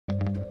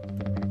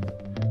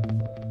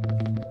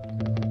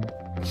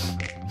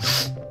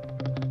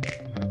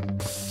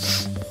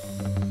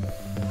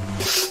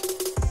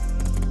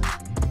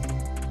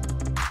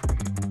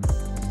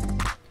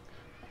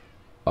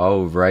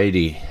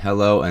Alrighty,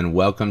 hello and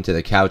welcome to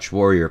the Couch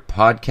Warrior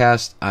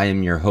podcast. I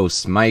am your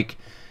host Mike,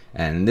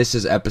 and this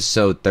is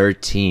episode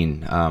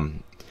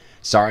 13.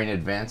 Sorry in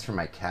advance for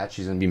my cat;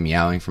 she's gonna be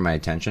meowing for my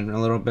attention in a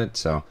little bit,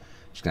 so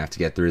just gonna have to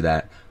get through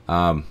that.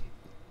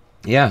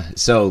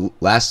 So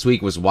last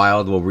week was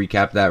wild. We'll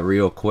recap that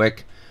real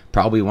quick.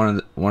 Probably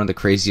one of the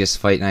craziest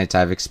fight nights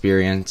I've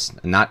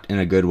experienced, not in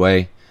a good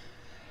way.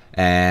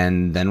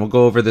 And then we'll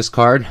go over this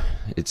card.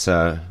 It's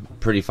a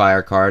pretty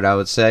fire card, I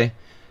would say.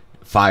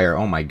 Fire!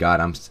 Oh my god,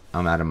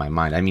 I'm out of my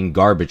mind. I mean,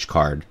 garbage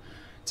card.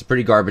 It's a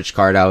pretty garbage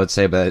card, I would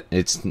say, but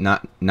it's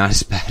not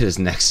as bad as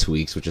next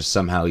week's, which is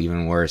somehow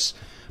even worse.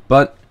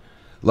 But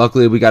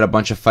luckily, we got a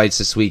bunch of fights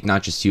this week,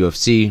 not just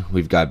UFC.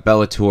 We've got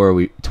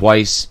Bellator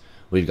twice.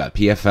 We've got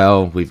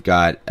PFL. We've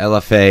got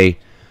LFA.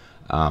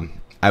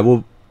 I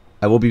will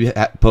be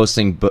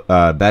posting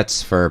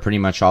bets for pretty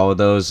much all of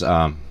those.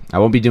 I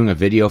won't be doing a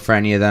video for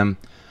any of them.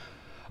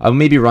 I'll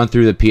maybe run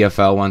through the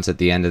PFL ones at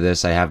the end of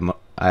this.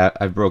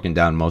 I've broken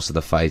down most of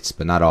the fights,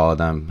 but not all of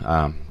them.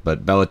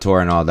 But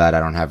Bellator and all that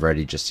I don't have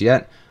ready just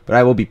yet. But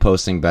I will be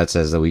posting bets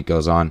as the week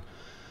goes on.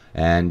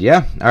 And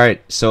yeah,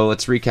 alright, so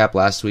let's recap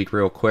last week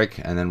real quick,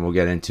 and then we'll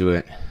get into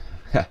it.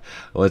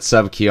 What's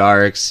up,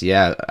 Kiarix?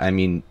 Yeah, I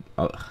mean,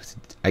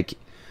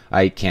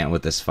 I can't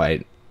with this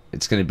fight.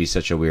 It's going to be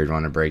such a weird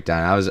one to break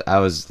down. I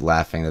was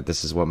laughing that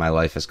this is what my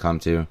life has come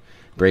to.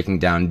 Breaking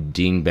down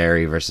Dean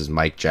Barry versus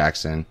Mike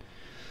Jackson.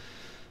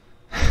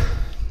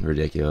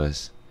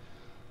 Ridiculous.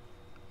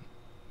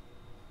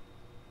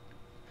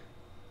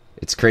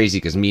 It's crazy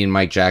because me and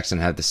Mike Jackson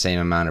have the same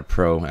amount of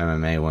pro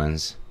MMA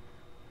wins.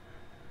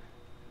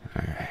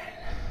 Alright.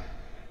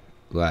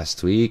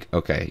 Last week.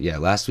 Okay, yeah,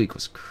 last week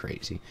was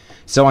crazy.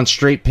 So on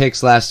straight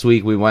picks last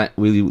week, we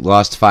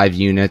lost 5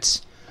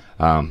 units.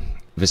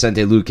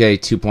 Vicente Luque,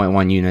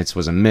 2.1 units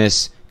was a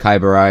miss. Kai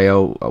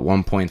Barrio, a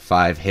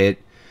 1.5 hit.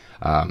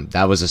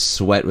 That was a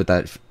sweat with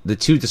that. The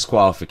 2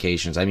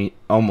 disqualifications. I mean,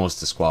 almost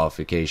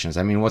disqualifications.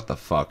 I mean, what the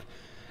fuck?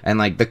 And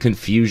like the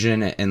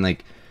confusion and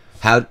like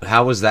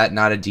how was that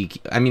not a DQ?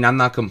 I mean, I'm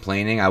not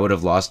complaining. I would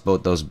have lost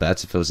both those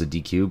bets if it was a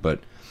DQ, but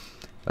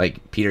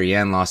like Peter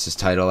Yan lost his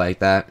title like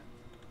that,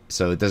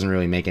 so it doesn't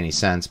really make any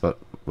sense. But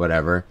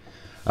whatever.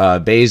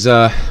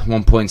 Beza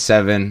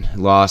 1.7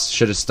 loss.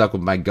 Should have stuck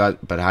with my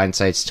gut, but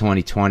hindsight's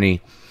 2020.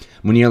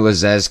 Munir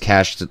Lazez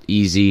cashed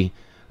easy.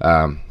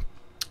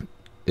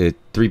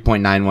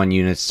 3.91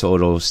 units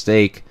total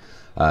stake.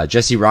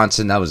 Jesse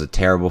Ronson, that was a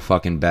terrible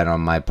fucking bet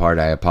on my part.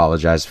 I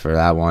apologize for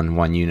that one.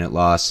 1 unit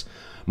loss.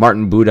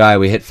 Martin Budai,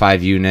 we hit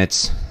 5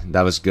 units.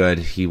 That was good.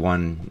 He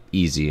won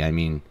easy. I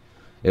mean,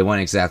 it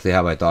went exactly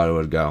how I thought it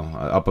would go.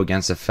 Up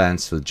against a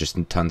fence with just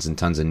tons and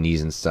tons of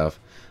knees and stuff.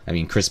 I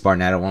mean, Chris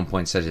Barnett at one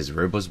point said his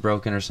rib was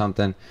broken or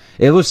something.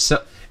 It was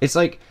so. It's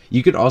like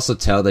you could also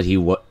tell that he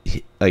was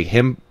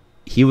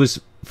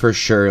for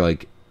sure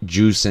like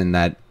juicing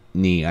that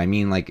knee. I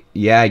mean, like,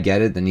 yeah, I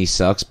get it. The knee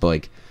sucks, but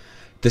like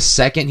the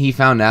second he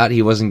found out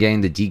he wasn't getting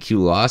the DQ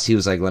loss, he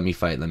was like, "Let me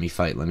fight.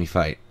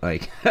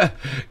 Like,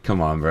 come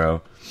on,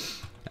 bro.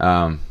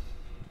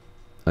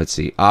 Let's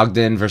see.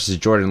 Ogden versus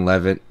Jordan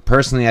Levitt.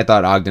 Personally, I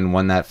thought Ogden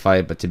won that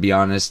fight, but to be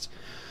honest,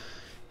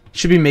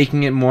 should be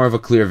making it more of a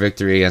clear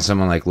victory against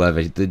someone like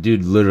Levitt. The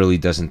dude literally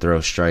doesn't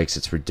throw strikes.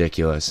 It's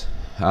ridiculous.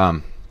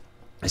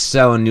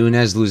 Estelle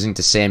Nunes losing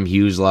to Sam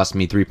Hughes lost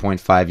me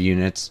 3.5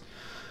 units.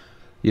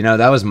 You know,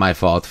 that was my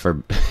fault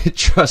for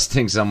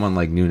trusting someone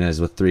like Nunes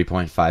with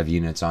 3.5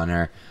 units on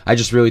her. I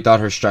just really thought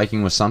her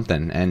striking was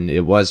something, and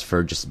it was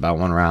for just about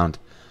 1 round.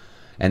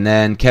 And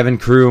then Kevin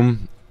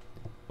Kroom,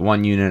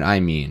 1 unit.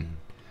 I mean,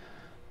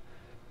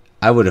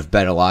 I would have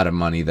bet a lot of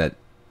money that,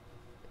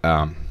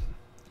 what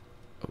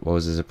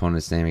was his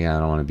opponent's name again? I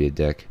don't want to be a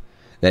dick.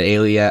 That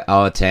Elia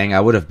Alatang, I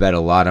would have bet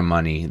a lot of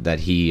money that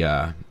he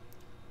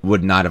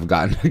would not have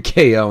gotten a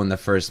KO in the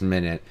first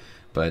minute.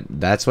 But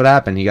that's what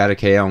happened. He got a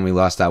KO and we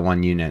lost that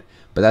 1 unit.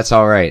 But that's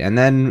all right. And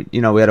then,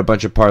 you know, we had a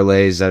bunch of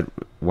parlays that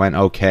went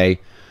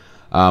okay.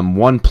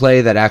 One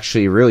play that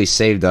actually really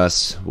saved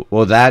us,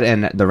 well, that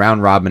and the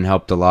round robin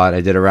helped a lot.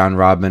 I did a round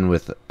robin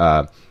with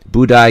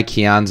Budai,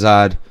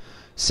 Kianzad,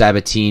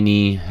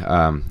 Sabatini,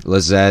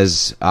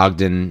 Lazez,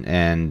 Ogden,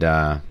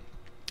 and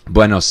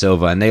Bueno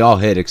Silva. And they all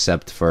hit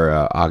except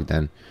for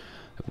Ogden,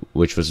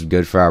 which was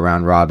good for our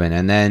round robin.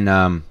 And then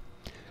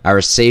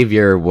our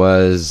savior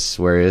was,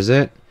 where is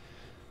it?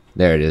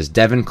 There it is.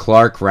 Devin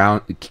Clark,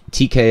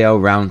 TKO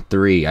round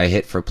 3. I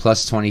hit for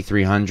plus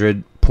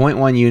 2,300,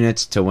 0.1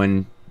 units to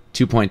win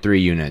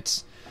 2.3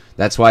 units.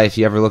 That's why if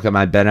you ever look at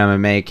my Bet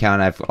MMA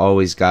account, I've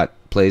always got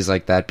plays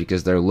like that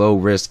because they're low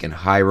risk and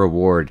high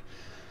reward.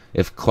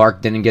 If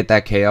Clark didn't get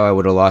that KO, I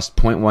would have lost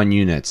 0.1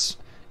 units.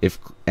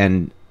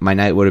 And my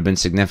night would have been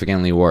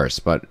significantly worse.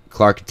 But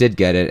Clark did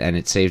get it, and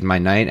it saved my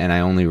night, and I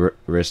only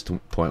risked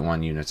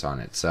 0.1 units on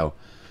it. So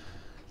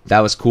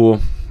that was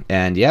cool.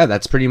 And yeah,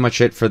 that's pretty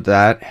much it for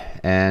that.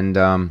 And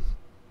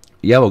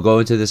yeah, we'll go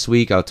into this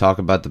week. I'll talk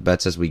about the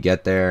bets as we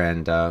get there,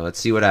 and let's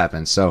see what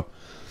happens. So,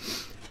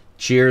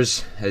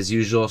 cheers, as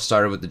usual.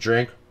 Started with the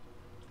drink.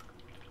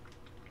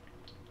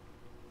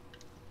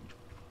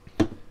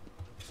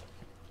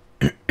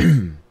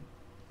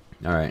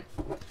 All right.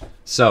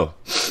 So,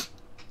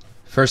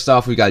 first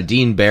off, we got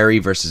Dean Barry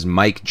versus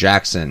Mike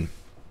Jackson.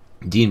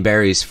 Dean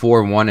Barry is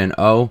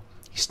 4-1-0.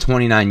 He's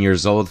 29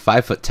 years old,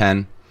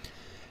 5'10",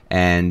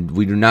 and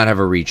we do not have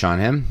a reach on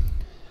him.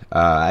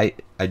 I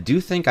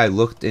do think I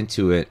looked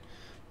into it,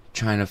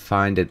 trying to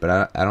find it,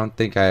 but I don't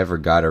think I ever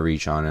got a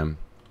reach on him.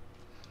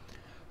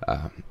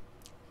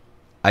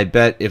 I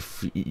bet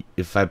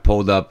if I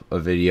pulled up a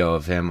video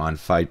of him on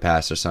Fight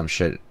Pass or some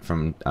shit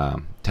from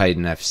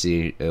Titan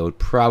FC, it would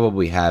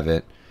probably have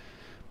it.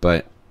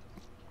 But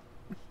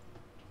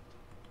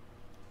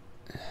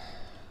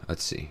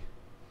let's see.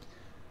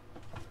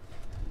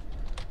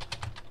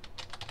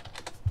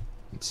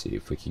 Let's see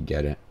if we can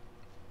get it.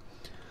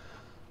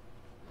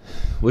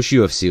 Wish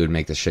UFC would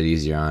make this shit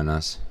easier on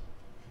us.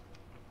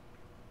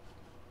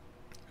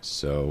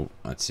 So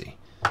let's see.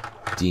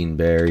 Dean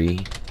Barry.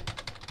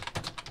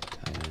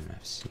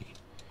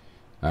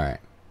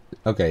 Alright.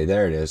 Okay,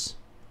 there it is.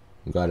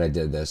 I'm glad I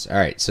did this.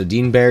 Alright, so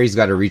Dean Barry's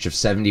got a reach of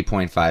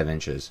 70.5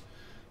 inches.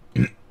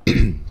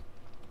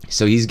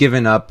 So he's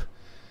given up,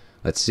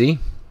 let's see.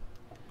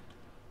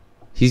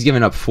 He's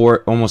given up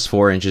almost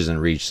 4 inches in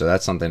reach, so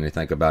that's something to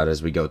think about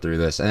as we go through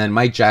this. And then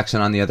Mike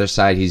Jackson on the other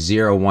side, he's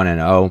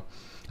 0-1-0.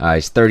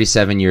 He's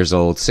 37 years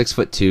old,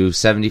 6'2",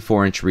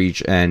 74-inch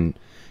reach, and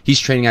he's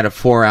training at a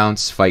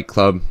 4-ounce fight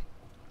club.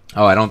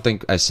 Oh, I don't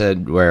think I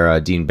said where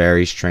Dean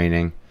Barry's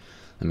training.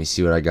 Let me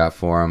see what I got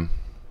for him.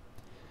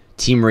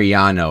 Team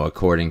Riano,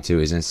 according to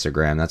his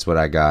Instagram. That's what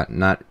I got.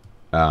 Not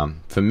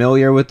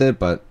familiar with it,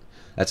 but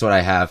that's what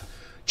I have.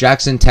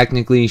 Jackson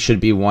technically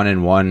should be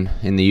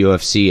 1-1 in the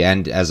UFC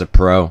and as a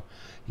pro.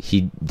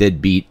 He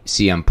did beat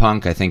CM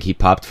Punk. I think he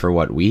popped for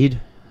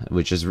weed?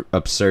 Which is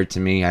absurd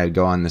to me. I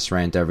go on this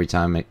rant every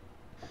time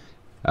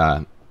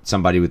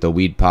somebody with the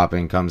weed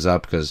popping comes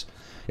up because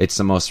it's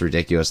the most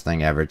ridiculous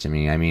thing ever to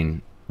me. I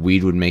mean,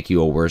 weed would make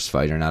you a worse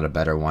fighter, not a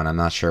better one. I'm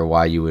not sure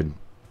why you would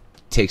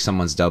take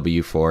someone's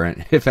W for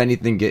it. If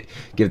anything,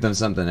 give them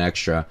something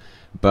extra.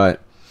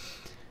 But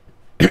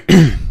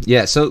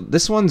yeah, so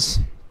this one's,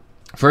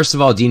 first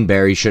of all, Dean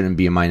Barry shouldn't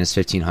be a minus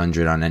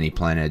 1,500 on any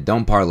planet.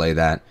 Don't parlay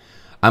that.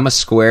 I'm a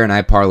square and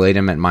I parlayed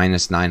him at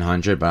minus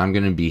 900, but I'm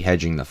going to be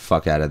hedging the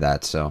fuck out of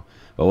that. So,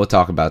 but we'll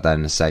talk about that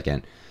in a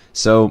second.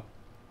 So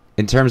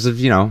in terms of,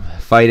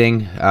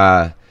 fighting,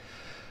 I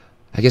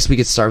guess we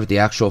could start with the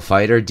actual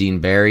fighter, Dean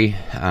Barry.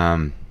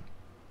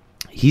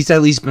 He's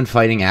at least been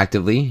fighting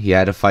actively. He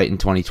had a fight in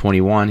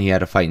 2021. He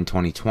had a fight in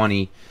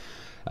 2020.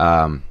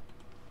 I'll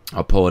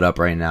pull it up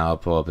right now. I'll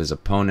pull up his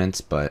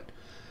opponents, but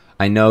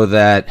I know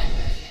that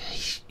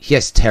he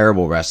has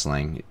terrible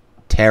wrestling.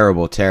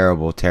 Terrible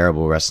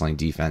wrestling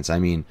defense. I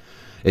mean,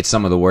 it's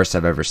some of the worst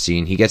I've ever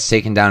seen. He gets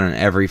taken down in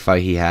every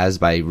fight he has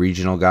by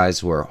regional guys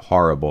who are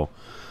horrible.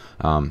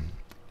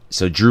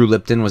 So Drew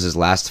Lipton was his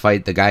last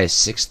fight. The guy is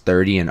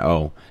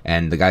 6-30-0,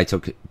 and the guy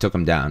took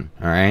him down.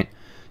 All right.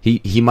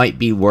 He might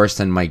be worse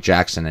than Mike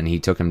Jackson, and he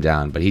took him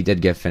down, but he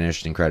did get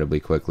finished incredibly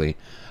quickly.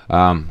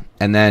 And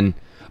then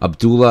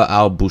Abdullah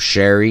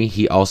Al-Bushari,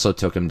 he also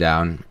took him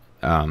down.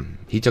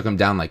 He took him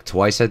down like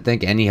twice, I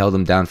think, and he held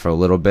him down for a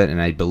little bit,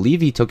 and I believe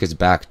he took his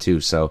back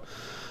too, so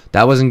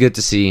that wasn't good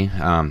to see.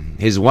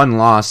 His one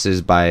loss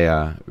is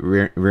by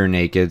rear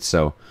naked,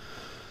 so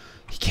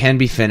he can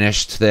be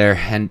finished there,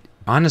 and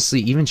honestly,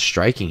 even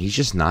striking, he's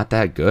just not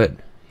that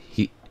good.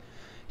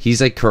 He's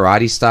like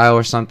karate style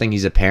or something.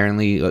 He's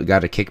apparently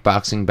got a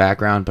kickboxing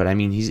background, but I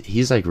mean,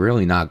 he's like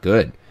really not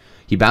good.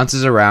 He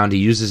bounces around. He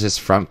uses his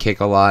front kick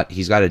a lot.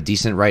 He's got a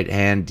decent right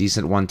hand,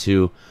 decent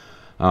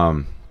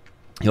 1-2.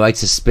 He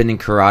likes his spinning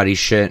karate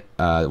shit,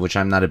 which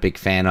I'm not a big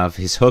fan of.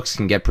 His hooks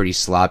can get pretty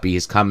sloppy.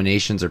 His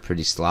combinations are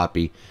pretty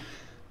sloppy.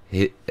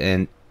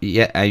 And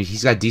yeah,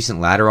 he's got decent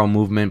lateral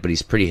movement, but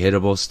he's pretty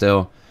hittable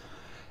still.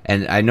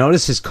 And I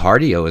noticed his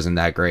cardio isn't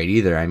that great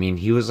either. I mean,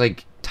 he was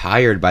like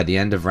tired by the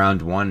end of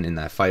round 1 in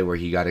that fight where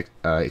he got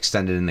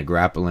extended in the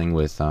grappling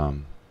with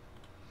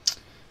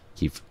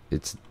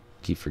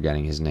keep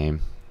forgetting his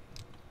name,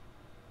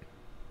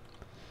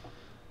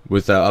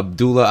 with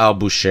Abdullah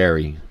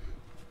Al-Bushari.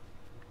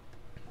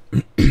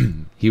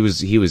 he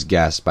was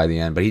gassed by the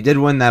end, but he did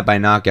win that by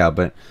knockout.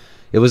 But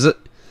it was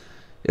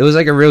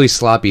like a really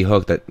sloppy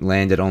hook that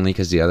landed only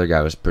because the other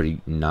guy was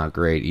pretty not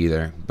great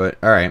either. But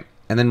all right,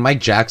 and then Mike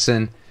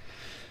Jackson.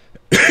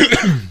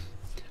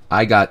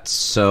 I got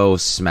so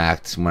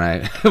smacked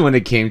when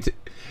it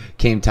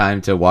came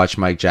time to watch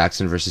Mike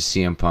Jackson versus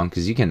CM Punk,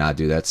 because you cannot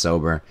do that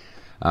sober.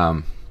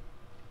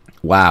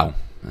 Wow,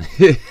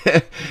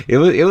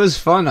 it was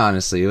fun.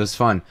 Honestly, it was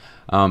fun.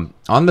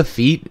 On the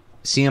feet,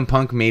 CM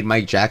Punk made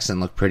Mike Jackson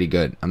look pretty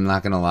good. I'm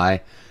not gonna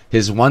lie.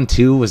 His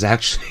 1-2 was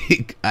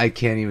actually I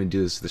can't even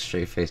do this with a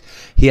straight face.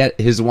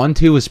 His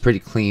 1-2 was pretty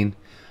clean.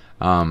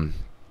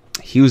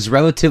 He was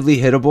relatively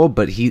hittable,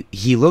 but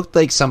he looked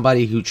like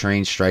somebody who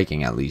trained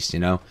striking at least,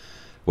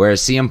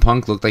 Whereas CM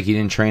Punk looked like he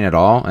didn't train at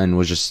all and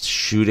was just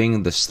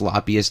shooting the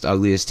sloppiest,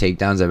 ugliest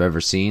takedowns I've ever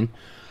seen.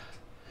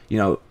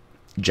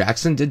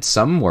 Jackson did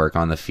some work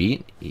on the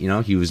feet.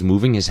 He was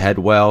moving his head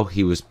well.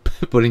 He was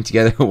putting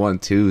together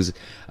 1-2s.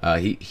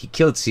 He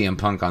killed CM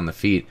Punk on the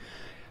feet.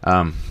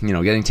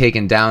 Getting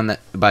taken down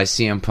by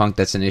CM Punk,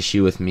 that's an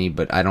issue with me,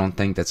 but I don't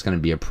think that's going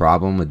to be a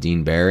problem with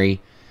Dean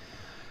Barry.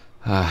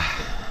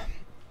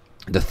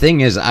 The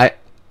thing is, I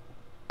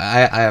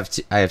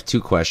have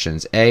two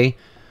questions. A,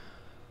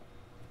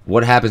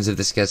 what happens if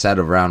this gets out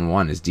of round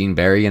one? Is Dean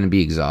Barry going to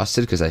be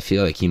exhausted? Because I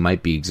feel like he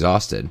might be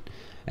exhausted.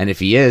 And if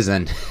he is,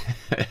 then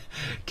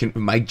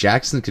Mike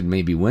Jackson could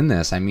maybe win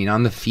this. I mean,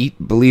 on the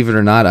feet, believe it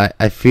or not,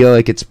 I feel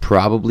like it's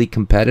probably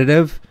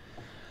competitive.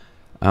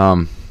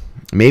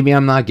 Maybe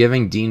I'm not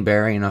giving Dean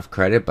Barry enough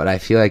credit, but I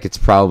feel like it's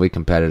probably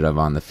competitive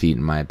on the feet,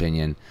 in my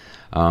opinion.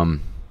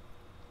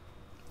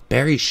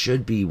 Barry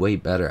should be way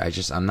better.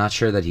 I'm not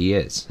sure that he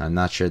is.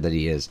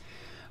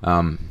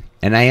 And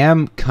I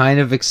am kind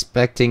of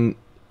expecting,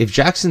 if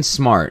Jackson's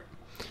smart,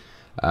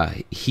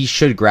 he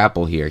should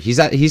grapple here.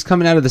 He's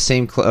coming out of the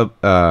same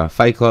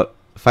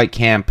fight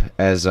camp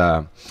as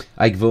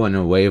Ike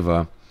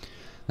Villanueva.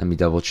 Let me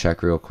double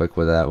check real quick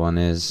what that one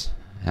is.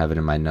 I have it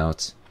in my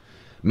notes.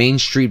 Main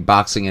Street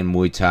Boxing and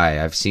Muay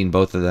Thai. I've seen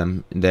both of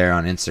them there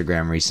on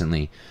Instagram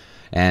recently,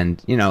 and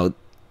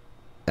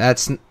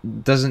that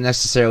doesn't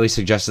necessarily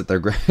suggest that they're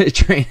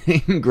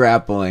training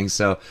grappling.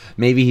 So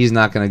maybe he's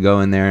not going to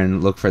go in there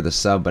and look for the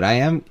sub. But I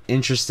am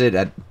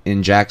interested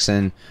in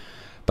Jackson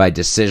by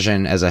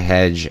decision as a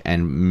hedge,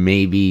 and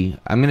maybe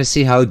I'm going to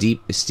see how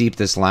steep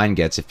this line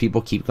gets. If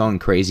people keep going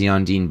crazy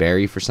on Dean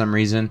Barry for some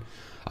reason,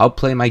 I'll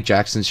play Mike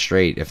Jackson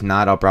straight. If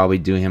not, I'll probably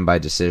do him by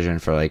decision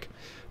for like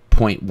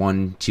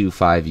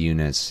 0.125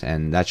 units,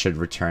 and that should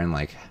return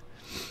like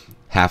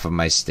half of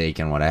my stake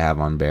in what I have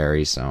on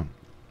Barry. So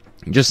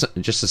just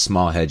a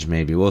small hedge,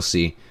 maybe. We'll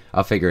see.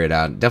 I'll figure it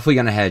out. Definitely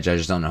going to hedge. I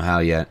just don't know how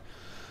yet.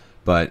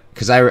 But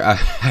because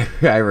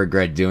I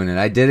regret doing it.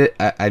 I did it.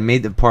 I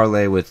made the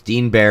parlay with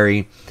Dean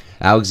Barry,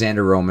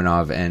 Alexander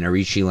Romanov, and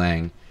Arichi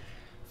Lang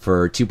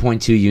for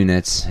 2.2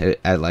 units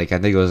at like, I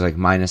think it was like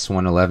minus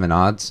 111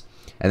 odds.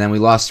 And then we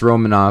lost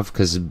Romanov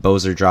because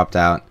Bozer dropped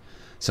out.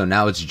 So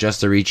now it's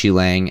just Arichi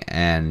Lang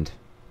and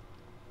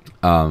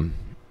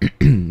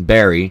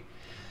Barry.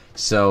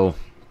 So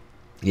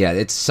yeah,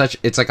 it's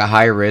like a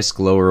high risk,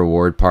 low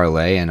reward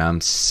parlay, and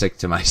I'm sick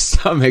to my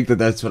stomach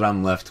that's what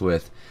I'm left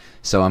with.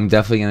 So I'm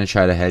definitely gonna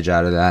try to hedge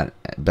out of that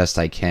best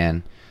I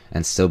can,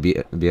 and still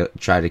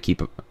try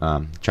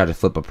to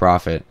flip a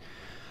profit.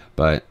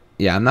 But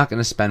yeah, I'm not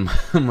gonna spend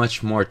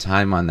much more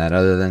time on that,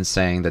 other than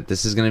saying that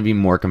this is gonna be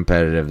more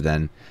competitive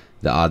than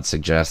the odds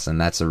suggest, and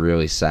that's a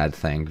really sad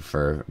thing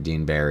for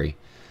Dean Barry.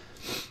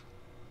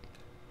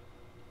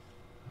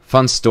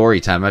 Fun story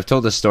time. I've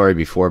told this story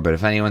before, but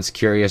if anyone's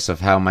curious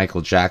of how Mike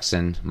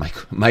Jackson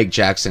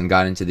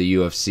got into the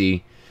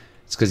UFC,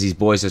 it's because he's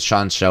boys with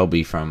Sean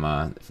Shelby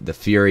from the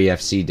Fury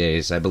FC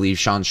days. I believe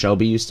Sean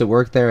Shelby used to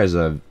work there as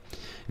a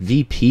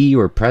VP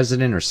or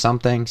president or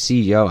something,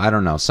 CEO. I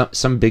don't know,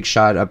 some big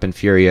shot up in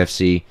Fury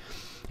FC,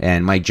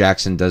 and Mike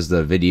Jackson does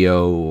the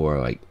video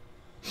or like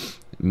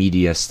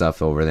media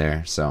stuff over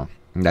there. So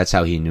that's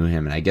how he knew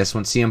him. And I guess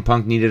when CM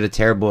Punk needed a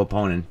terrible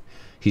opponent,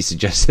 he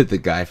suggested the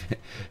guy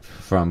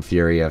from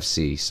Fury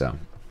FC. So,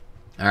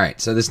 all right.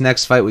 So this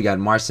next fight, we got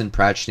Marcin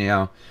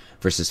Prachnio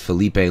versus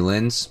Felipe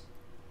Lins.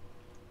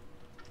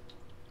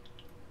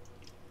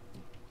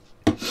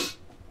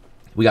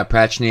 We got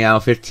Prachnio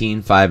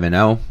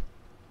 15-5-0.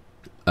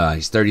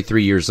 He's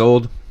 33 years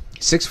old,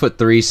 6'3",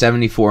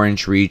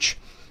 74-inch reach,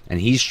 and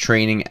he's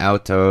training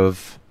out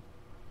of.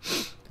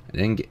 I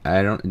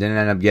didn't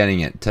end up getting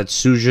it.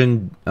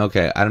 Tatsujin.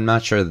 Okay, I'm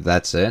not sure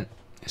that's it.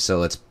 So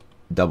let's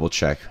double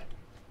check.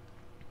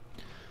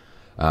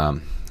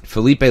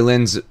 Felipe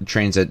Lins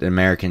trains at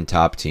American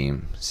Top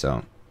Team,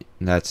 so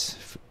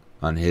that's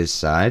on his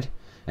side,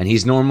 and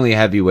he's normally a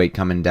heavyweight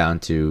coming down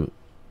to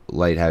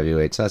light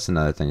heavyweight. So that's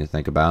another thing to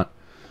think about.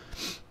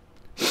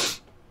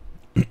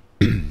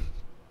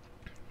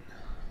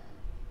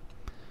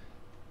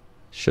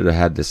 Should have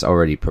had this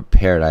already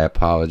prepared. I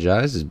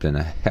apologize. It's been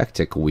a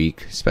hectic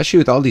week, especially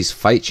with all these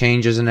fight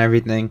changes and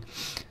everything.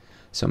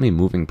 So many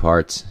moving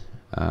parts.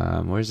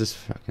 Where's this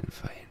fucking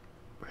fight?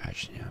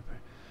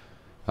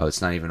 Oh,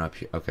 it's not even up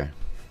here. Okay.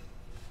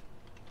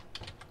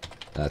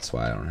 That's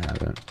why I don't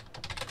have it.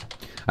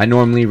 I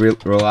normally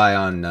rely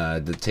on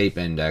the tape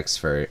index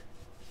to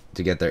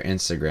get their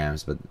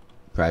Instagrams, but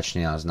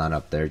Prachnio's not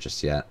up there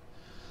just yet.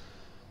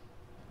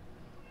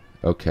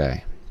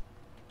 Okay.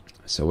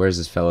 So where's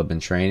this fella been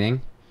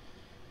training?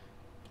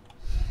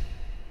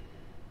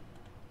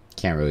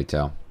 Can't really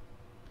tell.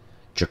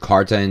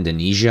 Jakarta,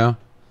 Indonesia?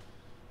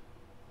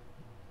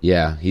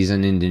 Yeah, he's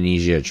in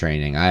Indonesia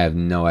training. I have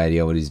no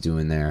idea what he's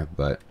doing there,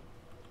 but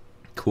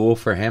cool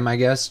for him, I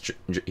guess.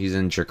 He's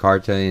in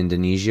Jakarta,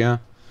 Indonesia.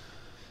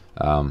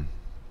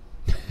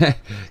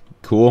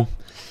 Cool.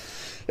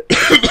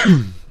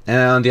 And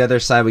on the other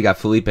side, we got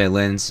Felipe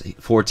Lins,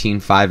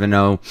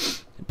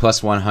 14-5-0,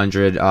 plus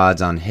 100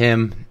 odds on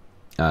him.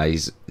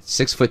 He's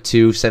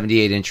 6'2",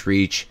 78-inch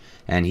reach,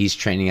 and he's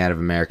training out of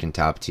American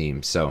Top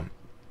Team. So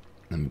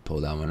let me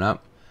pull that one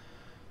up.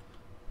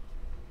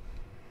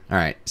 All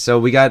right, so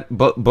we got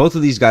both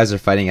of these guys are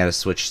fighting at a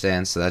switch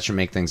stance, so that should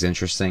make things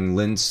interesting.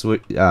 Lins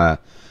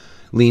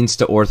leans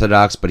to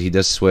orthodox, but he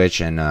does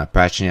switch, and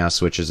Prachnio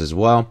switches as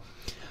well.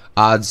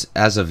 Odds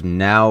as of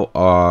now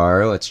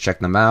are, let's check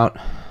them out,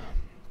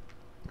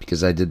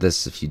 because I did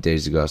this a few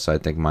days ago, so I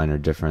think mine are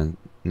different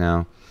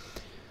now.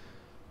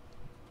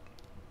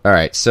 All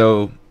right,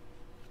 so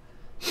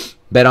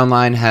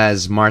BetOnline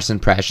has Marcin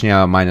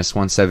Prachnio at minus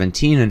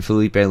 117, and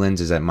Felipe Lins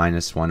is at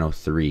minus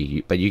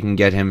 103. But you can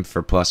get him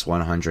for plus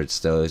 100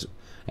 still,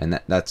 and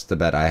that's the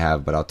bet I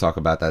have, but I'll talk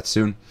about that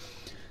soon.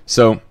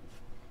 So,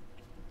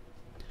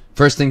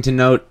 first thing to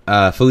note,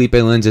 Felipe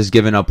Lins has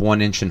given up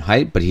 1 inch in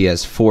height, but he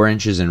has 4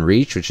 inches in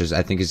reach, which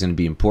I think is going to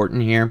be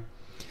important here.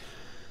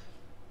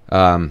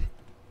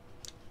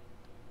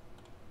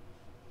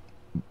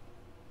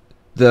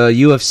 The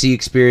UFC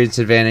experience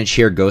advantage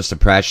here goes to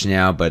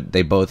Prachnio, but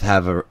they both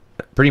have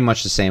pretty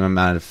much the same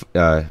amount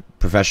of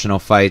professional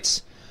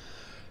fights.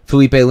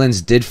 Felipe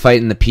Lins did fight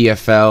in the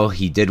PFL.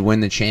 He did win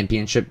the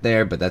championship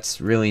there, but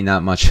that's really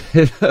not much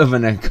of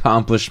an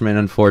accomplishment,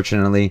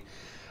 unfortunately.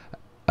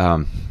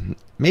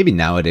 Maybe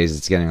nowadays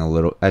it's getting a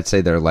little. I'd say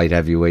their light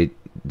heavyweight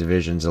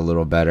division's a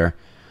little better.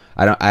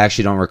 I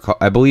actually don't recall.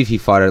 I believe he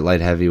fought at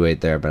light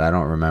heavyweight there, but I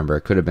don't remember.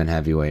 It could have been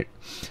heavyweight.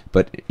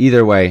 But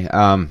either way,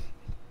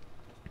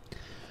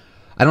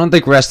 I don't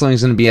think wrestling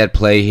is going to be at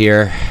play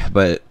here,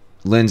 but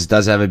Lins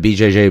does have a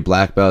BJJ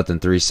black belt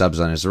and 3 subs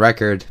on his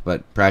record,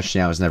 but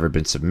Prachnio has never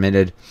been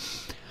submitted.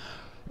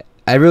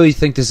 I really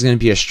think this is going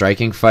to be a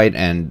striking fight,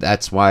 and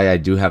that's why I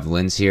do have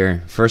Lins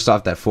here. First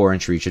off, that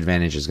 4-inch reach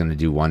advantage is going to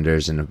do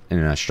wonders in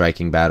a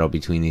striking battle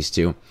between these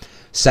two.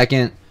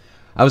 Second,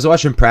 I was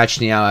watching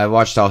Prachnio. I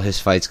watched all his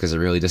fights because it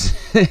really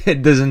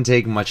it doesn't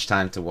take much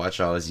time to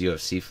watch all his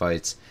UFC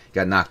fights.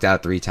 Got knocked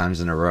out 3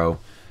 times in a row,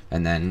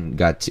 and then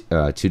got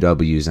 2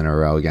 Ws in a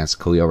row against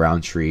Khalil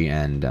Roundtree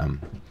and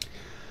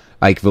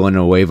Ike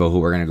Villanueva, who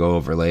we're going to go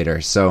over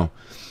later. So,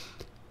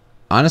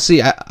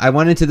 honestly, I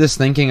went into this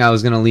thinking I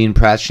was going to lean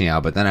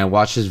Prachnio, but then I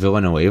watched his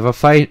Villanueva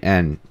fight,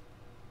 and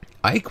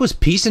Ike was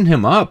piecing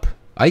him up.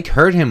 Ike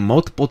hurt him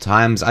multiple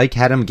times. Ike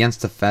had him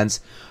against the fence.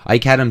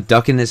 Ike had him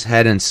ducking his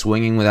head and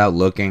swinging without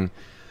looking.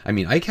 I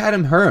mean, Ike had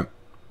him hurt.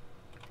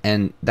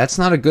 And that's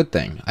not a good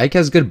thing. Ike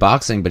has good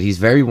boxing, but he's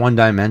very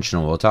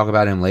one-dimensional. We'll talk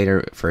about him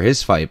later for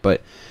his fight,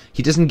 but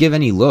he doesn't give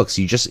any looks.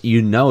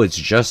 You know it's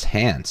just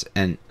hands.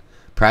 And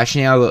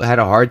Prachnio had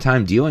a hard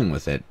time dealing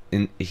with it.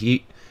 And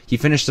he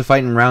finished the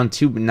fight in round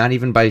 2, but not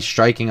even by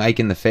striking Ike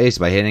in the face,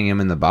 by hitting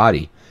him in the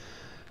body.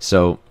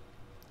 So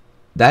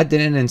that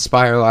didn't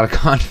inspire a lot of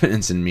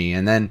confidence in me.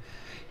 And then,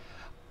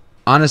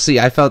 honestly,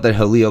 I felt that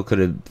Khalil could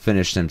have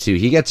finished him too.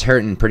 He gets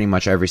hurt in pretty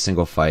much every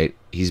single fight.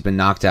 He's been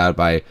knocked out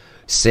by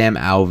Sam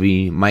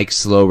Alvey, Mike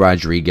Slow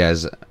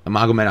Rodriguez,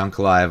 Magomed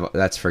Ankalaev.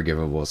 That's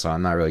forgivable, so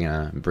I'm not really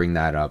going to bring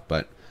that up.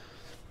 But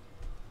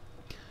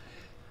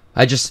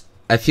I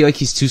feel like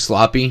he's too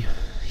sloppy.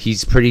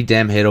 He's pretty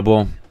damn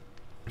hittable.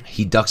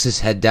 He ducks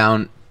his head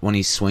down when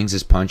he swings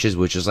his punches,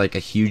 which is like a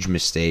huge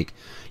mistake.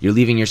 You're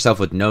leaving yourself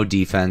with no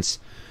defense.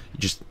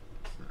 You're just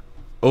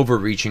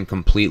overreaching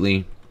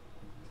completely.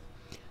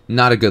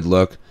 Not a good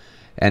look.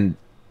 And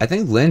I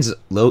think Lins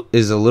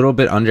is a little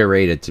bit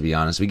underrated, to be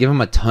honest. We give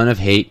him a ton of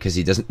hate because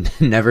he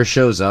never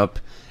shows up,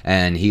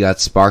 and he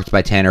got sparked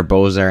by Tanner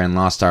Bozer and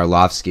lost to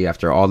Arlovsky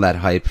after all that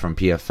hype from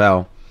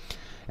PFL.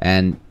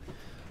 And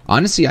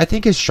honestly, I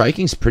think his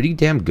striking's pretty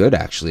damn good,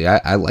 actually.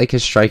 I like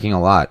his striking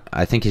a lot.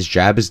 I think his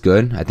jab is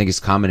good. I think his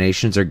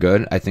combinations are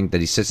good. I think that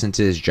he sits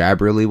into his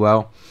jab really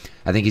well.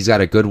 I think he's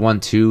got a good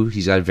 1-2.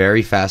 He's got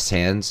very fast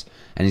hands,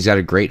 and he's got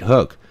a great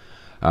hook.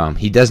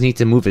 He does need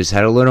to move his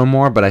head a little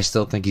more, but I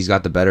still think he's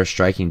got the better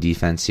striking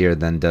defense here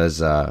than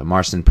does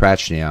Marcin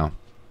Prachnio.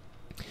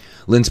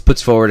 Lins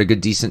puts forward a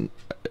decent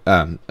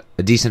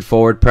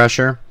forward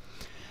pressure,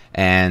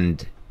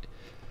 and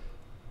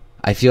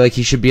I feel like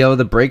he should be able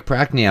to break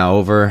Prachnio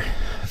over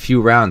a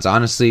few rounds.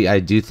 Honestly, I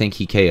do think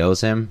he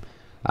KOs him.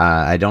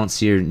 I don't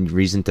see a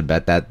reason to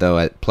bet that, though.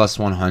 At plus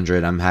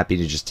 100, I'm happy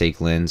to just take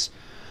Lins.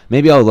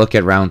 Maybe I'll look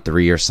at round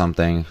 3 or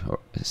something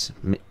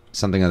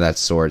of that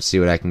sort, see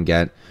what I can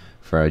get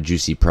for a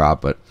juicy prop.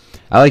 But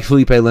I like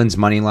Felipe Lins'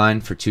 money line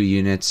for 2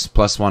 units.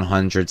 Plus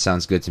 100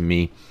 sounds good to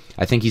me.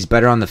 I think he's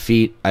better on the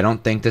feet. I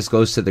don't think this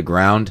goes to the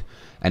ground.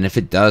 And if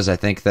it does, I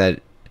think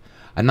that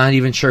I'm not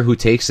even sure who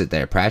takes it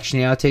there.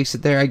 Prachnio takes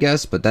it there, I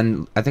guess. But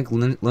then I think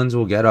Lins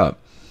will get up.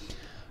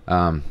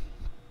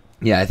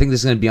 Yeah, I think this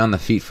is going to be on the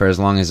feet for as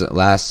long as it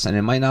lasts. And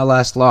it might not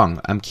last long.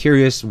 I'm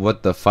curious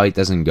what the fight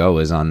doesn't go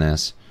is on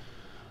this.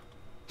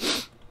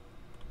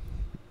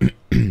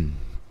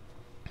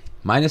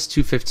 Minus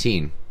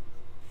 215.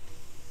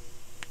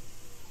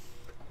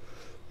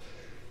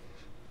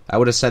 I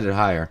would have set it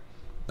higher,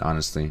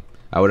 honestly.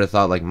 I would have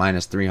thought like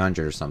minus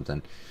 300 or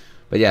something.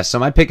 But yeah, so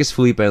my pick is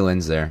Felipe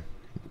Lins there.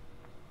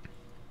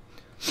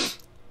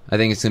 I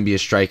think it's going to be a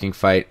striking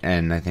fight,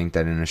 and I think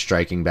that in a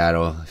striking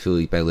battle,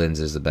 Felipe Lins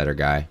is the better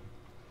guy.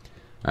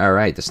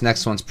 Alright, this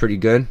next one's pretty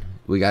good.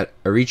 We got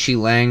Arichi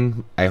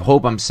Lang. I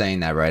hope I'm saying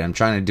that right. I'm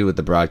trying to do what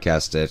the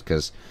broadcast did,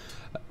 because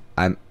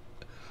I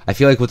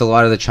feel like with a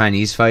lot of the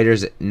Chinese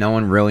fighters, no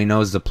one really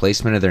knows the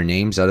placement of their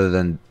names other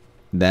than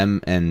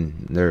them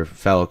and their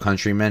fellow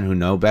countrymen who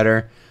know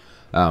better.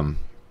 I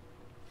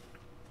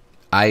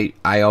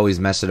always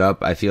mess it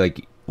up. I feel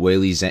like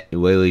Weili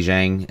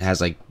Zhang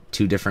has like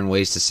 2 different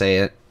ways to say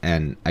it,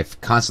 and I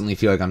constantly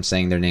feel like I'm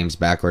saying their names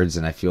backwards,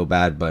 and I feel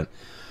bad, but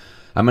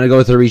I'm going to go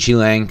with Arichi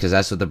Lang because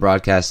that's what the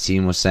broadcast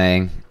team was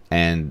saying.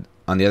 And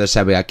on the other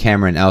side, we got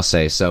Cameron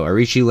Elsay. So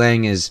Arichi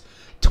Lang is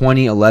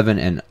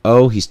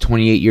 20-11-0. He's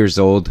 28 years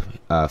old,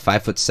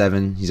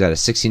 5'7". He's got a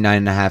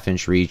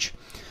 69.5-inch reach,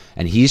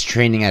 and he's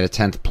training at a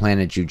 10th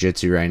Planet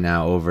Jiu-Jitsu right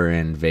now over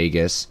in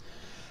Vegas.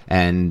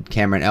 And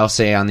Cameron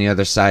Elsay on the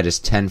other side is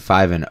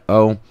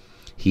 10-5-0.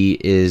 He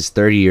is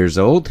 30 years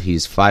old.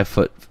 He's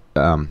 5'9",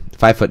 and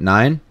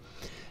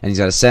he's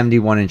got a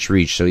 71-inch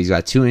reach. So he's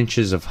got 2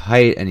 inches of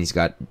height, and he's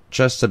got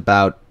just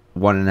about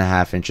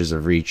 1.5 inches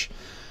of reach.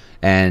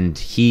 And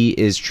he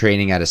is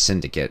training at a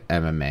Syndicate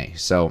MMA.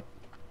 So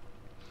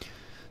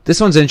this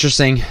one's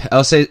interesting.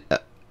 Elsay's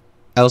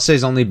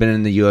only been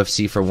in the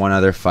UFC for one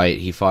other fight.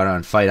 He fought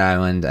on Fight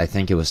Island, I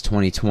think it was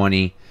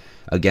 2020,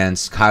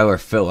 against Kyler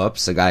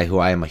Phillips, a guy who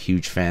I am a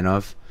huge fan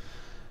of.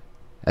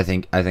 I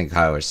think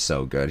Kyler's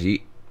so good.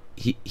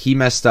 He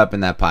messed up in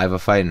that Paiva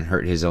fight and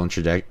hurt his own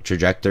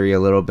trajectory a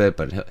little bit,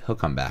 but he'll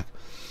come back.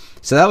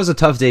 So that was a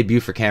tough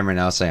debut for Cameron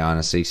Elsay,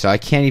 honestly. So I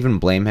can't even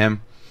blame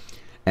him.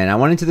 And I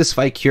went into this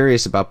fight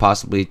curious about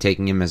possibly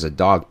taking him as a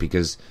dog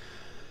because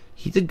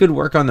he did good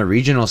work on the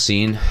regional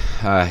scene.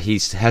 He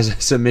has a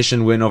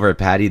submission win over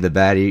Paddy the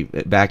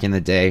Baddy back in the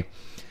day.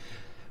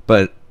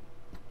 But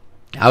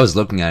I was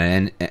looking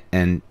at it,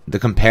 and the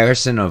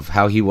comparison of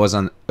how he was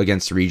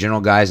against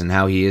regional guys and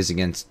how he is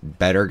against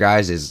better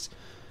guys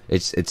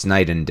it's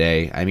night and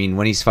day. I mean,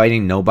 when he's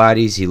fighting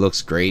nobodies, he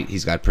looks great.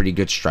 He's got pretty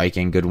good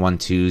striking, good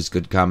 1-2s,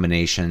 good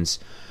combinations.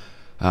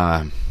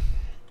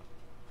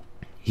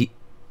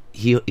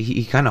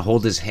 He kind of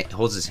holds his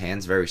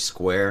hands very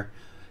square,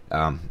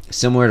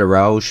 similar to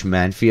Raush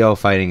Manfio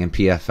fighting in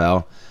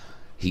PFL.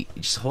 He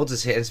just holds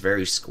his hands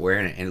very square,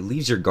 and it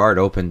leaves your guard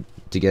open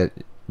to get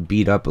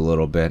beat up a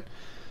little bit.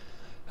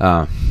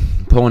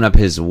 Pulling up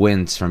his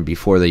wins from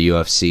before the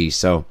UFC,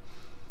 so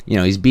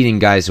he's beating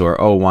guys who are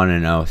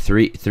 0-1-0,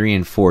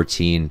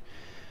 3-14,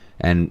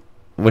 and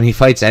when he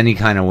fights any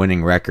kind of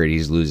winning record,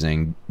 he's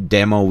losing.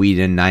 Damo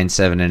Whedon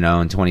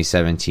 9-7-0 in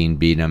 2017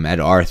 beat him. Ed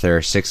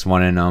Arthur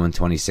 6-1-0 in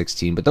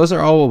 2016, but those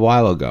are all a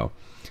while ago.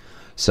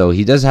 So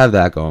he does have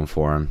that going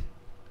for him.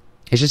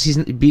 It's just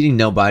he's beating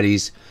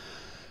nobodies.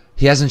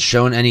 He hasn't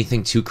shown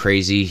anything too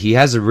crazy. He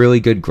has a really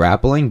good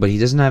grappling, but he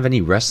doesn't have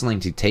any wrestling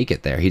to take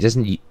it there. He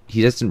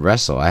doesn't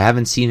wrestle. I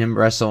haven't seen him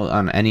wrestle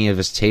on any of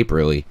his tape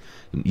really.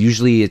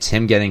 Usually it's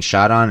him getting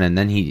shot on, and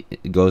then he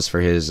goes for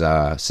his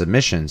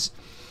submissions.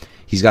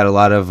 He's got a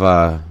lot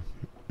of,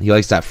 he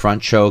likes that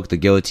front choke, the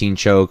guillotine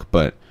choke,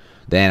 but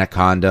the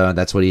anaconda,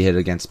 that's what he hit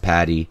against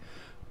Paddy.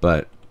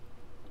 But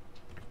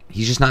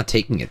he's just not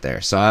taking it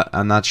there. So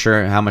I'm not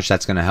sure how much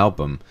that's going to help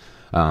him.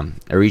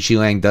 Arichi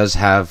Lang does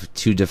have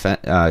two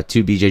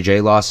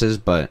BJJ losses,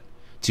 but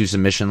 2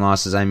 submission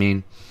losses, I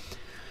mean.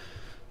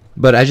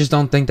 But I just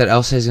don't think that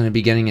Elsay is going to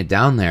be getting it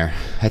down there.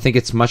 I think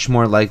it's much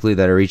more likely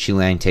that Arichi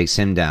Lang takes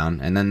him down.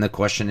 And then the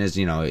question is,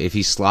 if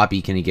he's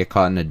sloppy, can he get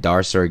caught in a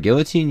darce or a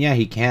guillotine? Yeah,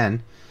 he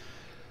can.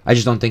 I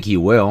just don't think he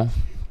will.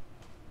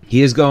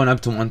 He is going up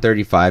to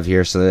 135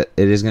 here, so that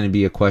it is going to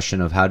be a question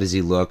of how does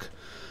he look,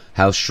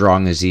 how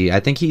strong is he. I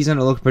think he's going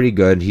to look pretty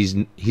good.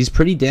 He's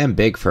pretty damn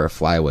big for a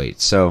flyweight,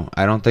 so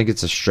I don't think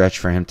it's a stretch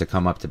for him to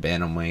come up to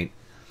bantamweight.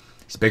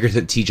 He's bigger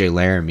than TJ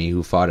Laramie,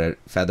 who fought at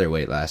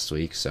featherweight last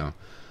week, so...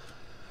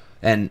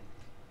 And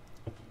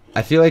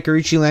I feel like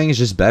Arichi Lang is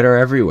just better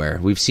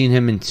everywhere. We've seen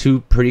him in 2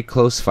 pretty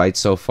close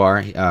fights so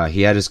far.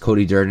 He had his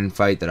Cody Durden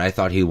fight that I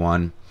thought he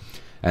won.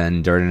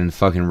 And Durden,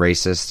 fucking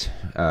racist.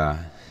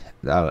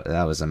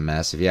 That was a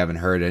mess. If you haven't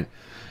heard it,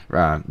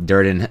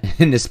 Durden,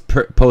 in his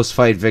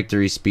post-fight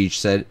victory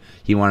speech, said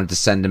he wanted to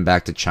send him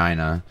back to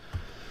China.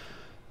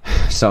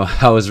 So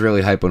I was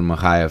really hyped when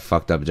Makhachev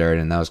fucked up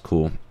Durden. That was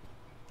cool.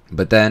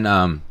 But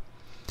then,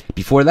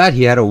 before that,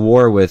 he had a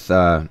war with...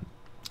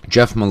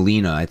 Jeff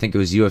Molina. I think it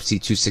was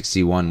UFC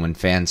 261 when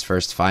fans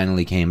first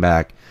finally came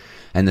back,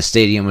 and the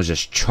stadium was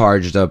just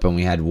charged up, and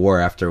we had war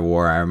after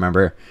war. I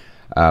remember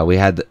we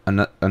had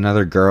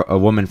another girl, a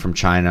woman from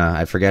China,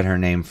 I forget her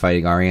name,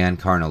 fighting Ariane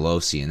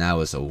Carnelossi, and that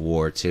was a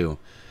war too.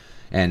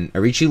 And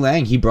Arichi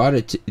Lang, he brought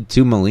it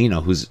to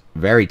Molina, who's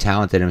very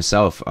talented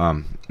himself.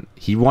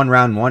 He won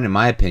round 1 in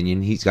my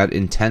opinion. He's got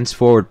intense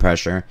forward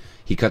pressure.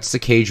 He cuts the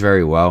cage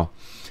very well.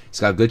 He's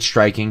got good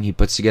striking. He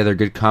puts together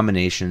good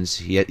combinations.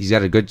 He's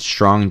got a good,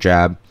 strong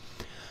jab.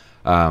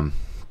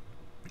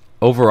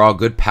 Overall,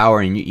 good power,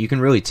 and you can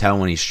really tell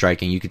when he's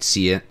striking. You could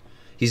see it.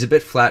 He's a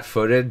bit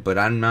flat-footed, but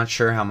I'm not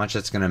sure how much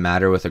that's going to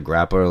matter with a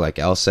grappler like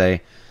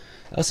Elsay.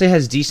 Elsay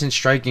has decent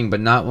striking, but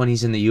not when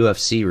he's in the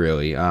UFC,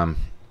 really. A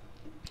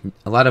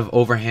lot of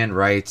overhand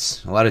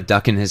rights, a lot of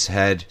ducking his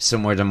head,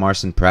 similar to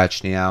Marcin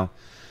Prachniow.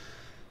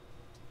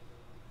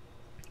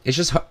 It's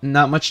just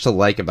not much to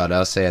like about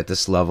Elsay at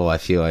this level, I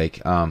feel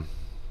like.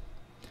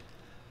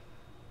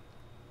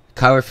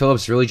 Kyler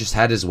Phillips really just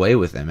had his way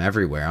with him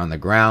everywhere, on the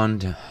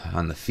ground,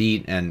 on the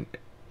feet, and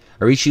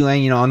Arichi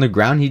Lang, on the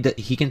ground,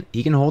 he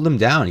can hold him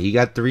down. He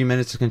got 3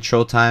 minutes of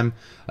control time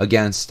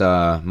against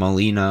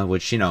Molina,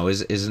 which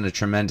isn't a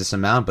tremendous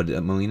amount, but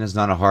Molina's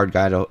not a hard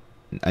guy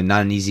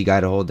not an easy guy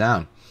to hold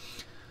down.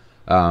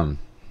 Do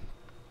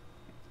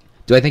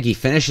I think he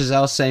finishes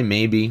Elsay?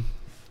 Maybe.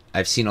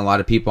 I've seen a lot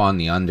of people on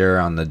the under,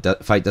 on the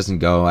fight doesn't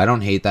go. I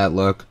don't hate that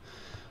look.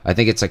 I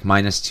think it's like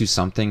 -2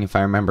 something, if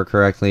I remember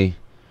correctly.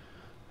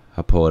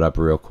 I'll pull it up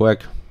real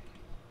quick.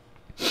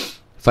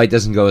 Fight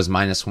doesn't go as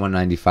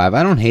 -195.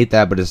 I don't hate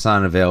that, but it's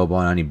not available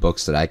on any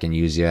books that I can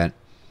use yet.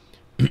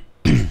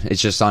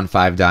 It's just on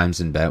 5 dimes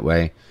in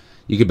Betway.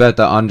 You could bet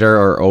the under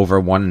or over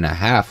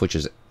 1.5, which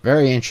is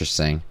very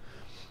interesting.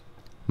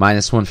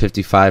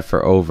 -155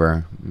 for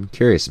over. I'm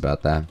curious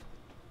about that.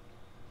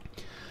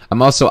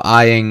 I'm also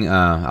eyeing.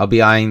 I'll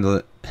be eyeing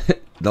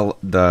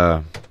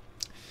the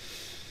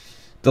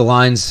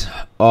lines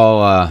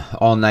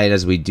all night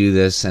as we do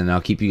this, and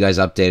I'll keep you guys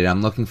updated.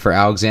 I'm looking for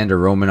Alexander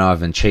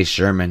Romanov and Chase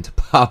Sherman to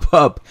pop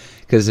up,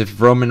 because if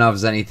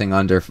Romanov's anything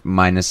under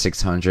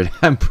 -600,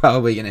 I'm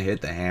probably gonna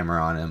hit the hammer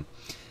on him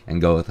and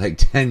go with like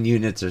 10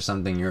 units or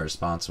something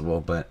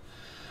irresponsible. But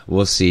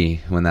we'll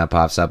see when that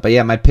pops up. But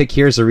yeah, my pick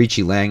here is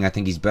Arichi Lang. I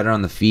think he's better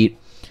on the feet.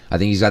 I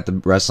think he's got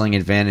the wrestling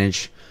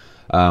advantage.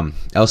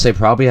 Elsay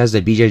probably has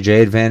the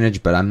BJJ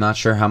advantage, but I'm not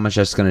sure how much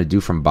that's going to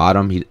do from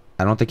bottom.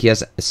 I don't think he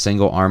has a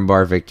single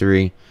armbar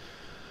victory.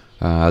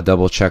 I'll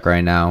double check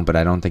right now, but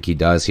I don't think he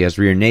does. He has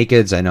rear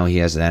nakeds. I know he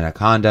has an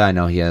anaconda. I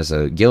know he has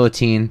a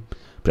guillotine,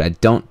 but I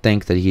don't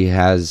think that he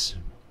has.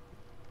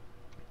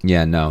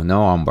 Yeah, no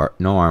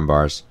arm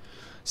bars.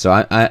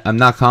 So I'm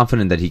not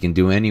confident that he can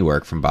do any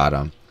work from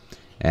bottom.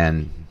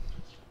 And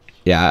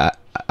yeah,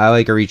 I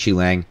like Arichi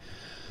Lang.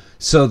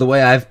 So the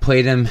way I've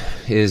played him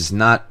is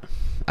not.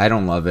 I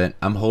don't love it.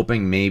 I'm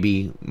hoping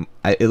maybe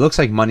it looks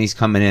like money's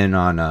coming in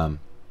on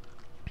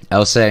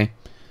Elsay.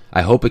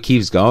 I hope it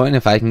keeps going.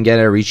 If I can get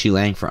Arichi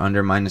Lang for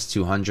under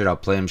 -200, I'll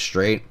play him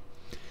straight.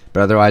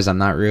 But otherwise, I'm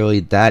not really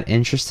that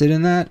interested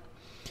in that.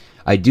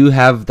 I do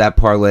have that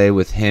parlay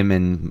with him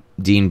and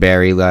Dean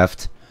Barry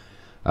left.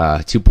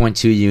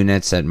 2.2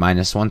 units at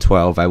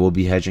 -112. I will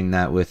be hedging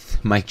that with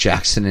Mike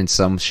Jackson in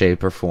some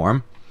shape or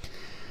form.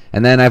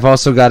 And then I've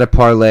also got a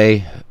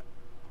parlay,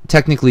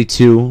 technically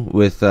 2,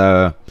 with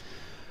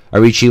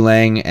Arichi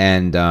Lang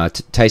and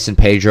Tyson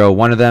Pedro.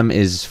 One of them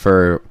is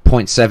for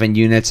 0.7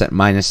 units at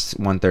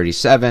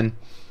 -137,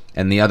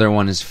 and the other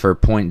one is for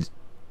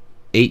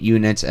 0.8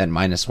 units at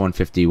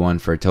 -151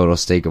 for a total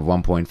stake of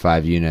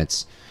 1.5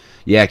 units.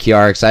 Yeah,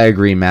 Kiarix, I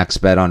agree. Max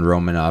bet on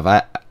Romanov.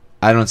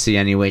 I don't see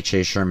any way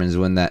Chase Sherman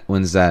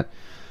wins that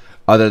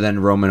other than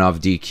Romanov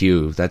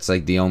DQ. That's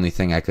like the only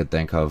thing I could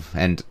think of.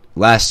 And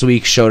last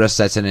week showed us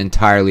that's an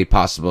entirely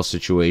possible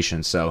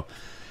situation. So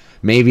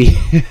maybe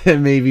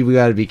we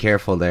got to be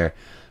careful there.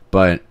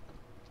 But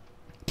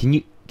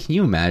can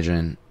you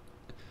imagine?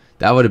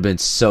 That would have been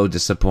so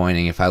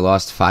disappointing if I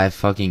lost 5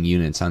 fucking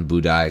units on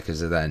Budai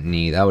because of that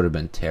knee. That would have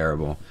been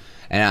terrible.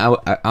 And I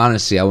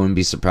honestly, I wouldn't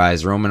be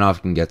surprised.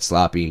 Romanov can get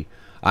sloppy.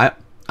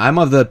 I'm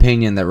of the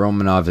opinion that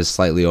Romanov is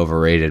slightly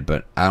overrated,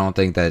 but I don't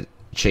think that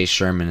Chase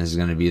Sherman is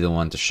going to be the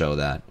one to show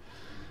that.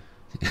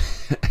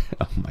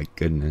 Oh my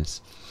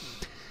goodness.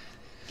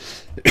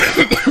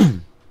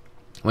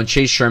 When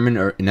Chase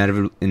Sherman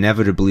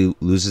inevitably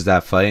loses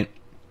that fight,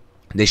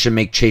 they should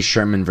make Chase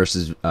Sherman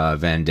versus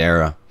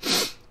Vandera.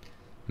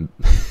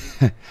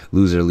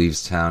 Loser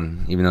leaves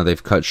town, even though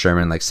they've cut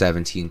Sherman like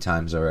 17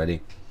 times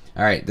already.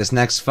 Alright, this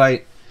next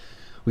fight,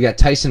 we got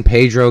Tyson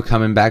Pedro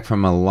coming back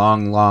from a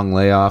long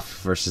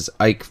layoff versus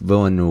Ike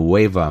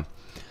Villanueva.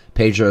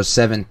 Pedro's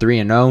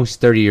 7-3-0. He's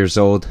 30 years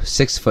old,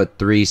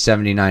 6'3",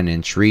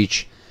 79-inch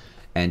reach.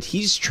 And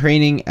he's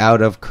training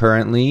out of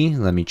currently,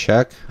 let me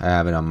check, I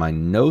have it on my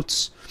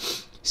notes,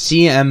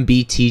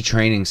 CMBT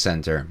Training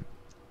Center.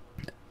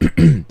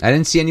 I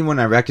didn't see anyone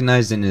I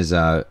recognized in his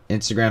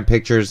Instagram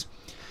pictures.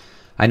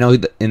 I know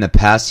in the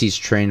past he's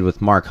trained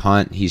with Mark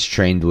Hunt. He's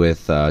trained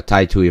with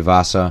Tai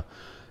Tuivasa.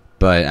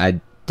 But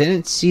I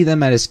didn't see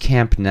them at his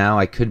camp now.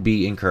 I could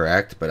be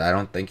incorrect, but I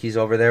don't think he's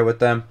over there with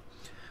them.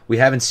 We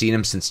haven't seen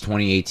him since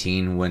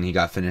 2018 when he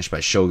got finished by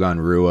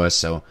Shogun Rua.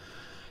 So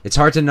it's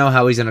hard to know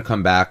how he's going to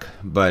come back.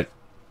 But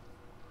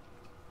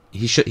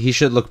he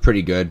should look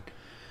pretty good.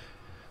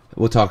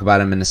 We'll talk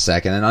about him in a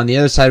second. And on the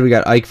other side, we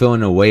got Ike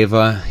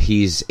Villanueva.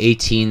 He's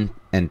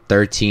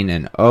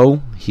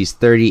 18-13-0. He's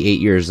 38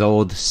 years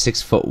old,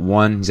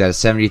 6'1". He's got a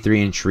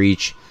 73-inch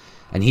reach,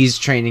 and he's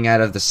training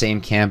out of the same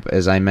camp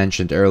as I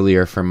mentioned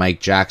earlier for Mike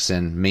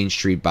Jackson, Main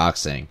Street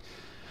Boxing.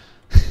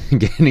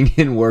 Getting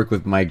in work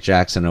with Mike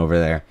Jackson over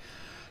there.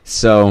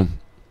 So,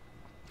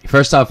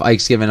 first off,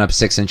 Ike's giving up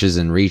 6 inches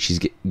in reach. He's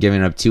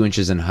giving up 2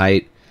 inches in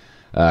height.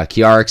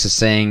 Kiarix is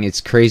saying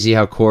it's crazy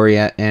how Corey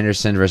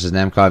Anderson versus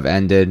Nemkov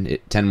ended.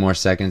 10 more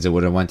seconds, it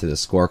would have went to the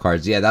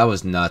scorecards. Yeah, that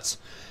was nuts.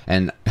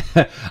 And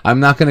I'm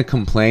not going to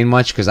complain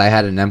much because I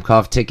had a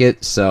Nemkov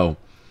ticket, so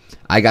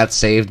I got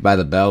saved by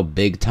the bell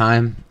big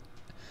time.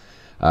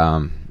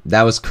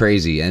 that was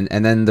crazy. And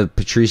then the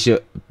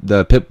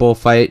Pitbull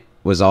fight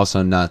was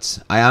also nuts.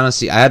 I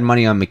had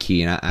money on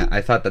McKee, and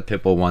I thought that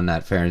Pitbull won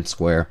that fair and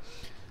square.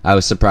 I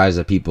was surprised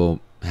that people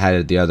had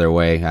it the other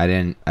way. I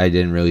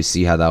didn't really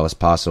see how that was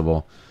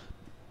possible,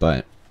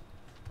 but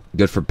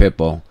good for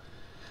Pitbull.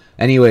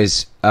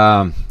 Anyways,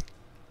 yeah,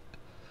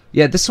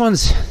 this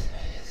one's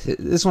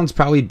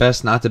probably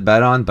best not to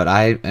bet on, but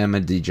I am a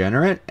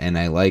degenerate and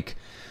I like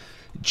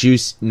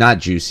not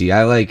juicy.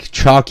 I like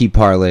chalky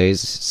parlays,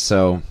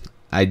 so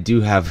I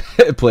do have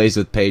plays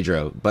with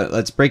Pedro. But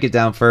let's break it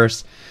down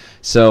first.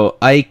 So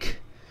Ike,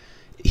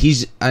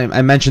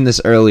 I mentioned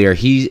this earlier.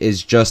 He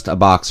is just a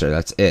boxer.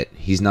 That's it.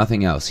 He's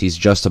nothing else. He's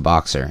just a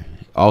boxer.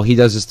 All he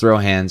does is throw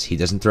hands. He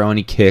doesn't throw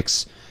any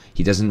kicks.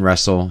 He doesn't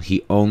wrestle.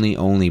 He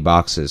only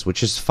boxes,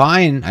 which is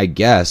fine, I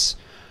guess.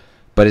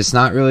 But it's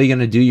not really going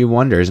to do you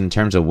wonders in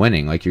terms of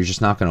winning. Like, you're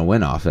just not going to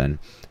win often.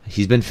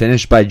 He's been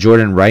finished by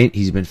Jordan Wright.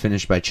 He's been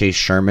finished by Chase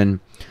Sherman.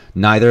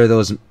 Neither of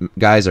those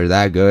guys are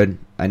that good.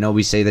 I know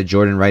we say that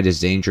Jordan Wright is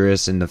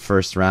dangerous in the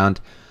first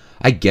round.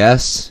 I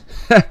guess.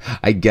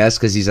 I guess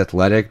because he's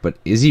athletic. But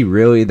is he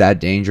really that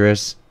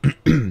dangerous?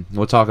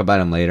 We'll talk about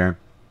him later.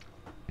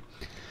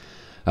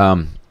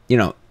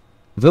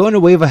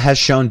 Villanueva has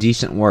shown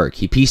decent work.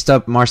 He pieced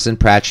up Marcin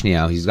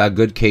Prachnio. He's got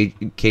good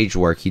cage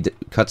work. He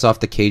cuts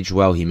off the cage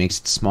well. He makes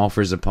it small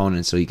for his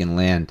opponent so he can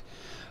land.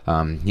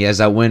 He has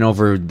that win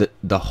over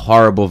the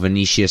horrible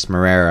Vinicius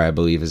Moreira, I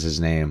believe is his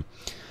name.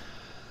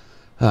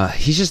 I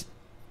just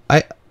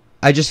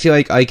feel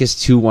like Ike is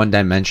too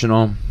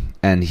one-dimensional,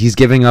 and he's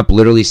giving up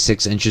literally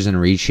 6 inches in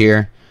reach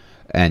here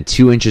and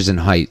 2 inches in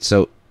height.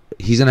 So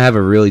he's going to have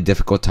a really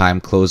difficult time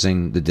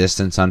closing the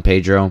distance on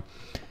Pedro.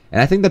 And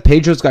I think that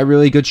Pedro's got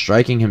really good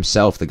striking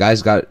himself. The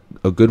guy's got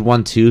a good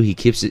one too. He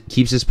keeps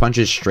his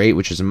punches straight,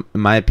 which is, in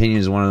my opinion,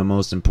 is one of the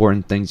most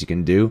important things you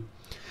can do.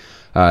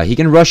 He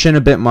can rush in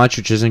a bit much,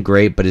 which isn't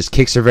great, but his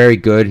kicks are very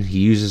good. He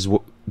uses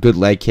good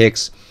leg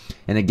kicks.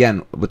 And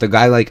again, with a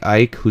guy like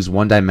Ike, who's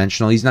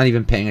one-dimensional, he's not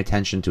even paying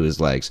attention to his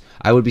legs.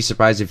 I would be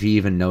surprised if he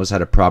even knows how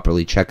to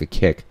properly check a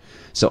kick.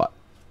 So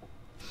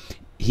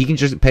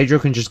Pedro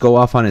can just go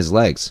off on his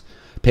legs.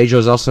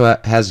 Pedro's also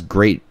has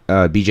great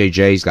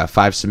BJJ. He's got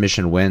 5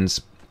 submission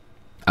wins.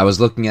 I was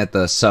looking at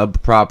the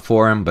sub prop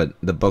for him, but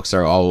the books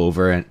are all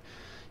over it.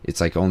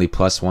 It's like only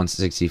plus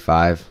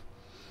 165.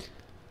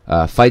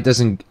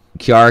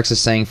 Kiarix is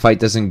saying fight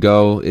doesn't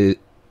go.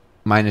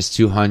 Minus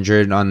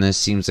 200 on this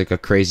seems like a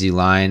crazy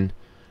line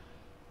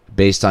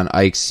based on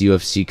Ike's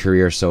UFC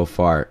career so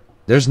far.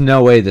 There's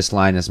no way this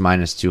line is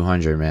minus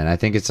 200, man. I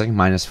think it's like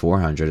minus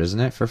 400, isn't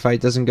it, for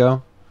fight doesn't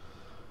go?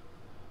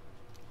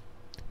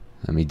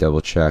 Let me double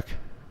check.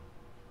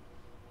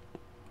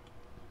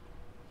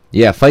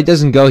 Yeah, fight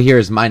doesn't go here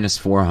is minus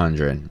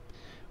 400.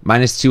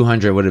 Minus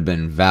 200 would have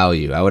been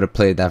value. I would have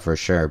played that for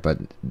sure, but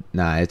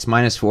nah, it's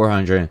minus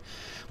 400,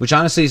 which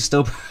honestly is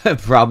still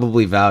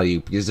probably value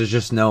because there's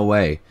just no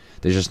way.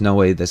 There's just no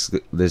way this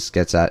goes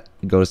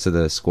to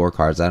the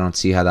scorecards. I don't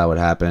see how that would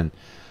happen.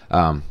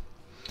 I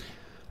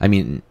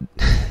mean,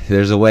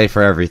 there's a way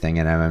for everything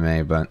in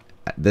MMA, but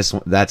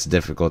that's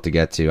difficult to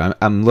get to.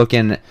 I'm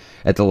looking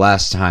at the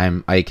last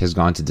time Ike has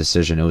gone to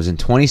decision. It was in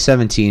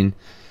 2017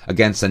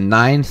 against a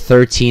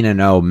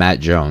 9-13-0 Matt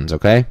Jones,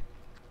 okay?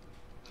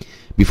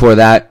 Before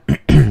that,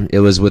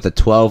 it was with a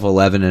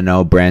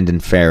 12-11-0 Brandon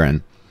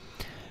Farron.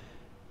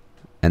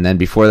 And then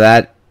before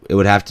that, it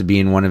would have to be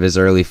in one of his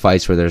early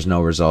fights where there's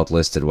no result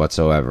listed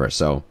whatsoever.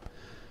 So,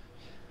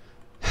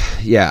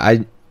 yeah,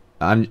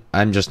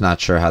 I'm just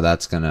not sure how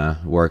that's going to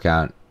work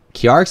out.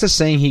 Kiarix is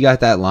saying he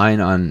got that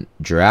line on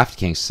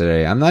DraftKings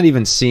today. I'm not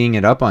even seeing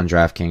it up on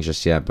DraftKings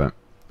just yet, but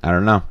I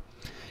don't know.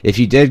 If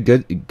you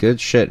did,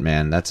 good shit,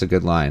 man. That's a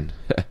good line.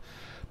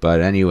 But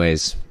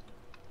anyways,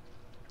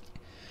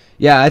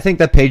 yeah, I think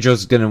that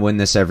Pedro's going to win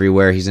this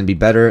everywhere. He's going to be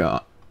better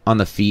on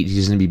the feet.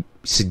 He's going to be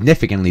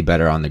significantly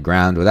better on the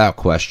ground, without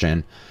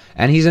question.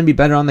 And he's going to be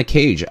better on the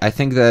cage. I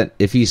think that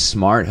if he's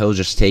smart, he'll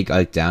just take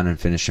Ike down and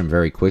finish him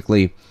very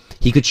quickly.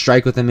 He could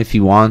strike with him if he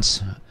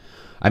wants.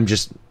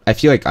 I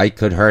feel like Ike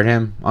could hurt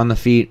him on the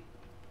feet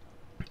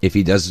if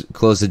he does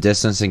close the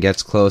distance and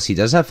gets close. He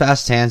does have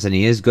fast hands, and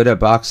he is good at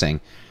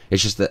boxing.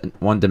 It's just that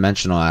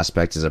one-dimensional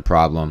aspect is a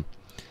problem.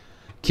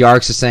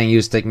 Kiarix is saying he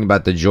was thinking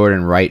about the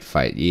Jordan Wright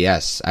fight.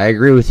 Yes, I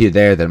agree with you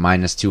there that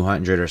minus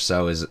 200 or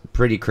so is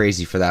pretty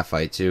crazy for that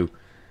fight, too.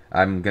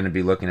 I'm going to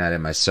be looking at it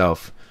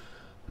myself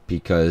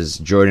because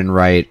Jordan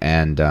Wright,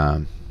 and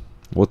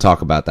we'll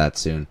talk about that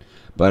soon.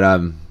 But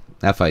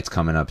that fight's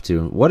coming up,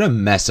 too. What a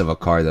mess of a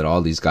card that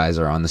all these guys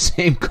are on the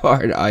same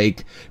card.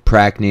 Ike,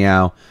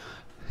 Prachnio,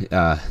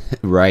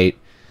 Wright.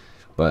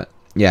 But,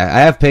 yeah, I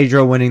have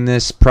Pedro winning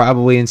this,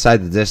 probably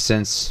inside the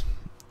distance.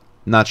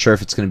 Not sure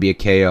if it's going to be a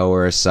KO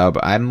or a sub.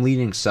 I'm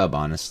leaning sub,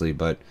 honestly,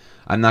 but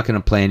I'm not going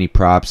to play any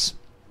props.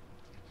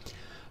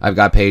 I've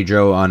got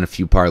Pedro on a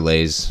few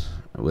parlays.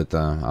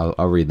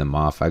 I'll read them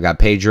off. I got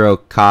Pedro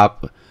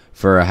Cop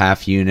for a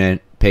half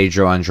unit,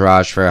 Pedro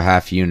Andrade for a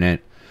half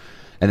unit,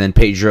 And then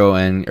Pedro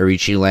and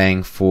Arichi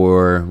Lang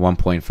for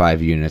 1.5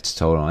 units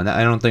total. And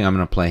I don't think I'm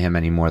going to play him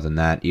any more than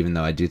that, even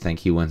though I do think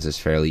he wins this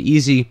fairly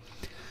easy.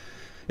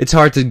 It's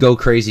hard to go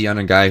crazy on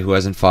a guy who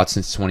hasn't fought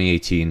since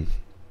 2018.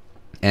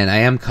 And I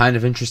am kind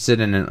of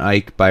interested in an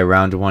Ike by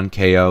round 1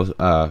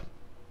 KO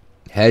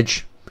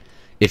hedge.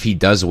 If he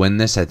does win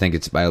this, I think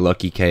it's by a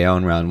lucky KO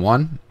in round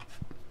 1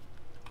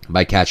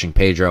 by catching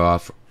Pedro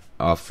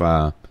off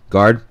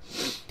guard.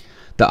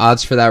 The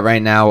odds for that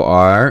right now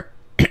are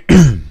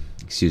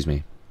excuse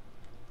me.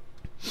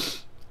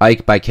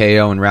 Ike by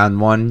KO in round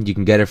 1, you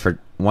can get it for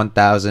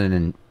 1,000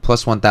 and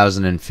plus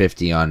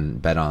 1,050 on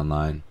Bet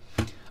Online.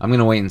 I'm going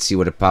to wait and see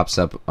what it pops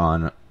up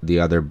on the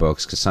other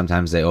books because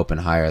sometimes they open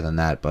higher than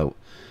that. But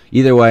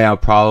either way, I'll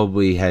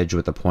probably hedge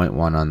with a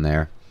 0.1 on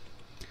there.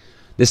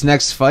 This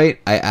next fight,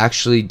 I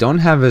actually don't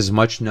have as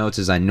much notes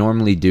as I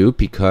normally do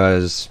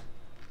because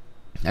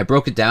I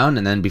broke it down,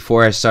 and then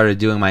before I started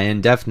doing my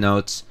in-depth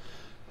notes,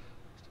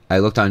 I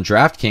looked on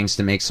DraftKings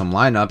to make some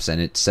lineups,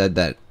 and it said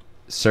that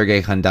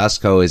Sergey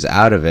Khandasco is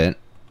out of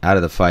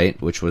the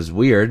fight, which was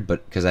weird,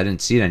 but because I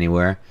didn't see it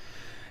anywhere.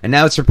 And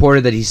now it's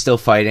reported that he's still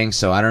fighting,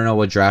 so I don't know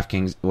what's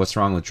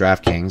wrong with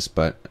DraftKings,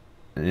 but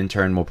an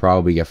intern will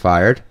probably get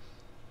fired.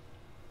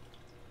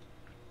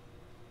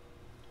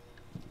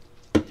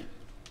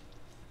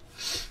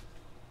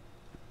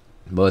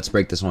 But let's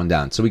break this one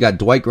down. So we got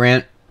Dwight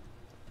Grant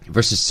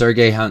versus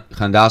Sergey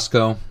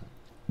Khandasco.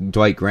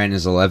 Dwight Grant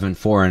is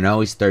 11-4-0.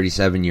 He's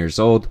 37 years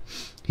old.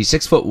 He's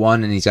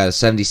 6'1", and he's got a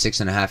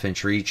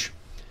 76.5-inch reach.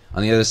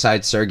 On the other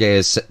side, Sergey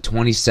is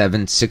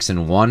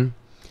 27-6-1.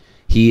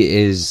 He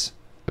is,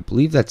 I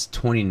believe that's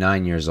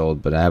 29 years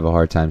old, but I have a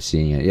hard time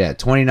seeing it. Yeah,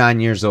 29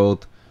 years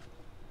old.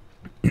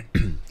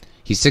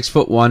 He's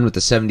 6'1" with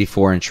a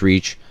 74-inch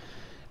reach,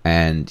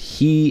 and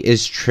he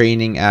is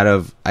training out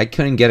of, I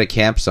couldn't get a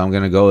camp, so I'm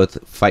going to go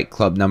with Fight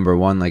Club number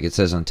 1, like it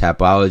says on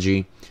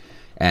Tapology.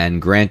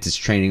 And Grant is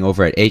training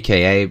over at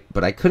AKA,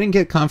 but I couldn't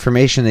get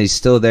confirmation that he's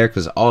still there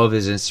because all of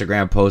his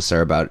Instagram posts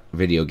are about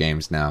video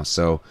games now.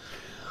 So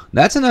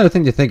that's another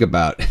thing to think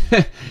about.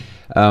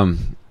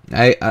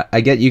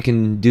 I get you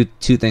can do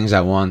two things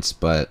at once,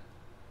 but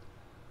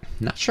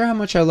not sure how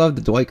much I love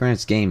that Dwight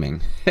Grant's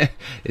gaming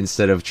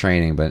instead of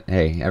training. But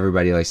hey,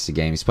 everybody likes to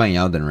game. He's playing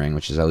Elden Ring,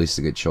 which is at least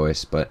a good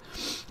choice. But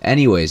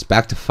anyways,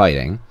 back to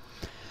fighting.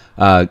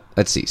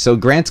 Let's see. So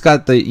Grant's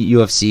got the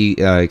UFC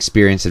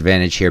experience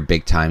advantage here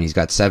big time. He's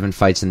got 7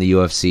 fights in the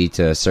UFC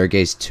to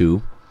Sergey's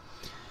 2.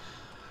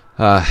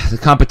 The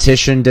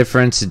competition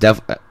difference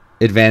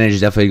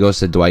advantage definitely goes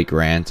to Dwight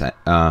Grant.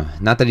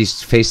 Not that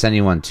he's faced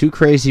anyone too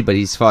crazy, but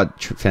he's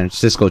fought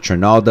Francisco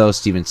Trinaldo,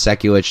 Steven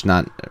Sekulic,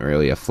 not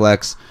really a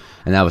flex,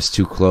 and that was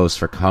too close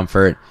for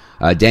comfort.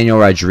 Daniel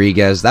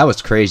Rodriguez, that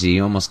was crazy.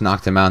 He almost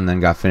knocked him out and then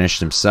got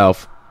finished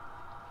himself.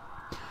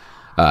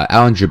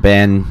 Alan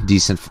Jaban,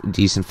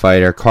 decent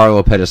fighter.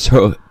 Carlo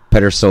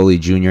Pedersoli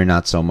Jr.,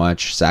 not so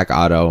much. Zach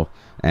Otto,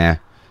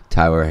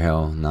 Tyler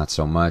Hill, not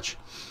so much.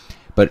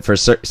 But for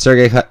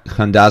Sergey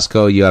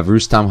Khandasco, you have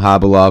Rustam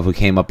Khabilov, who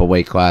came up a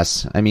weight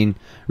class. I mean,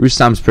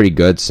 Rustam's pretty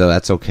good, so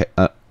that's okay,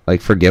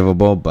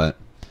 forgivable. But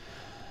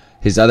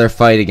his other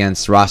fight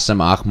against Rastam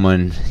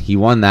Akhman, he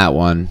won that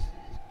one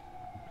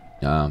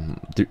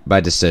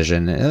by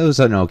decision. It was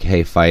an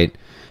okay fight.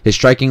 His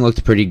striking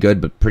looked pretty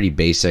good, but pretty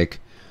basic.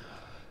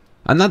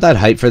 I'm not that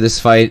hyped for this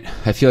fight.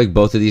 I feel like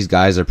both of these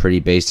guys are pretty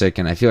basic,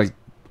 and I feel like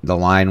the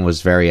line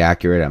was very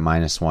accurate at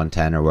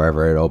 -110 or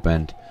wherever it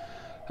opened.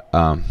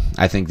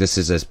 I think this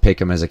is as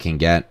pick 'em as it can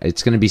get.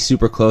 It's going to be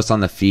super close on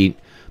the feet.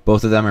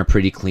 Both of them are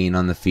pretty clean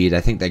on the feet. I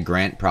think that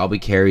Grant probably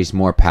carries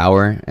more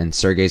power, and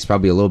Sergey's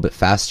probably a little bit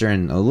faster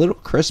and a little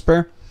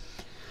crisper.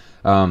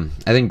 I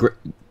think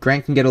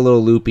Grant can get a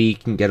little loopy,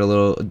 can get a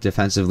little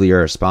defensively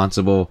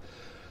irresponsible.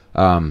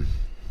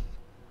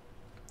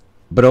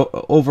 But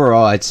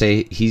overall, I'd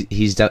say he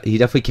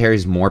definitely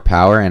carries more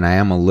power, and I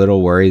am a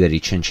little worried that he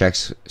chin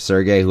checks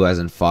Sergey, who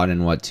hasn't fought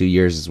in 2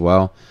 years as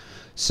well.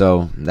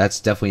 So that's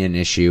definitely an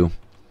issue.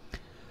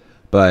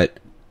 But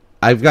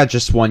I've got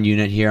just one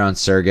unit here on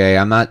Sergey.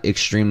 I'm not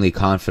extremely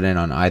confident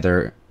on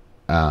either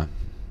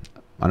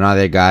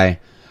guy.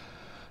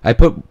 I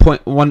put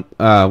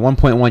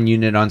 1.1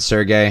 unit on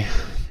Sergey.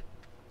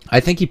 I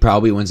think he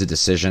probably wins a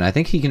decision. I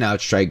think he can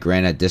outstrike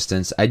Grant at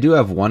distance. I do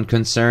have one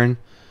concern.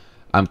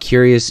 I'm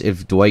curious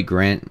if Dwight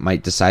Grant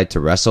might decide to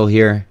wrestle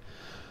here.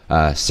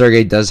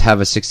 Sergey does have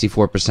a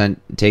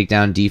 64%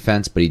 takedown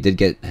defense, but he did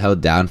get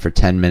held down for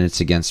 10 minutes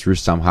against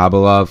Rustam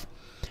Khabilov.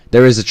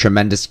 There is a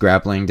tremendous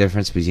grappling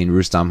difference between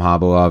Rustam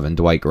Khabilov and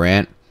Dwight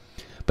Grant.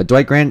 But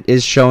Dwight Grant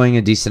is showing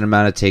a decent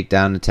amount of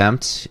takedown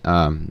attempts.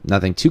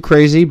 Nothing too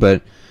crazy,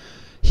 but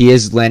he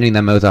is landing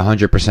them with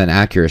 100%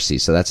 accuracy,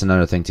 so that's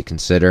another thing to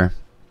consider.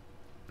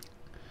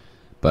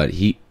 But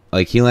he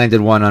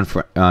landed one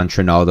on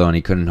Trinaldo and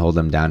he couldn't hold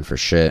him down for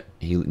shit.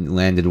 He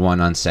landed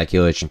one on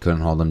Sekulic and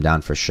couldn't hold him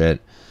down for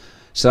shit.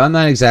 So I'm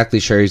not exactly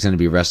sure he's going to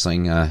be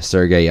wrestling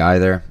Sergey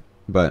either.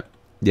 But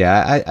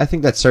yeah, I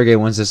think that Sergey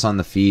wins this on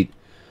the feet.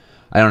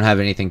 I don't have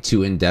anything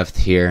too in-depth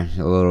here.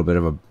 A little bit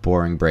of a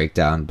boring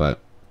breakdown, but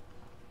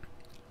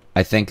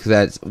I think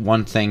that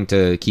one thing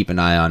to keep an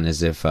eye on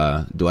is if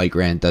Dwight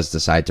Grant does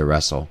decide to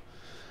wrestle.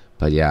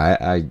 But yeah,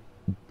 I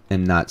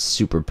am not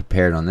super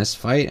prepared on this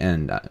fight,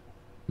 and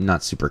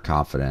not super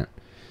confident.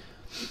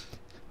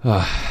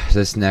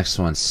 This next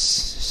one's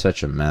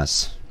such a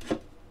mess.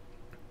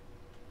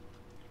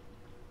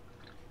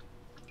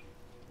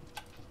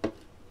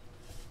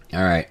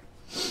 All right.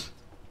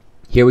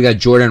 Here we got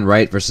Jordan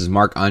Wright versus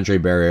Marc-Andre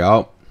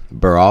Barriault.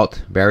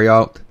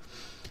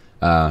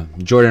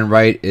 Jordan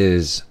Wright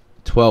is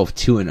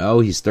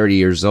 12-2-0. He's 30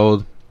 years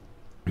old.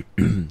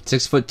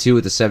 6'2"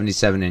 with a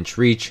 77-inch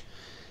reach.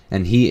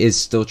 And he is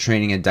still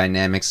training at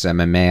Dynamics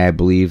MMA, I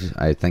believe.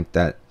 I think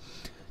that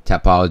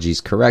topology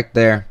is correct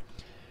there.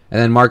 And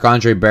then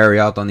Marc-Andre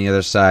Barriault on the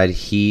other side.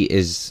 He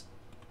is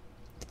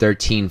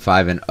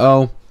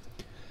 13-5-0.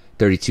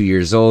 32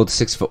 years old,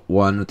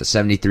 6'1" with a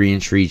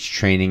 73-inch reach,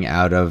 training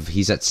out of,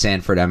 he's at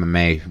Sanford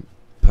MMA,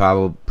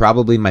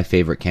 probably my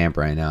favorite camp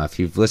right now. If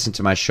you've listened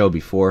to my show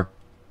before,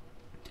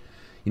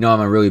 you know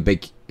I'm a really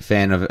big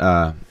fan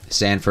of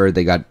Sanford.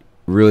 They got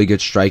really good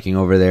striking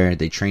over there.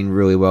 They train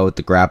really well with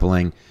the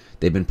grappling.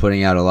 They've been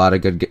putting out a lot of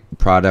good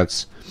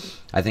products.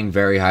 I think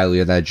very highly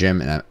of that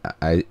gym, and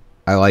I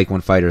like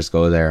when fighters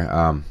go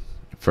there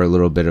for a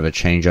little bit of a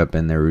change up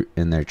in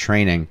their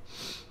training.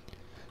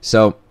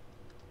 So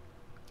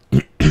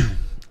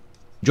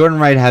Jordan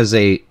Wright has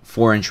a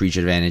 4-inch reach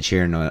advantage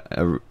here and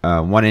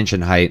a 1 inch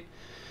in height.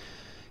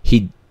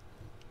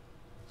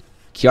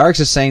 Kiarix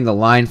is saying the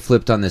line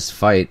flipped on this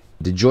fight.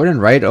 Did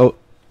Jordan Wright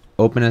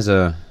open as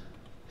a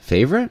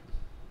favorite?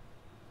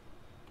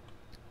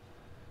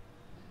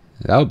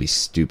 That would be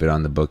stupid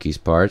on the bookies'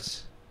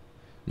 parts.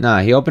 Nah,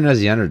 he opened as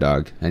the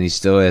underdog, and he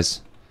still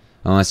is.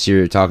 Unless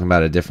you're talking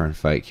about a different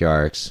fight,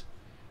 Kiarix.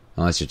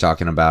 Unless you're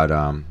talking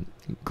about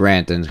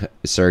Grant and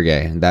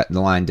Sergey. The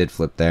line did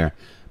flip there.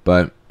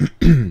 But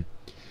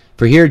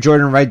for here,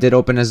 Jordan Wright did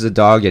open as the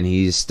dog, and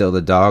he's still the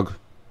dog.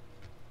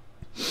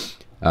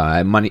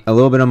 A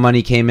little bit of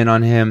money came in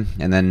on him,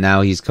 and then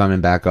now he's coming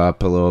back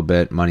up a little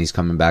bit. Money's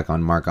coming back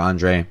on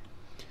Marc-Andre.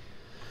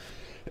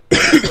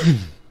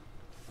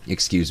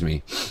 Excuse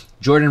me.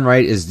 Jordan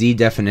Wright is the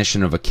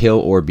definition of a kill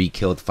or be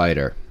killed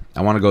fighter.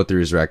 I want to go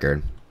through his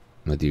record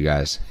with you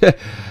guys.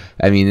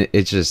 I mean,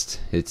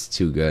 it's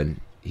too good.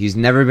 He's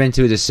never been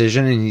to a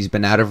decision, and he's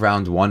been out of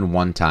round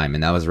one time,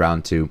 and that was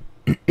round 2.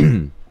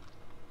 Gonna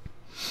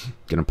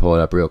pull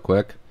it up real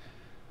quick.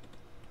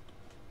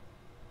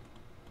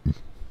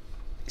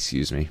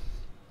 Excuse me.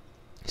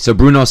 So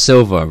Bruno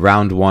Silva,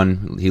 round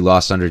 1, he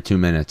lost under 2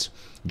 minutes.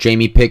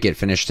 Jamie Pickett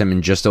finished him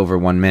in just over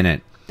 1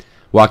 minute.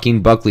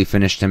 Joaquin Buckley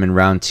finished him in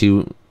round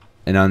 2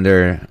 in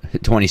under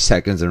 20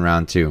 seconds in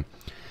round 2.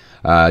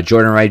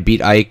 Jordan Wright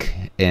beat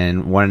Ike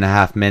in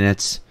 1.5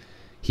 minutes.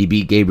 He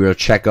beat Gabriel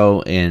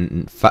Checo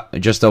in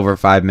just over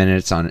 5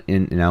 minutes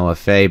in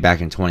LFA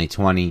back in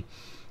 2020.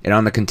 And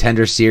on the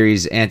Contender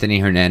Series, Anthony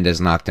Hernandez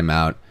knocked him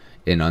out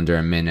in under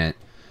a minute.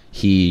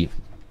 He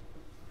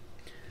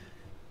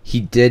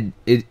did.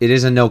 It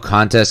is a no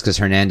contest because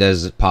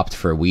Hernandez popped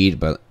for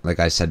weed, but like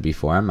I said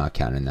before, I'm not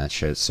counting that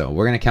shit. So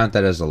we're going to count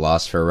that as a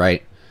loss for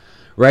Wright.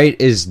 Wright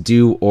is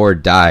do or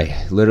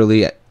die.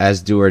 Literally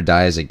as do or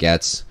die as it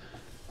gets.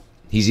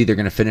 He's either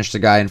going to finish the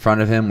guy in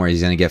front of him or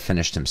he's going to get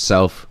finished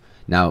himself.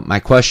 Now, my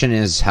question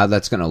is how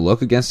that's going to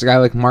look against a guy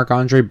like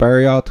Marc-Andre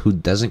Barriault, who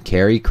doesn't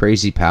carry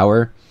crazy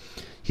power.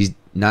 He's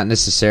not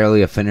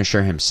necessarily a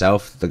finisher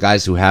himself. The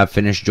guys who have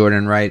finished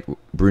Jordan Wright,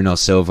 Bruno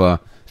Silva,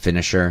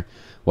 finisher.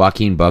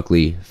 Joaquin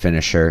Buckley,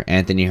 finisher.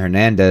 Anthony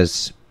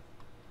Hernandez,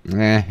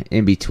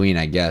 in between,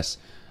 I guess.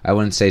 I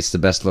wouldn't say it's the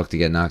best look to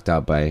get knocked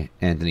out by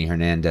Anthony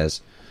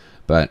Hernandez.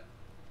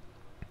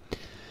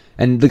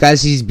 And the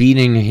guys he's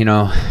beating,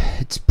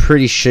 it's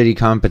pretty shitty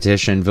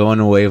competition.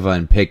 Villanueva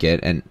and Pickett.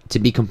 And to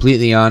be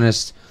completely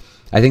honest,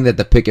 I think that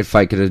the Pickett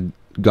fight could have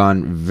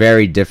gone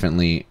very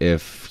differently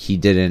if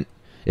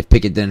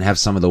Pickett didn't have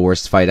some of the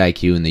worst fight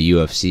IQ in the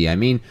UFC. I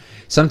mean,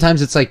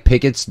 sometimes it's like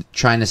Pickett's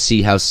trying to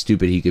see how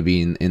stupid he could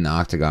be in the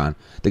octagon.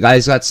 The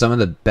guy's got some of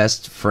the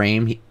best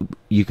frame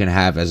you can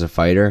have as a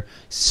fighter.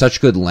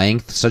 Such good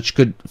length, such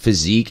good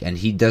physique, and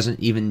he doesn't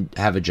even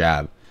have a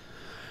jab.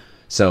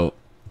 So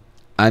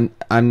I'm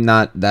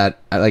not going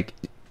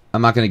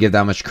to give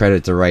that much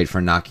credit to Wright for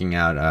knocking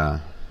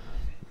out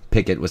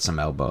Pickett with some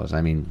elbows.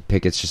 I mean,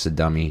 Pickett's just a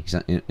dummy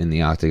in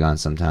the octagon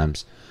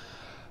sometimes.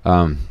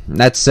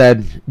 That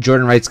said,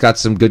 Jordan Wright's got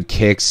some good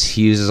kicks.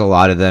 He uses a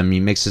lot of them. He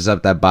mixes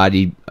up that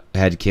body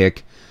head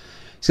kick.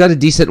 He's got a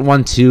decent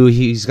 1-2.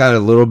 He's got a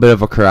little bit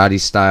of a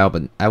karate style,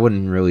 but I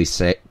wouldn't really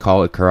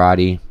call it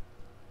karate.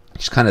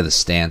 Just kind of the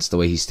stance, the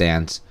way he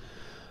stands.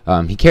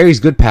 He carries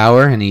good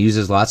power, and he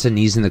uses lots of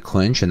knees in the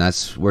clinch, and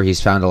that's where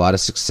he's found a lot of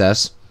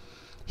success.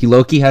 He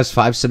low-key has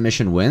 5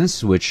 submission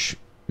wins, which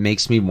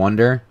makes me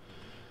wonder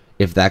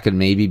if that could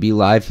maybe be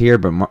live here,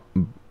 but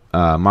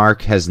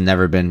Mark has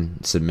never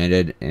been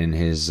submitted in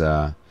his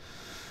in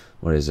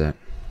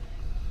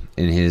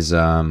his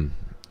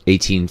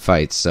 18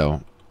 fights,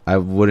 so I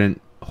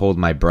wouldn't hold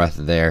my breath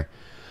there.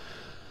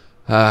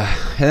 And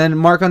then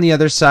Mark on the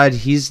other side,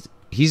 he's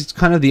he's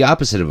kind of the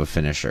opposite of a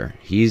finisher.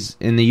 He's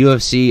in the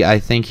UFC. I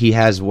think he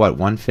has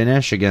one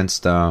finish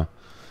against. No,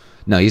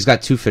 he's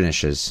got 2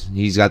 finishes.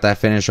 He's got that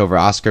finish over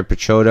Oscar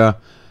Pichota,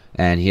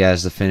 and he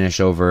has the finish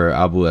over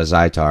Abu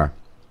Azaitar,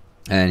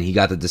 and he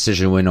got the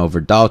decision win over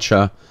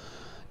Dalcha,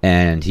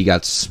 and he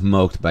got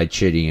smoked by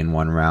Chitty in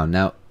 1 round.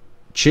 Now,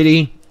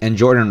 Chitty and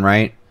Jordan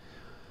Wright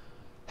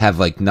have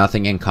like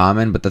nothing in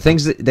common, but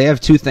they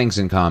have 2 things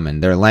in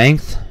common: their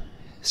length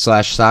 /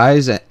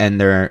 size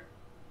and their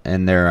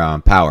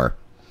power.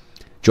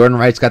 Jordan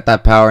Wright's got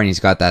that power and he's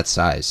got that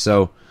size.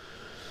 So,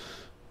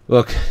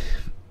 look,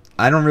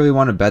 I don't really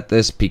want to bet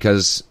this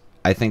because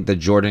I think that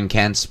Jordan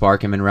can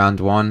spark him in round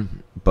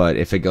 1, but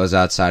if it goes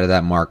outside of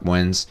that, Mark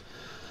wins.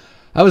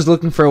 I was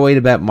looking for a way to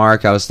bet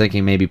Mark. I was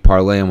thinking maybe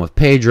parlay him with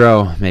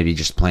Pedro, maybe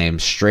just play him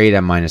straight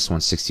at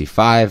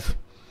 -165.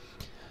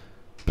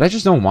 But I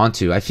just don't want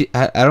to. I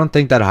don't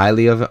think that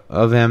highly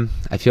of him.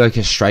 I feel like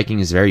his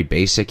striking is very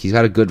basic. He's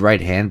got a good right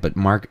hand, but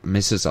Mark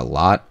misses a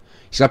lot.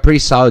 He's got pretty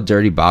solid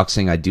dirty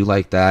boxing. I do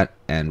like that.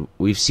 And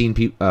we've seen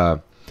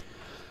people...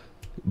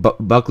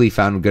 Buckley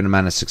found a good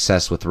amount of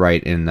success with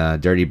Wright in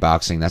dirty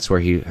boxing. That's where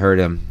he hurt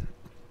him.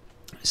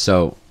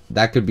 So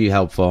that could be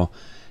helpful.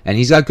 And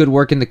he's got good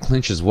work in the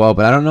clinch as well.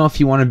 But I don't know if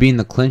you want to be in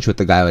the clinch with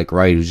a guy like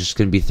Wright, who's just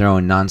going to be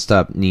throwing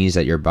nonstop knees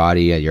at your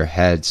body, at your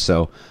head.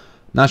 So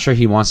not sure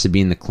he wants to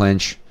be in the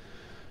clinch.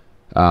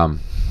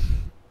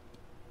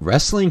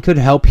 Wrestling could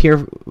help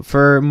here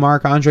for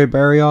Marc-Andre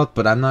Barriault,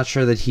 but I'm not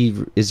sure that he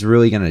is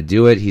really going to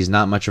do it. He's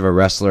not much of a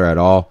wrestler at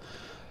all.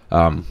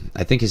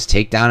 I think his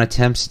takedown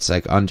attempts, it's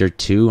like under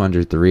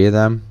 3 of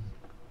them.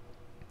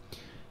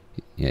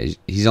 Yeah,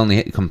 he's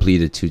only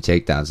completed 2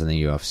 takedowns in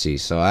the UFC,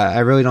 so I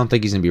really don't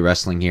think he's going to be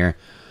wrestling here.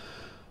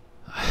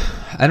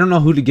 I don't know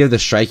who to give the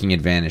striking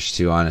advantage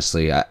to,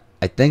 honestly. I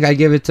think I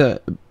give it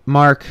to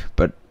Mark,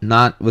 but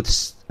not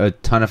with a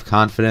ton of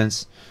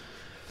confidence.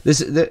 This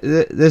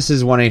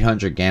is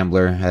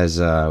 1-800-GAMBLER,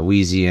 as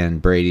Wheezy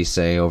and Brady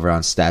say over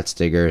on Stats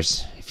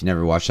Diggers. If you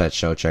never watched that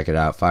show, check it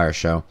out. Fire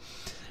show.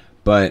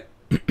 But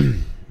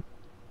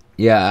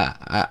yeah,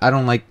 I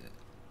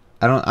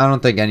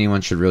don't think anyone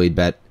should really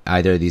bet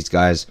either of these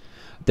guys.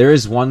 There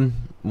is one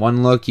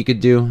look you could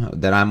do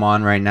that I'm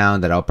on right now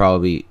that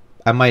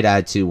I might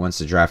add to once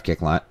the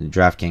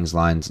DraftKings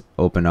lines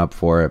open up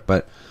for it.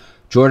 But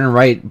Jordan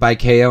Wright by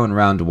KO in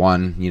round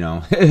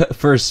 1,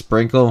 for a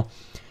sprinkle.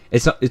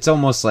 It's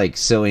almost like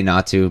silly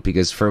not to,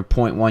 because for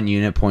 0.1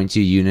 unit,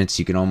 0.2 units,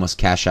 you can almost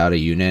cash out a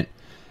unit,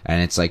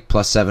 and it's like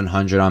plus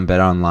 700 on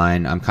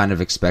BetOnline. I'm kind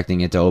of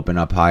expecting it to open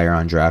up higher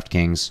on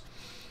DraftKings.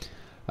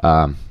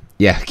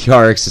 Yeah,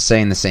 Kiarix is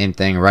saying the same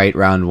thing, right?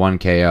 Round 1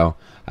 KO.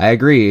 I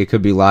agree, it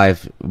could be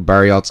live.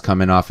 Barriault's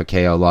coming off a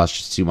KO loss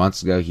just 2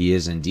 months ago. He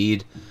is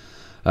indeed.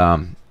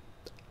 I'm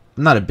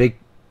not a big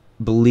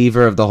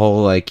believer of the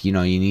whole,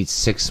 you need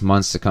 6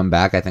 months to come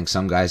back. I think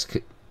some guys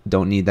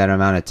don't need that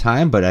amount of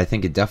time, but I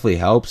think it definitely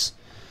helps.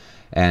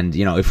 And,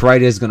 if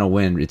Wright is going to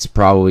win, it's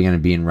probably going to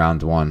be in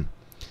round 1.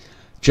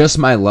 Just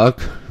my luck,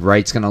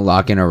 Wright's going to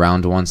lock in a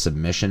round 1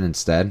 submission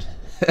instead.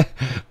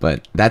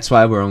 But that's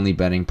why we're only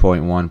betting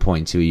 0.1,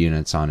 0.2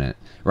 units on it.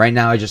 Right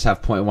now, I just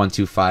have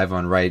 0.125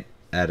 on Wright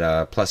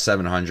at plus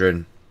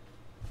 700.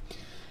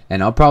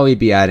 And I'll probably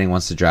be adding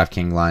once the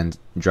DraftKings line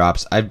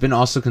drops. I've been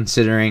also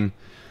considering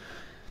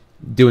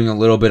doing a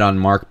little bit on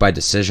Mark by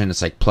decision.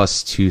 It's like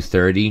plus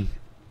 230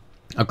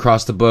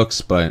 across the books,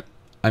 but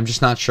I'm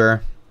just not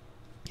sure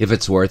if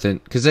it's worth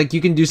it. Because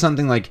you can do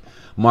something like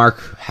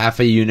Mark half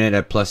a unit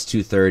at plus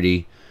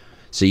 230.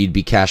 So you'd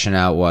be cashing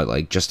out,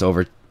 just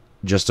over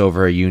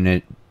a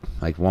unit,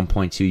 like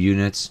 1.2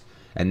 units.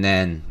 And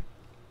then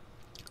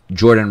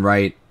Jordan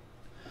Wright,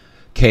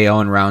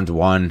 KO in round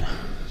 1.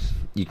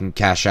 You can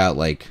cash out,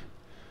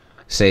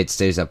 say it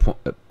stays at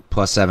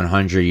plus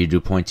 700, you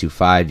do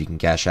 0.25, you can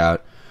cash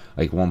out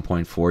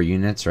 1.4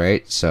 units,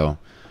 right? So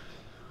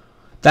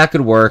that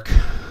could work.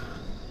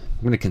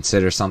 I'm going to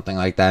consider something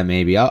like that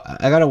maybe. I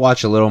got to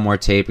watch a little more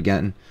tape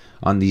again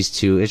on these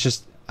two. It's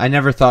just, I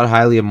never thought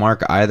highly of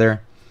Mark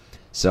either,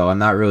 so I'm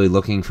not really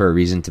looking for a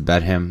reason to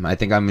bet him. I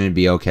think I'm going to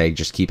be okay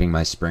just keeping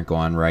my sprinkle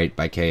on Wright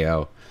by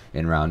KO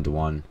in round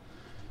 1.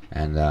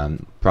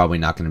 And probably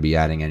not going to be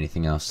adding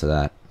anything else to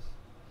that.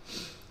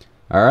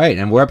 All right,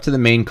 and we're up to the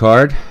main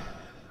card.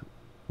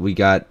 We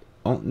got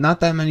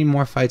not that many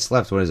more fights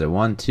left. What is it?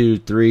 1, 2,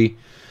 3,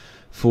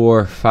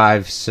 4,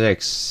 5,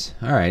 6.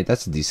 All right,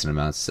 that's a decent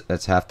amount.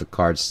 That's half the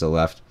card still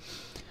left.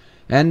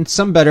 And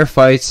some better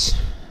fights.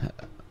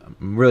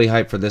 I'm really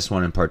hyped for this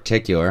one in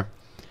particular.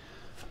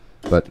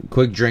 But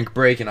quick drink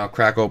break, and I'll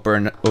crack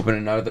open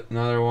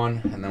another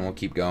one, and then we'll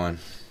keep going.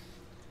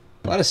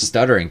 A lot of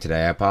stuttering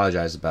today. I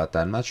apologize about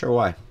that. I'm not sure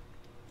why.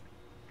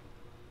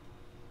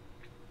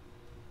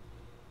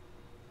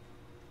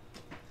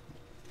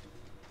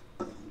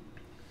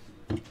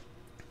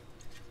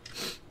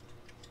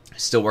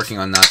 Still working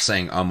on not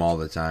saying all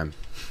the time.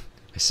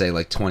 I say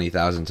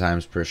 20,000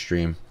 times per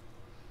stream.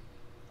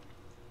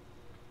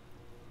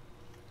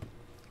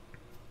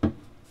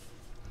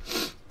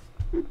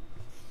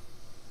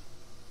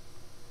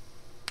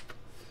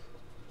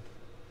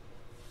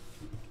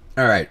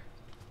 All right.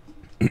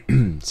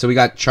 So we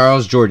got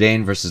Charles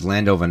Jourdain versus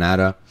Lando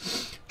Venata.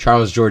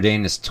 Charles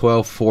Jourdain is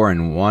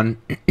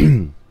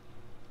 12-4-1.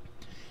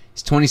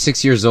 He's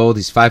 26 years old.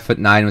 He's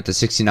 5'9" with a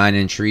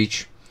 69-inch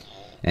reach.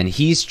 And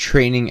he's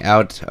training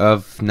out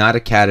of, not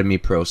Academy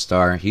Pro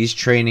Star. He's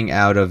training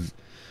out of,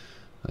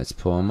 let's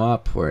pull him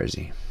up. Where is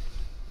he?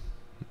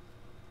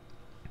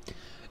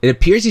 It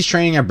appears he's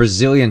training at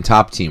Brazilian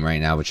Top Team right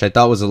now, which I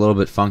thought was a little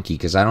bit funky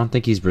because I don't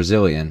think he's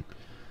Brazilian.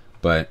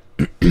 But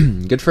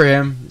good for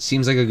him.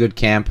 Seems like a good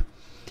camp.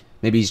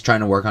 Maybe he's trying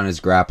to work on his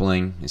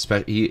grappling.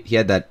 He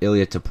had that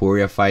Ilya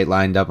Topuria fight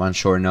lined up on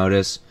short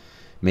notice.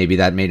 Maybe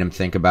that made him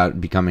think about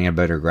becoming a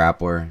better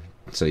grappler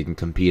so he can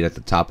compete at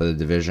the top of the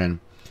division.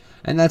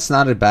 And that's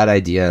not a bad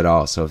idea at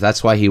all. So if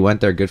that's why he went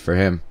there, good for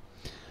him.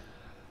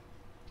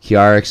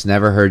 Kiarix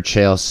never heard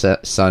Chael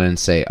Sonnen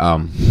say,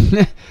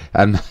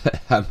 I'm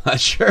not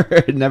sure.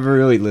 Never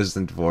really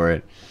listened for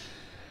it.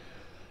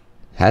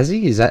 Has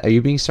he? Are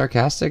you being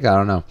sarcastic? I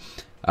don't know.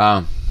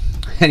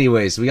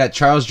 Anyways, we got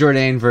Charles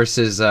Jourdain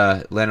versus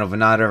Lando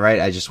Venata, right?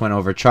 I just went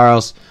over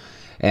Charles.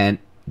 And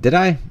did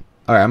I?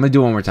 All right, I'm going to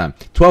do it one more time.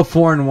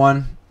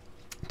 12-4-1.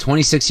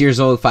 26 years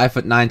old,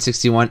 5'9",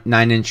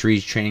 69-inch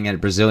reach, training at a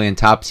Brazilian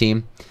Top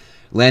Team.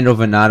 Lando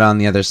Venata on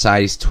the other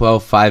side, he's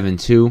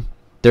 12-5-2,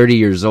 30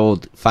 years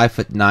old,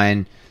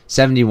 5'9",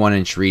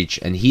 71-inch reach,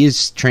 and he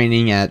is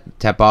training at,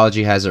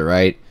 Tapology has it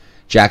right,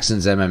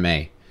 Jackson's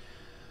MMA.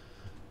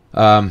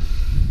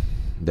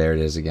 There it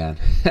is again.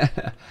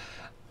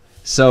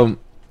 So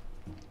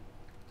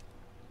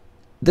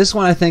this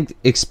one, I think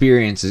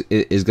experience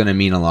is going to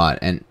mean a lot,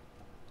 and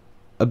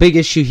a big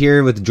issue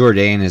here with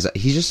Jourdain is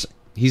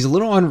he's a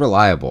little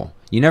unreliable.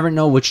 You never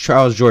know which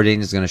Charles Jourdain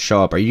is going to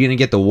show up. Are you going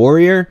to get the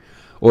Warrior,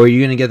 or are you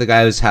going to get the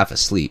guy who's half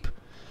asleep?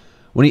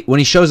 When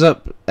he shows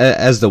up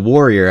as the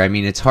Warrior, I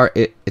mean, it's hard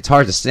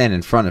to stand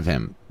in front of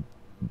him.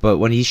 But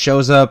when he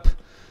shows up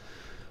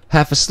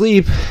half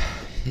asleep,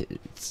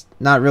 it's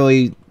not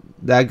really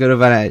that good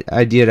of an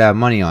idea to have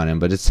money on him.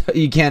 But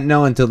you can't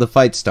know until the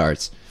fight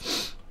starts.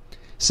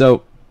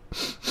 So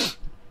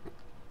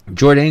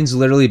Jourdain's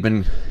literally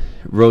been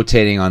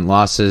rotating on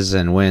losses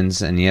and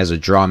wins, and he has a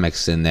draw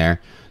mixed in there.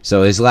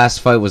 So his last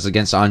fight was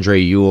against Andre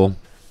Ewell.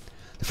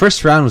 The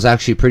first round was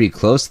actually pretty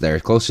close there,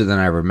 closer than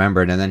I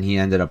remembered, and then he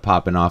ended up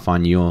popping off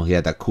on Ewell. He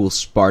had that cool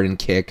Spartan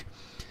kick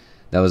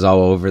that was all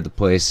over the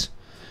place.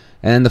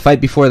 And then the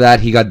fight before that,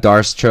 he got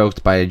Darce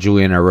choked by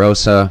Julian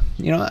Erosa.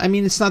 You know, I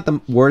mean, it's not the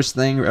worst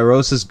thing.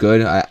 Erosa's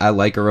good. I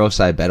like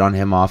Erosa. I bet on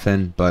him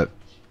often, but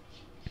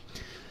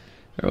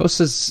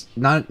Erosa's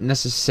not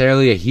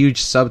necessarily a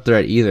huge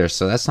sub-threat either,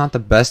 so that's not the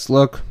best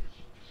look.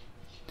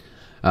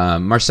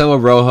 Marcelo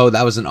Rojo,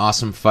 that was an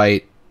awesome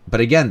fight. But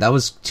again, that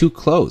was too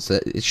close.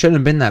 It shouldn't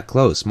have been that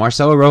close.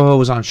 Marcelo Rojo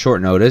was on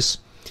short notice.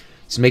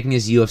 He's making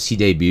his UFC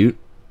debut.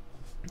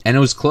 And it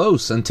was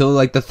close until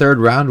like the third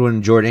round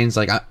when Jourdain's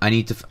like,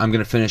 I'm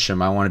going to finish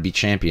him. I want to be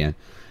champion.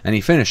 And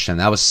he finished him.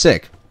 That was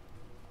sick.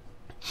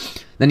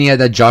 Then he had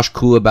that Josh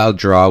Kulabau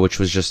draw, which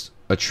was just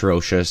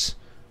atrocious.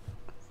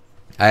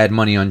 I had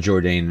money on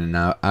Jourdain,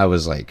 and I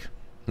was like,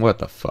 what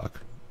the fuck?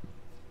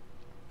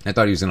 I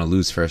thought he was going to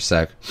lose for a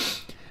sec.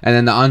 And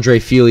then the Andre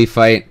Fili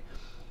fight,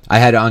 I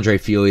had Andre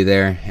Fili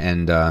there,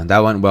 and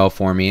that went well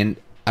for me. And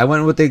I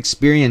went with the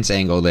experience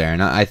angle there,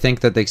 and I think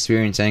that the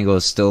experience angle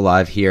is still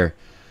alive here.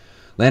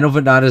 Lando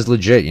Venata is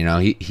legit, you know.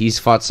 He's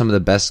fought some of the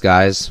best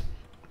guys.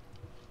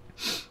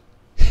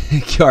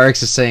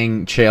 Kiarix is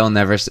saying Chael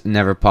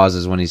never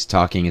pauses when he's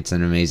talking. It's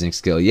an amazing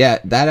skill. Yeah,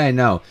 that I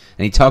know.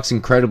 And he talks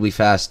incredibly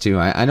fast, too.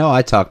 I know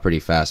I talk pretty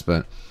fast,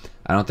 but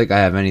I don't think I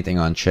have anything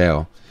on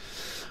Chael.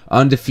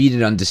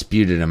 Undefeated,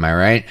 undisputed, am I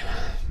right?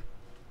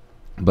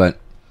 But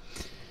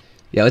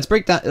yeah, let's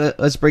break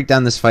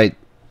down this fight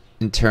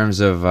in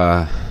terms of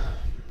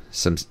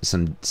some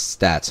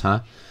stats,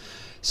 huh?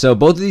 So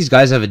both of these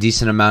guys have a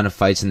decent amount of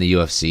fights in the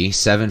UFC.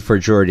 7 for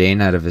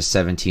Jourdain out of his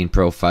 17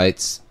 pro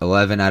fights.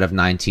 11 out of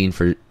 19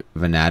 for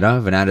Venata.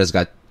 Venata's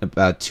got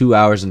about 2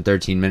 hours and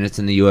 13 minutes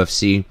in the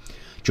UFC.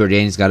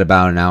 Jourdain's got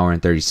about an hour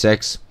and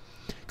 36.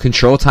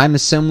 Control time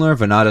is similar.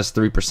 Venata's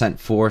 3%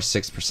 for,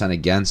 6%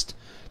 against.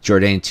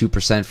 Jourdain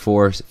 2%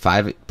 for,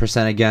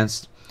 5%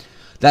 against.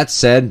 That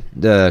said,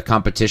 the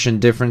competition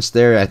difference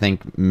there, I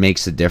think,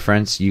 makes a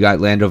difference. You got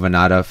Lando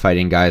Venata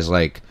fighting guys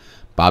like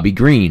Bobby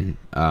Green,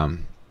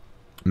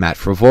 Matt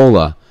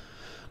Frivola,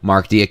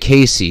 Mark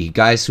Diakase,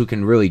 guys who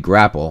can really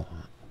grapple.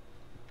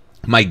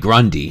 Mike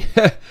Grundy.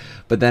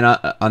 But then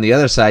on the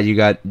other side, you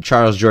got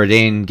Charles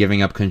Jourdain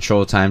giving up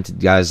control time to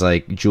guys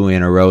like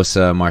Julian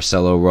Erosa,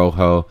 Marcelo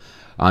Rojo,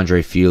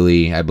 Andre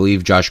Fili. I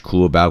believe Josh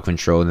Kulabau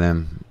controlled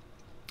them.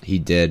 He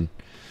did.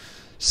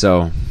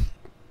 So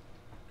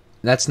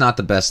that's not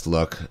the best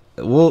look.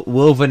 Will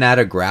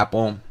Venata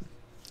grapple?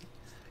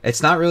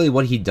 It's not really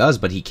what he does,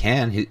 but he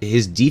can.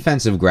 His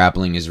defensive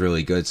grappling is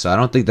really good, so I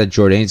don't think that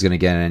Jourdain's going to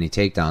get any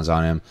takedowns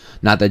on him.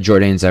 Not that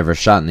Jourdain's ever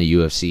shot in the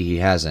UFC. He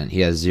hasn't. He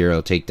has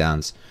 0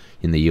 takedowns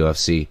in the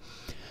UFC.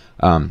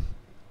 But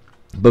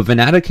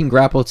Venata can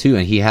grapple too,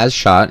 and he has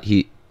shot.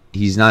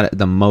 He's not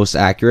the most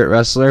accurate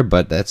wrestler,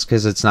 but that's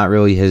because it's not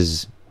really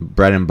his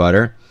bread and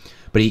butter.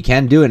 But he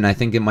can do it, and I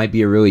think it might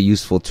be a really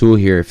useful tool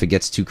here if it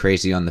gets too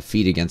crazy on the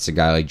feet against a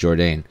guy like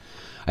Jourdain.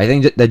 I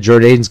think that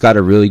Jourdain's got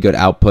a really good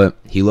output.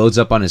 He loads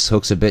up on his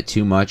hooks a bit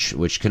too much,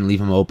 which can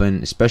leave him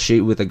open, especially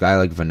with a guy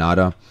like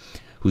Venata,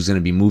 who's going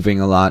to be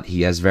moving a lot.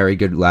 He has very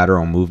good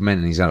lateral movement,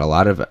 and he's got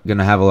going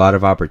to have a lot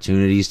of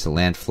opportunities to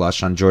land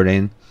flush on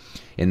Jourdain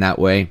in that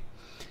way.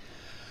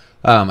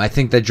 I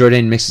think that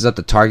Jourdain mixes up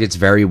the targets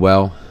very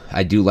well.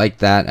 I do like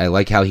that. I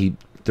like how he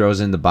throws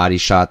in the body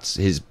shots.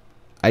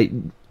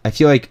 I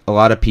feel like a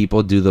lot of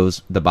people do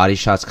the body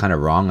shots kind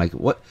of wrong. Like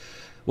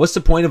what's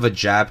the point of a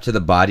jab to the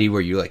body where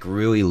you like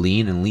really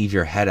lean and leave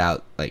your head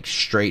out like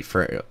straight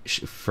for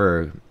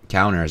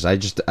counters? I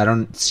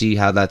don't see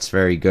how that's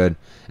very good.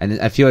 And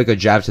I feel like a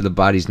jab to the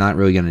body is not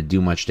really going to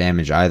do much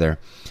damage either.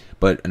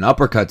 But an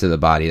uppercut to the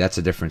body, that's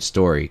a different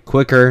story.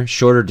 Quicker,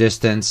 shorter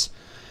distance,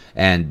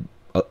 and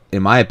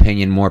in my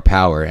opinion, more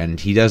power. And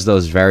he does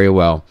those very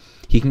well.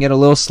 He can get a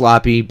little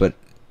sloppy, but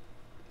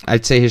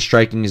I'd say his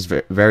striking is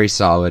very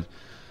solid.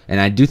 And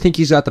I do think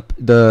he's got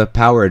the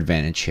power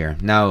advantage here.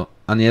 Now,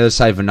 on the other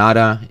side,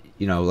 Venata,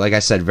 like I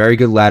said, very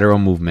good lateral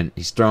movement.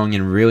 He's throwing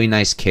in really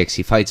nice kicks.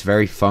 He fights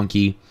very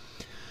funky.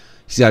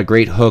 He's got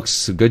great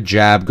hooks, a good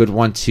jab, good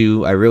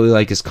 1-2. I really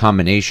like his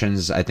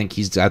combinations. I think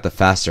he's got the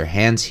faster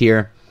hands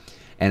here.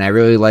 And I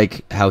really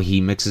like how he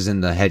mixes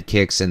in the head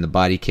kicks and the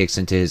body kicks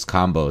into his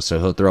combos. So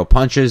he'll throw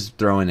punches,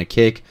 throw in a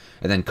kick,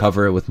 and then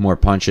cover it with more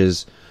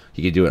punches.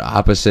 He could do it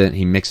opposite.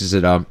 He mixes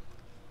it up.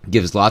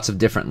 Gives lots of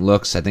different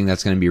looks. I think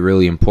that's going to be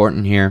really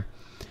important here.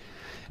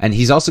 And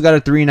he's also got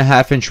a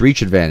 3.5-inch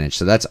reach advantage,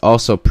 so that's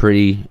also a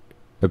pretty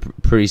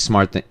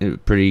smart,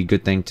 pretty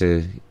good thing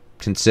to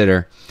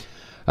consider.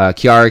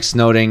 Kiarix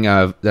noting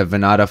that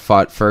Venata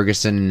fought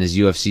Ferguson in his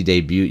UFC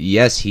debut.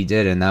 Yes, he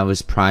did, and that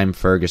was prime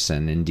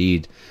Ferguson,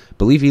 indeed.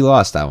 Believe he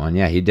lost that one.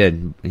 Yeah, he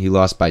did. He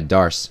lost by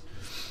Darce.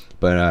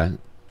 But I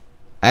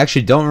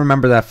actually don't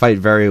remember that fight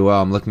very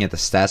well. I'm looking at the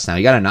stats now.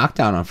 He got a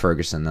knockdown on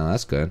Ferguson, though.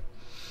 That's good.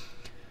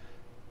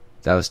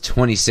 That was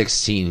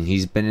 2016.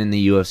 He's been in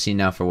the UFC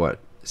now for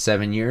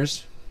 7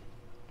 years?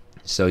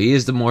 So he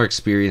is the more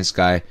experienced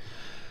guy.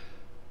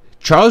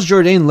 Charles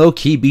Jourdain,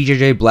 low-key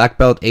BJJ black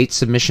belt, 8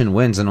 submission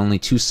wins and only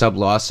 2 sub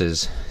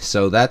losses.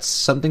 So that's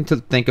something to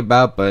think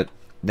about. But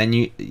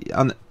then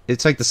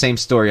it's like the same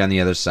story on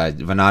the other side.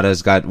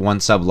 Venata's got 1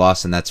 sub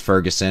loss, and that's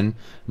Ferguson.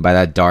 By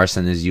that, Darce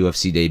in his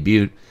UFC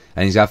debut.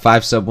 And he's got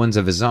 5 sub wins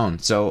of his own.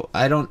 So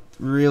I don't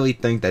really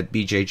think that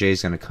BJJ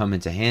is going to come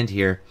into hand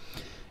here.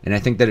 And I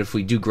think that if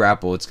we do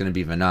grapple, it's going to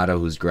be Venata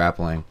who's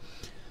grappling.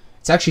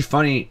 It's actually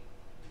funny,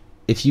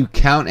 if you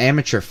count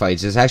amateur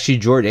fights, it's actually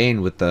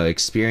Jourdain with the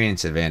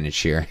experience advantage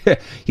here.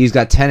 He's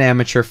got 10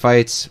 amateur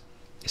fights,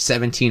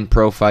 17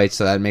 pro fights,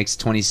 so that makes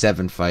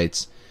 27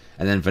 fights.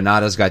 And then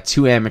Venata's got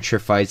 2 amateur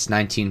fights,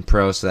 19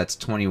 pro, so that's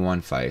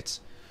 21 fights.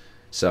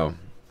 So,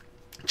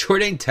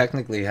 Jourdain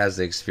technically has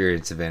the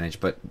experience advantage,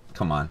 but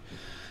come on.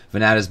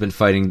 Venata's been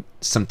fighting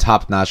some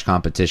top-notch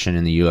competition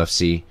in the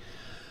UFC.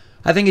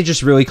 I think it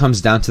just really comes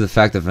down to the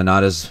fact that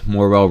Venata's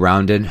more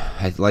well-rounded.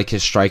 I like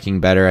his striking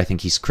better. I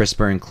think he's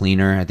crisper and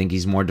cleaner. I think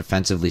he's more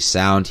defensively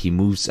sound. He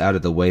moves out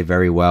of the way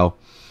very well.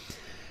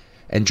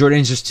 And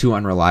Jourdain's just too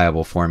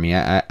unreliable for me.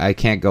 I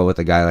can't go with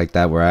a guy like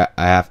that where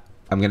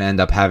I'm going to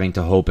end up having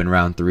to hope in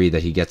round 3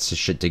 that he gets his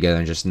shit together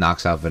and just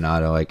knocks out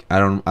Venata. Like I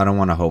don't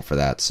want to hope for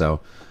that.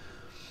 So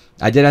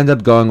I did end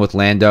up going with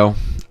Lando.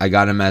 I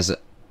got him as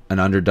an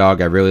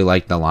underdog. I really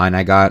liked the line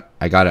I got.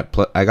 I got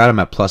him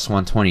at plus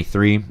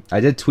 123. I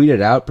did tweet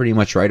it out pretty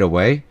much right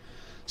away.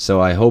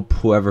 So I hope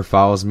whoever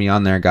follows me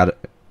on there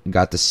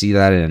got to see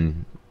that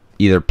and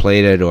either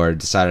played it or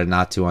decided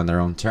not to on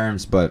their own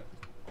terms. But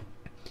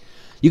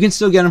you can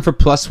still get him for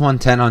plus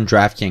 110 on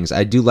DraftKings.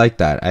 I do like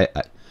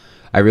that.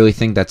 I really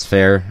think that's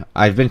fair.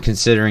 I've been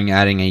considering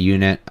adding a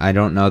unit. I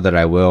don't know that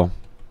I will.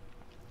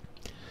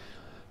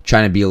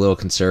 Trying to be a little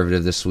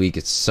conservative this week.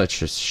 It's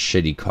such a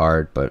shitty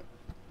card, but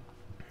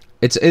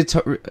it's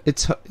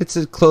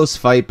a close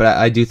fight, but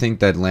I do think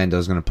that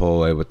Lando's going to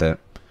pull away with it.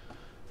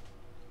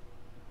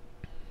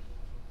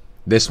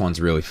 This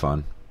one's really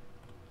fun.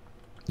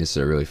 This is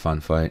a really fun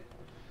fight.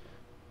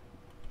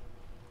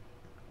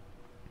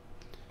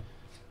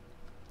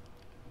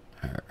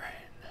 All right.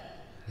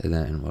 And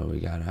then what do we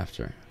got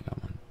after? We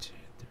got 1, 2,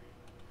 3.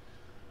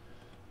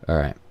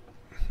 All right.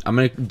 I'm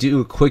going to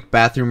do a quick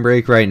bathroom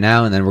break right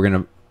now, and then we're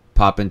going to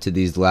pop into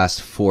these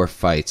last 4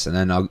 fights, and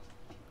then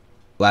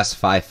last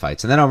 5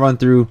 fights, and then I'll run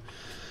through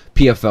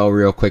PFL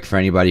real quick for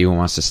anybody who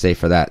wants to stay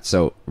for that.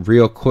 So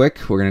real quick,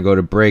 we're going to go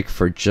to break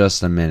for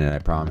just a minute, I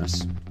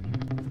promise.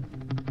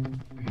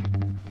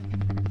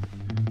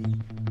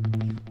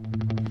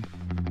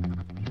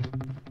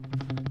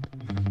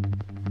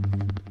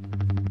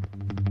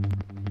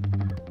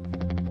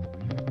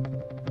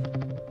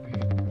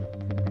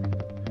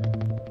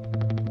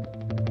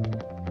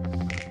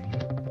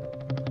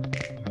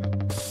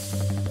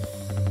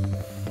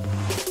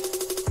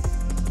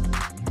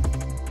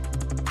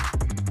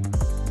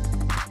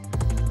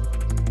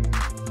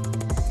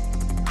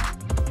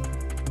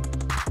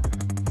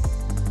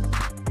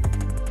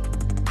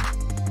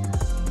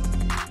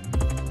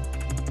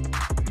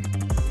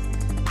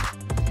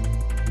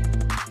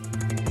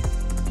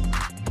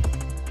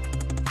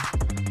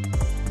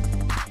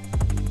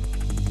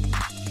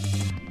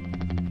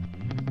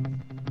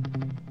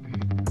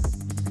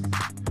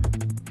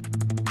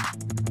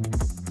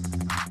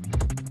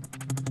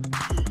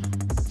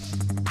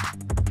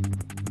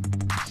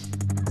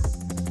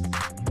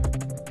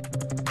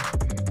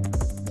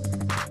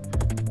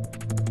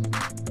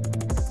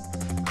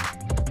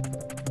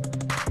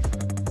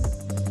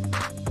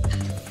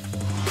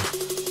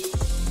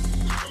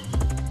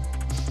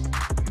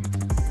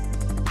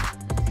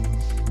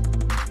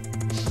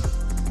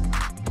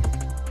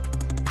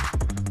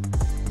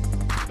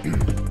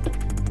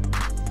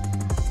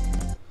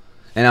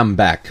 And I'm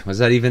back. Was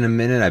that even a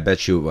minute? I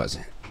bet you it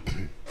wasn't.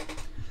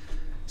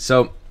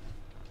 So,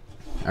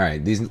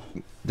 alright,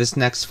 this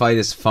next fight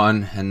is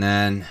fun, and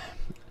then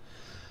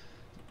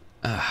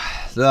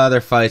the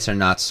other fights are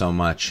not so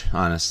much,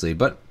 honestly.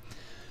 But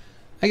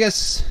I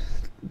guess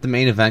the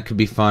main event could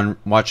be fun.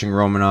 Watching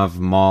Romanov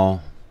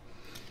maul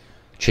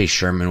Chase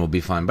Sherman will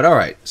be fun. But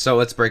alright, so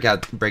let's break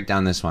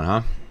down this one,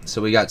 huh?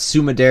 So we got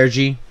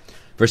Sumaderji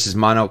versus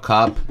Mano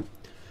Kopp.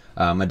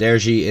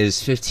 Maderji is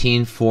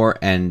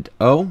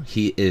 15-4-0.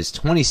 He is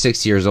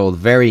 26 years old,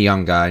 very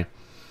young guy.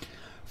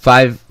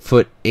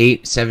 5'8",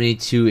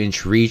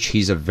 72-inch reach.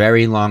 He's a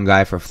very long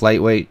guy for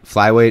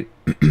flyweight.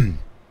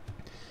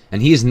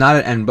 And he is not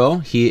at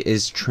Enbo. He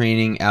is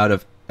training out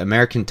of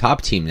American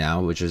Top Team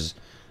now, which is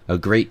a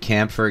great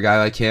camp for a guy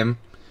like him.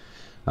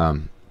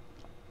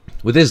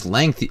 With his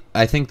length,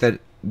 I think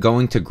that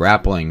going to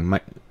grappling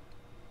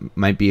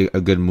might be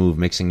a good move,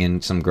 mixing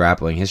in some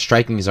grappling. His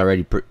striking is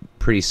already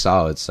pretty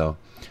solid, so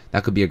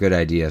that could be a good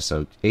idea.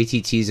 So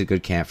ATT is a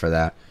good camp for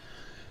that.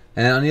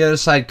 And then on the other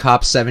side,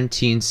 Kopp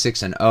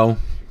 17-6-0.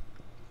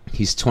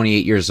 He's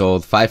 28 years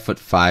old, 5'5",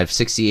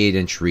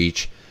 68-inch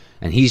reach,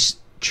 and he's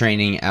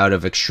training out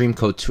of Extreme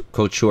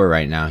Couture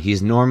right now.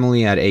 He's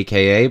normally at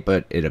AKA,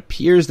 but it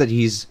appears that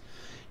he's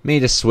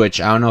made a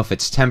switch. I don't know if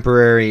it's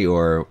temporary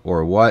or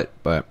what,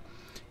 but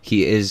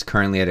he is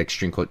currently at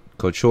Extreme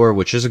Couture,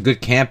 which is a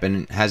good camp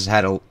and has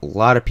had a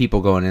lot of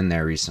people going in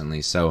there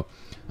recently. So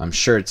I'm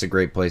sure it's a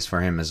great place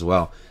for him as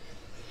well.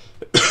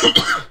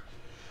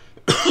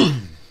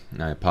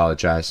 I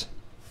apologize.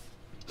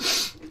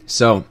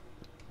 So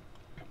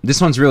this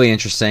one's really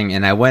interesting,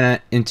 and I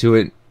went into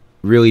it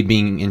really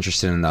being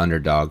interested in the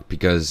underdog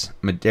because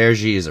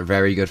Maderji is a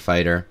very good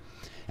fighter,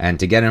 and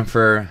to get him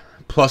for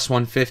plus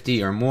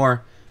 150 or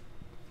more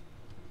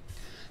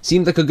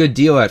seemed like a good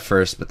deal at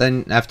first, but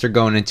then after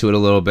going into it a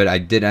little bit, I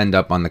did end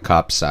up on the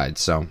Kopp side.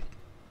 So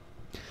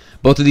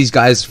both of these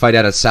guys fight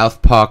out of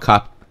southpaw.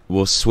 Kopp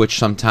will switch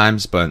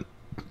sometimes, but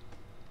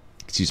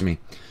excuse me,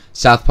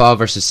 southpaw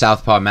versus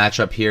southpaw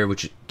matchup here,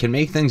 which can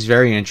make things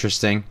very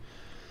interesting.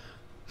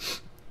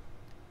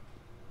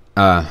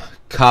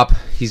 Kopp,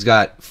 he's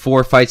got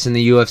 4 fights in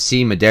the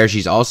UFC.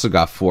 Maderji's also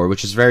got 4,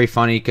 which is very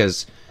funny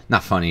because,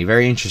 not funny,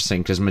 very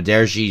interesting because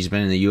Maderji's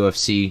been in the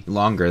UFC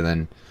longer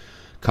than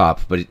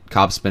Kopp, but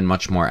Kopp's been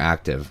much more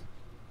active.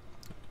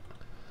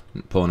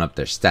 I'm pulling up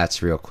their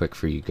stats real quick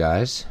for you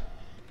guys.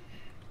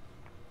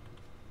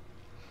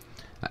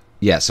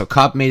 Yeah, so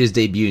Kopp made his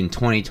debut in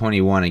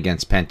 2021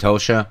 against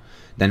Pantoja,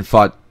 then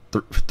fought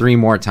 3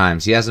 more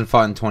times. He hasn't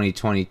fought in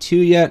 2022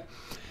 yet,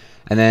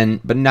 but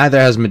neither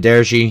has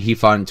Maderji. He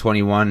fought in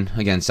 21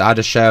 against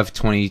Adashev,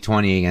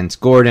 2020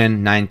 against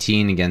Gordon,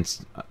 19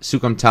 against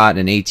Sukumtat,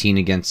 and 18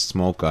 against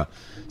Smolka.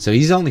 So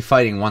he's only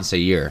fighting once a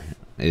year,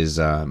 is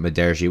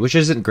Maderji, which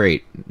isn't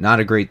great.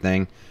 Not a great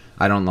thing.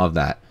 I don't love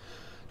that.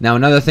 Now,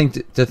 another thing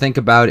to think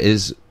about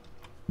is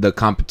the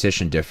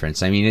competition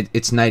difference. I mean,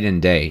 it's night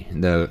and day,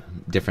 the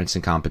difference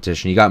in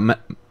competition. You got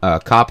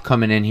Kopp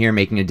coming in here,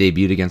 making a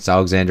debut against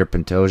Alexander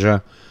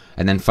Pantoja,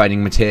 and then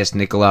fighting Mateus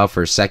Nicolau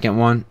for a second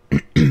one.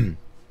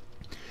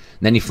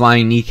 Then he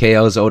flying knee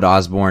KOs Ode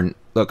Osborne.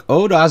 Look,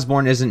 Ode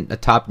Osborne isn't a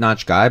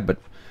top-notch guy, but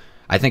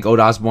I think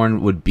Ode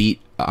Osborne would beat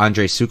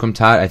Andre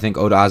Sukumtat. I think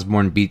Ode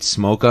Osborne beats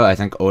Smolka. I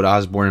think Ode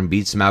Osborne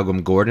beats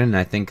Malcolm Gordon. And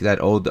I think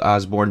that Ode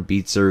Osborne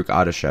beats Zurich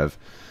Adashev.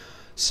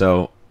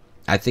 So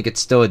I think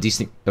it's still a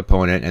decent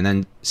opponent. And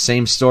then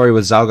same story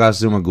with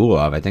Zhalgas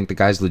Zhumagulov. I think the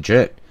guy's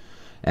legit.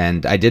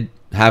 And I did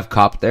have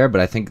Kopp there,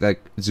 but I think that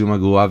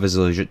Zhumagulov is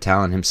a legit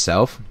talent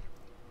himself.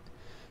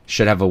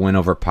 Should have a win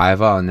over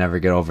Paiva. I'll never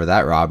get over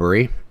that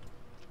robbery.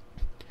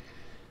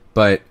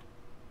 But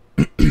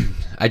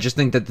I just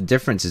think that the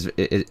difference is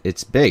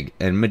it's big.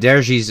 And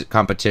Maderji's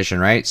competition,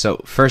 right? So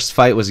first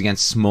fight was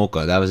against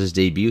Smolka. That was his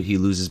debut. He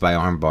loses by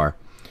armbar.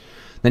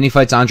 Then he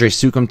fights Andre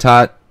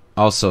Sukumtat.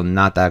 Also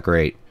not that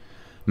great.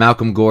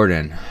 Malcolm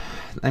Gordon.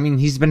 I mean,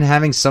 he's been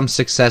having some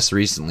success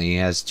recently. He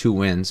has 2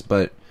 wins,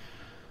 but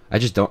I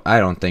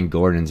don't think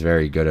Gordon's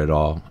very good at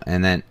all.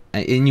 And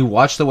you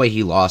watch the way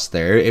he lost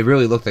there. It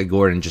really looked like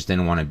Gordon just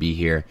didn't want to be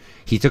here.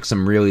 He took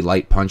some really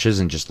light punches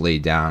and just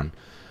laid down.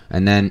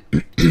 And then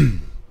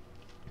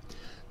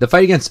the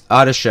fight against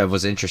Adashev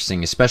was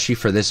interesting, especially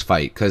for this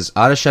fight, because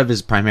Adashev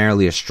is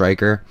primarily a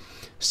striker.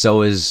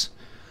 So is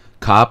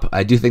Kopp.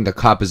 I do think that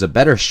Kopp is a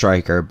better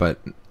striker, but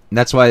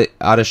that's why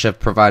Adashev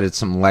provided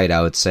some light,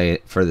 I would say,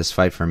 for this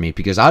fight for me,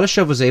 because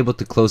Adashev was able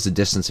to close the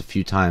distance a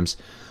few times,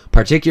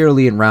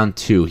 particularly in round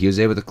 2. He was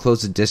able to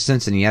close the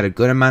distance, and he had a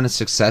good amount of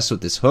success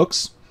with his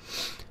hooks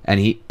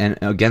and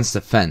against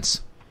the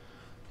fence.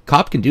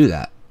 Kopp can do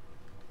that.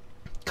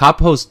 Kopp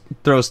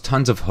throws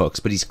tons of hooks,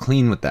 but he's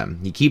clean with them.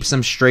 He keeps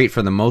them straight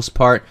for the most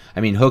part.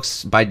 I mean,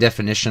 hooks by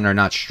definition are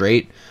not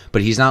straight,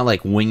 but he's not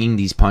like winging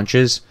these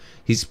punches.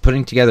 He's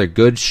putting together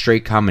good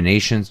straight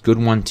combinations, good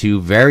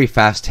 1-2, very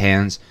fast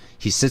hands.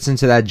 He sits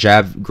into that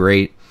jab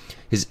great.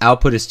 His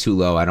output is too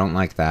low. I don't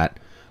like that.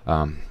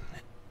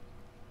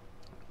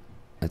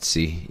 Let's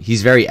see.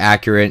 He's very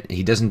accurate.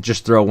 He doesn't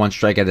just throw one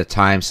strike at a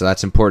time, so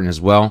that's important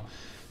as well.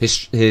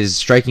 His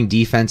striking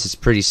defense is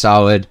pretty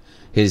solid.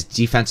 His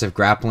defensive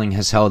grappling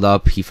has held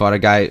up. He fought a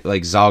guy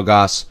like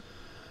Zalgas.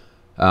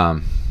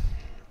 I'm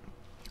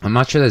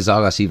not sure that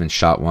Zalgas even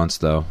shot once,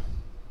 though.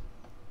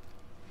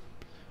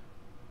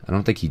 I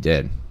don't think he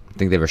did. I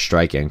think they were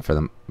striking for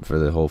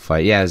the whole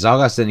fight. Yeah,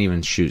 Zalgas didn't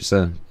even shoot,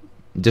 so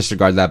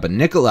disregard that. But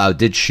Nicolau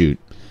did shoot,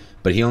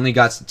 but he only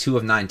got 2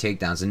 of 9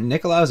 takedowns. And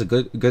Nicolau is a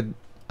good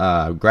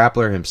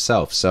grappler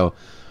himself, so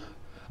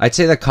I'd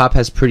say that Kopp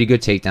has pretty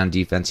good takedown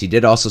defense. He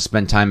did also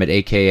spend time at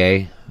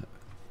AKA.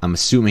 I'm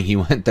assuming he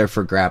went there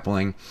for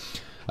grappling.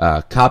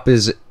 Kopp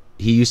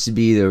he used to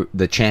be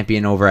the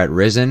champion over at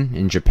Rizin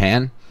in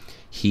Japan.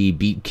 He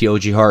beat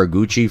Kyoji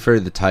Haraguchi for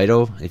the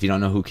title. If you don't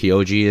know who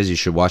Kyoji is, you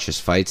should watch his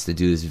fights. The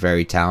dude is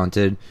very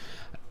talented.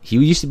 He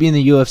used to be in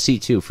the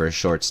UFC too for a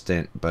short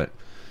stint, but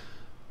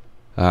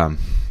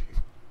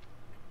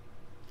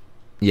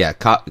yeah,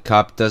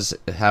 Kopp does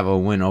have a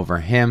win over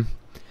him.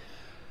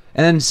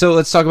 And then, so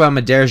let's talk about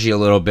Maderji a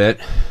little bit.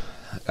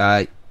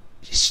 I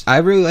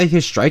really like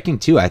his striking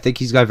too. I think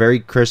he's got very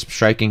crisp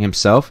striking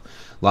himself.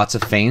 Lots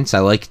of feints. I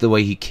like the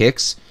way he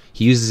kicks.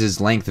 He uses his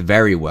length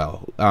very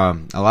well. A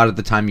lot of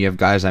the time you have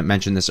guys, I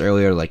mentioned this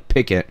earlier, like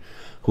Pickett,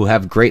 who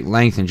have great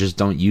length and just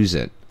don't use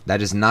it.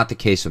 That is not the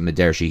case with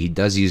Maderji. He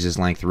does use his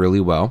length really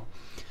well.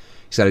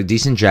 He's got a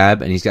decent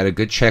jab, and he's got a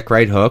good check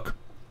right hook.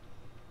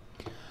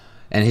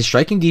 And his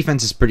striking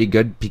defense is pretty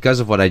good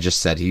because of what I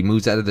just said. He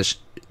moves out of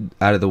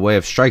the way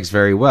of strikes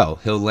very well.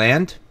 He'll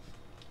land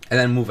and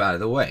then move out of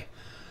the way.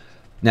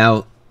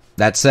 Now,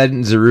 that said,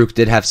 Zaruk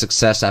did have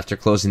success after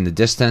closing the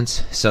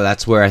distance, so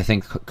that's where I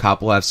think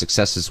Kopp will have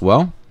success as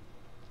well.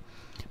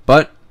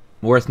 But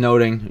worth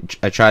noting,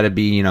 I try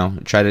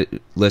to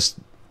list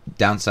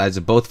downsides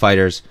of both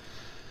fighters.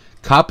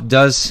 Kopp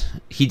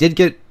did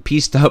get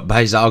pieced up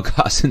by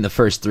Zalgas in the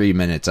first 3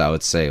 minutes, I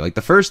would say. Like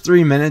the first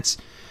 3 minutes,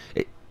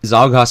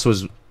 Zalgas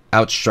was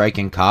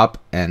outstriking Kopp,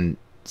 and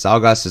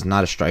Zalgas is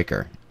not a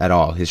striker at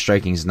all. His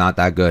striking is not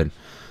that good.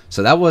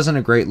 So that wasn't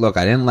a great look.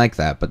 I didn't like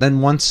that. But then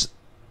once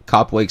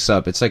Kopp wakes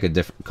up, it's like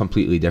a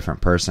completely different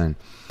person.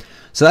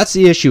 So that's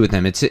the issue with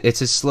him. It's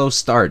a slow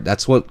start.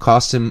 That's what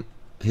cost him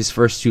his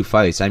first 2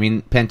 fights. I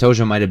mean,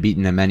 Pantoja might have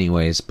beaten him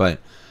anyways, but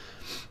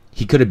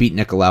he could have beat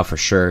Nicolau for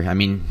sure. I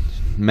mean,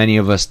 many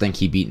of us think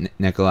he beat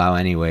Nicolau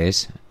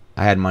anyways.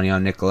 I had money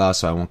on Nicolau,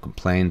 so I won't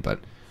complain.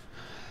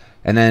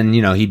 And then,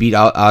 he beat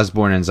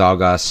Osborne and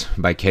Zalgas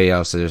by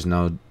KO, so there's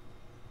no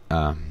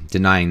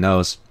denying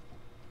those.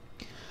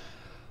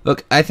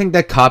 Look, I think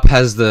that Kopp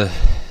has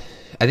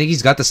I think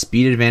he's got the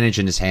speed advantage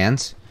in his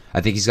hands.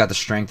 I think he's got the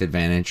strength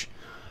advantage.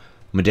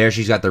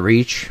 Maderji's got the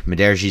reach.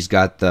 Maderji's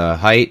got the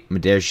height.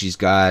 Maderji's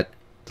got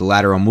the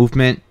lateral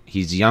movement.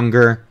 He's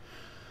younger.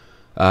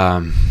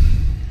 And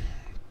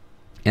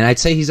I'd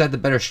say he's got the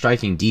better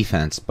striking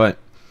defense. But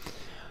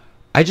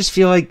I just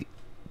feel like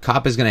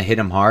Kopp is going to hit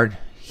him hard.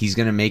 He's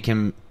going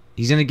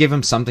to give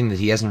him something that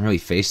he hasn't really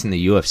faced in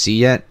the UFC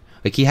yet.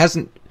 Like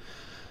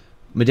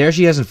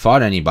Maderji hasn't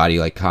fought anybody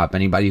like Kopp,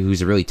 anybody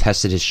who's really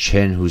tested his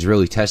chin, who's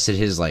really tested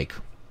his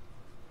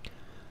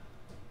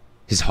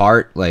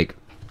heart. Like,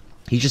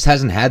 he just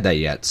hasn't had that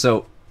yet.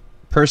 So,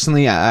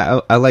 personally,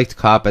 I liked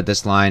Kopp at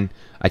this line.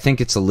 I think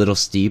it's a little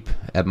steep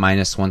at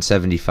minus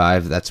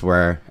 175. That's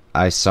where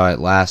I saw it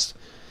last.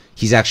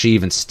 He's actually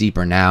even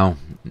steeper now,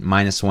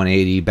 minus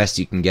 180. Best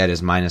you can get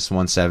is minus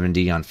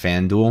 170 on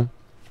FanDuel.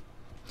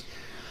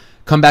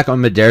 Come back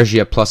on Maderji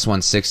at plus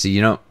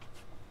 160.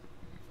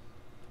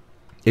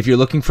 If you're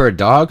looking for a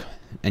dog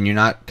and you're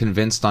not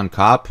convinced on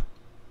Kopp,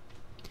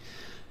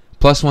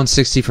 plus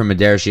 160 for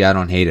Maderji, I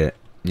don't hate it,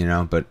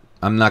 but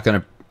I'm not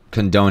going to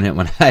condone it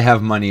when I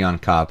have money on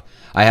Kopp.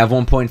 I have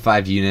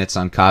 1.5 units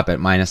on Kopp at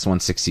minus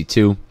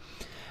 162,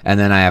 and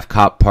then I have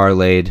Kopp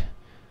parlayed.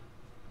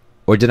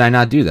 Or did I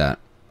not do that?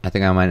 I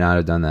think I might not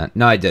have done that.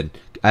 No, I did.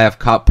 I have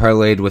Kopp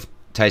parlayed with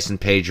Tyson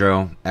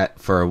Pedro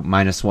for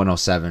minus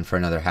 107 for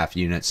another half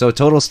unit. So a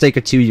total stake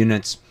of 2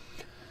 units.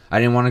 I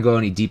didn't want to go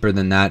any deeper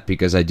than that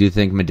because I do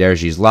think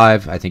Maderji's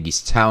live. I think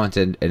he's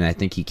talented, and I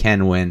think he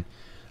can win.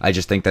 I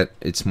just think that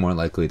it's more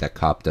likely that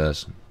Kopp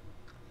does.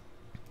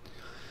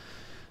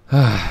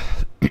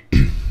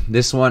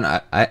 This one,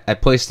 I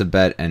placed a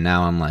bet, and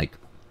now I'm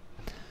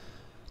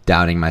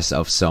doubting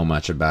myself so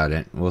much about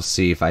it. We'll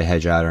see if I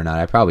hedge out or not.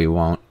 I probably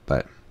won't,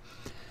 but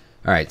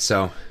all right,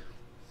 so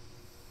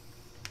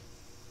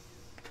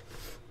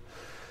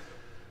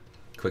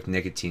quick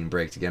nicotine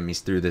break to get me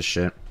through this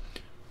shit.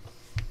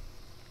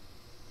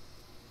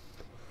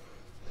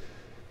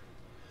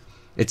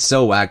 It's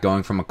so whack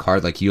going from a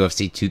card like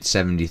UFC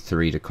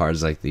 273 to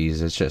cards like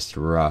these. It's just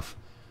rough.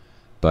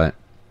 But,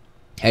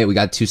 hey, we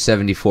got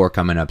 274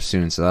 coming up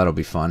soon, so that'll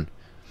be fun.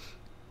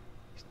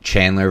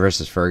 Chandler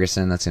versus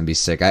Ferguson, that's going to be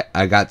sick.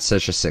 I got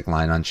such a sick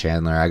line on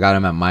Chandler. I got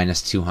him at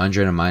minus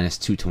 200 and minus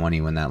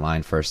 220 when that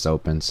line first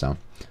opened, so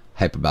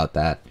hype about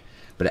that.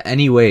 But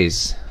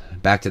anyways,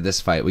 back to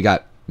this fight. We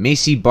got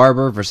Macy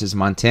Barber versus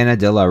Montana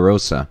De La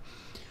Rosa.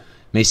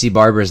 Macy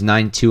Barber is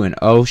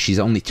 9-2-0. She's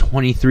only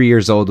 23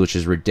 years old, which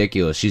is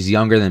ridiculous. She's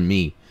younger than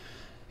me,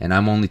 and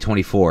I'm only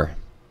 24.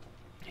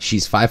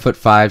 She's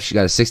 5'5". She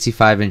got a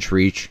 65-inch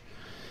reach.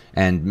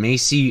 And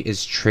Macy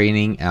is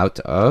training out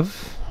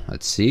of,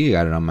 let's see, I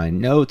got it on my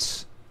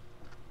notes.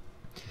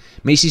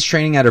 Macy's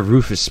training out of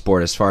Rufus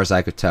Sport, as far as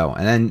I could tell.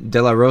 And then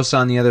De La Rosa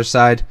on the other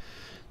side,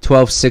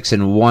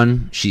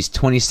 12-6-1. She's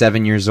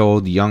 27 years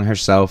old, young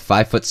herself,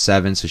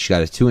 5'7", so she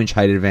got a 2-inch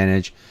height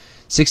advantage.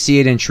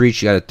 68-inch reach,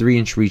 she got a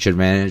 3-inch reach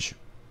advantage.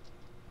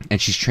 And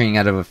she's training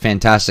out of a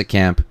fantastic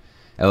camp,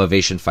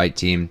 Elevation Fight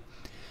Team.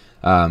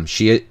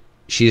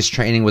 She is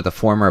training with a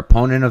former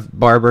opponent of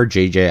Barber,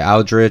 JJ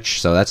Aldrich,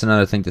 so that's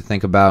another thing to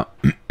think about.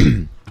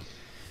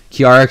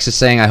 KRX is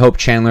saying, I hope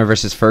Chandler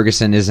versus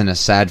Ferguson isn't a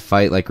sad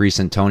fight like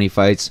recent Tony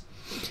fights.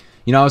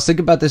 You know, I was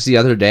thinking about this the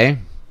other day,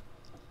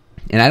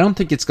 and I don't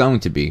think it's going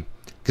to be.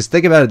 Because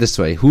think about it this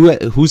way.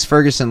 Who's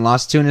Ferguson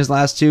lost to in his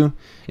last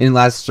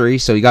three?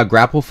 So he got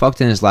grapple fucked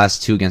in his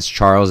last two against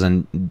Charles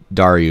and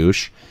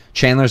Dariush.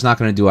 Chandler's not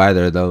going to do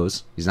either of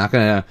those. He's not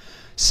going to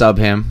sub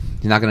him.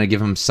 He's not going to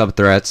give him sub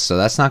threats, so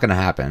that's not going to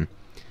happen.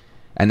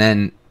 And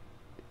then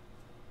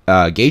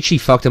Gaethje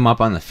fucked him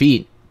up on the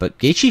feet, but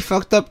Gaethje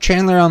fucked up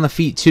Chandler on the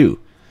feet too.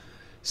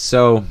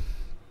 So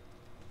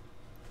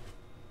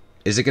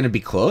is it going to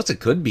be close? It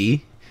could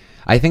be.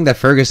 I think that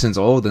Ferguson's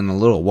old and a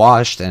little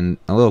washed and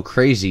a little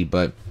crazy,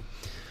 but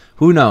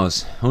who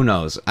knows? Who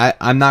knows?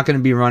 I'm not going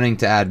to be running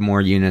to add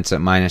more units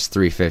at minus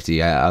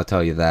 350. I'll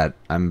tell you that.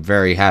 I'm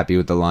very happy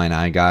with the line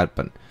I got,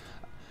 but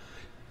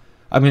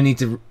I'm going to need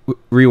to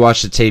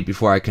rewatch the tape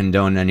before I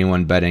condone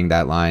anyone betting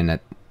that line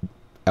at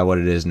what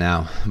it is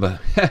now.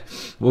 But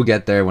we'll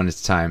get there when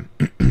it's time.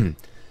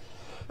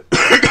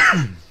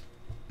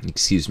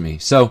 Excuse me.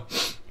 So,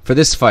 for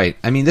this fight,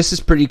 I mean, this is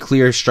pretty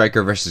clear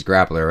striker versus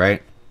grappler,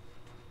 right?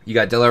 You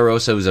got De La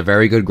Rosa, who's a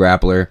very good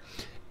grappler.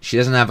 She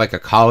doesn't have like a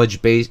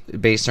college base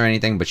or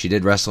anything, but she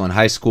did wrestle in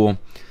high school.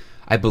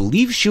 I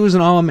believe she was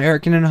an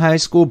All-American in high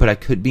school, but I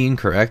could be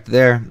incorrect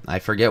there. I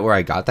forget where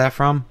I got that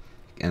from,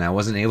 and I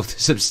wasn't able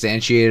to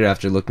substantiate it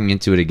after looking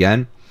into it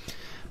again.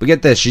 But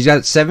get this, she's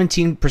got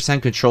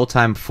 17% control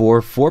time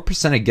for,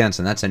 4% against,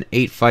 and that's in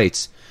 8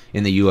 fights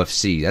in the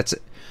UFC. That's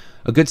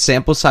a good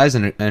sample size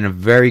and a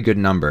very good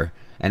number.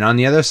 And on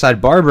the other side,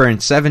 Barber in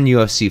 7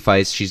 UFC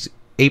fights, she's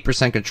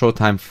 8% control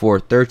time for,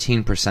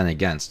 13%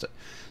 against.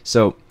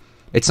 So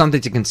it's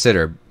something to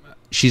consider.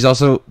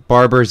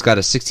 Barber's got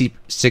a 66%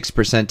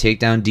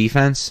 takedown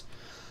defense,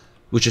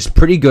 which is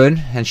pretty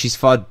good, and she's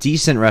fought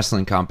decent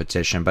wrestling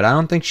competition, but I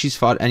don't think she's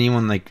fought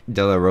anyone like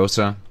De La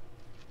Rosa.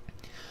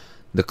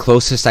 The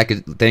closest I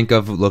could think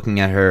of looking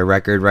at her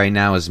record right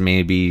now is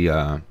maybe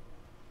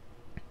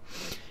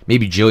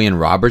Jillian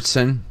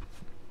Robertson.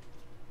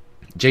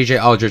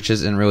 JJ Aldrich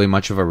isn't really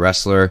much of a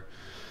wrestler,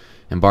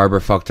 and Barber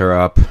fucked her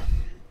up.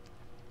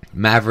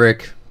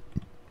 Maverick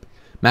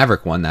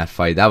won that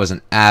fight. That was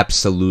an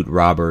absolute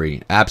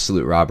robbery.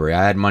 Absolute robbery.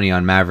 I had money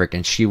on Maverick,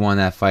 and she won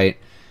that fight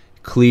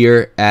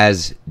clear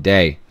as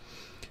day.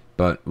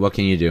 But what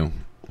can you do?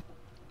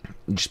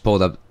 Just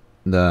pulled up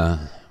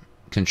the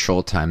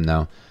control time,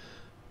 though.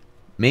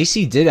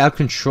 Macy did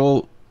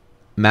outcontrol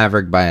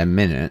Maverick by a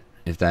minute,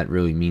 if that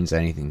really means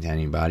anything to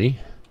anybody.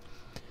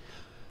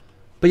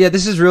 But yeah,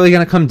 this is really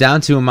going to come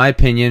down to, in my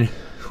opinion,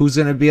 who's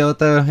going to be able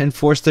to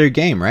enforce their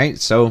game, right?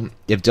 So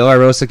if De La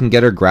Rosa can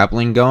get her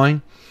grappling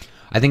going,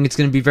 I think it's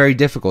going to be very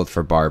difficult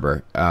for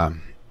Barber.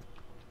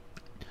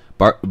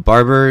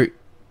 Barber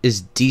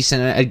is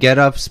decent at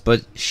get-ups,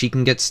 but she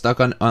can get stuck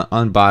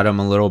on bottom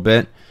a little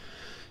bit.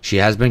 She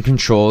has been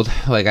controlled.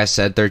 Like I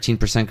said,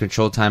 13%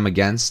 control time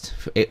against,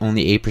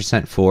 only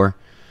 8% for.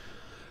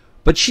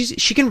 But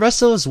she can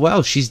wrestle as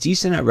well. She's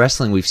decent at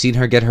wrestling. We've seen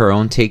her get her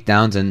own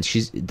takedowns, and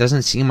she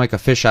doesn't seem like a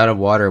fish out of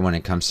water when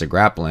it comes to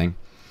grappling.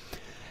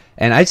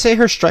 And I'd say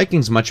her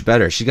striking's much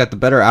better. She's got the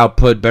better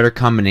output, better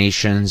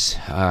combinations,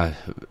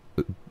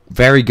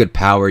 very good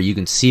power. You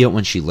can see it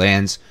when she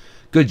lands.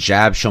 Good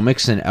jab. She'll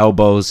mix in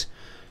elbows.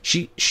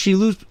 She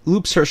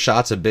loops her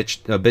shots a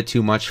bit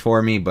too much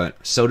for me, but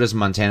so does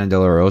Montana De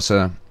La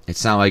Rosa.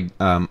 It's not like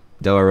De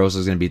La Rosa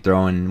is going to be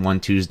throwing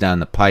 1-2s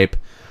down the pipe.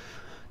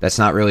 That's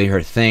not really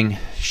her thing.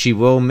 She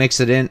will mix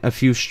it in a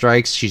few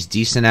strikes. She's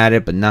decent at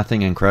it, but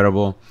nothing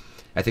incredible.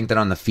 I think that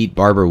on the feet,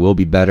 Barber will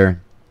be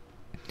better.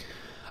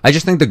 I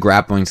just think the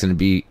grappling is going to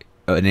be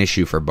an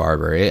issue for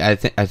Barber. I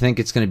think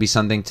it's going to be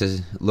something to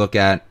look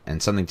at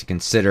and something to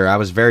consider. I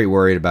was very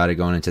worried about it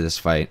going into this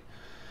fight.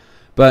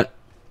 But,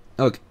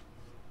 look,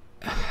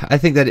 I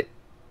think that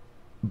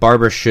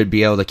Barber should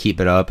be able to keep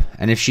it up.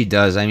 And if she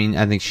does, I mean,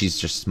 I think she's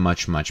just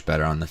much, much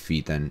better on the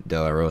feet than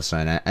De La Rosa.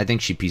 And I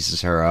think she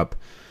pieces her up.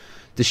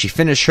 Does she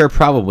finish her?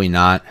 Probably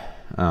not.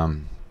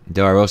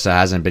 De La Rosa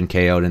hasn't been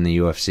KO'd in the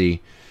UFC.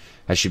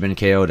 Has she been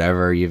KO'd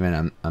ever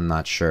even? I'm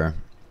not sure.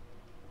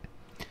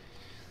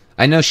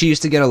 I know she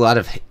used to get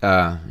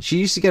she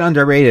used to get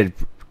underrated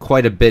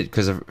quite a bit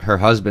because her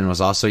husband was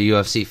also a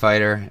UFC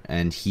fighter,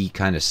 and he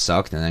kind of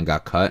sucked and then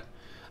got cut.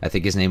 I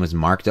think his name was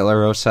Mark De La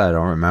Rosa. I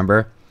don't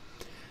remember.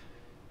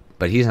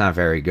 But he's not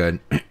very good.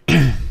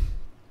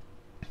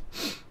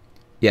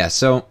 Yeah,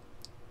 so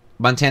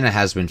Montana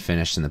has been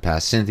finished in the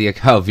past. Cynthia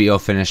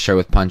Calvillo finished her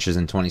with punches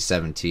in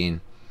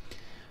 2017.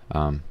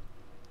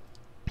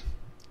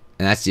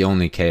 And that's the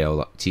only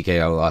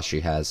TKO loss she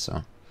has.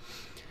 So,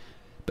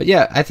 but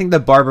yeah, I think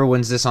that Barber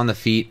wins this on the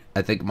feet.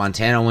 I think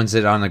Montana wins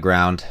it on the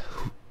ground.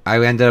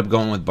 I ended up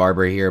going with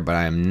Barber here, but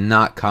I am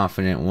not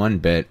confident one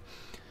bit.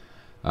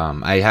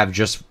 I have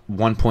just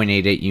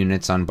 1.88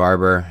 units on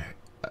Barber.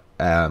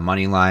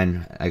 Money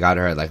line, I got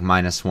her at like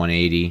minus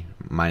 180,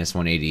 minus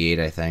 188,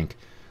 I think.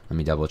 Let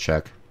me double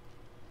check.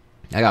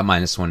 I got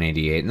minus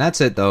 188, and that's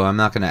it, though. I'm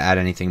not going to add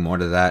anything more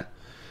to that.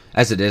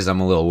 As it is,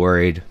 I'm a little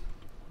worried,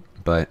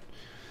 but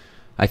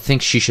I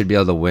think she should be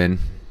able to win.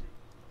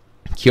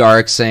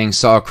 Kiarik saying,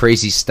 saw a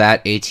crazy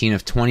stat, 18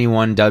 of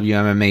 21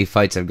 WMMA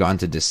fights have gone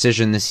to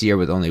decision this year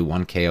with only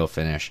one KO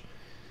finish.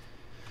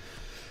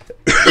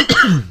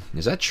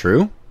 Is that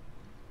true?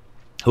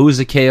 Who was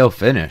the KO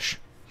finish?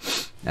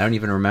 I don't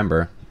even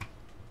remember.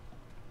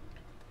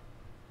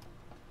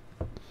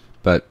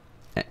 But,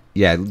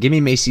 yeah, give me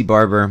Macy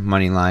Barber,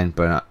 money line,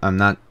 but I'm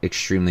not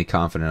extremely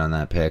confident on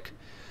that pick.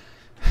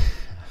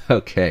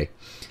 Okay.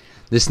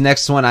 This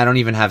next one, I don't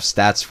even have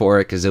stats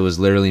for it because it was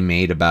literally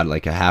made about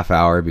like a half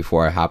hour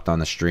before I hopped on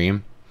the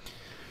stream.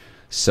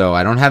 So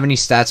I don't have any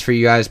stats for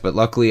you guys, but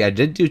luckily I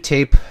did do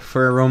tape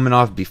for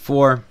Romanov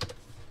before.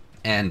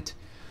 And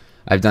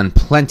I've done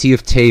plenty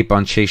of tape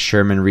on Chase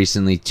Sherman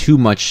recently, too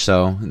much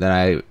so that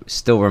I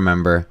still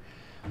remember,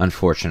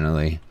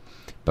 unfortunately.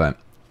 But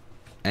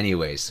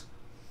anyways.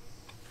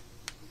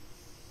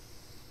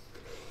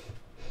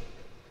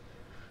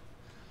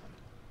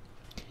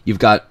 You've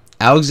got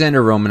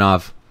Alexander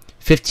Romanov,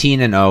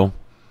 15-0.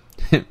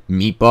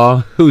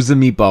 Meatball? Who's the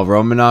meatball?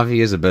 Romanov?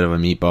 He is a bit of a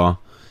meatball.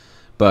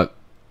 But,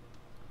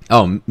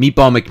 oh,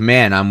 Meatball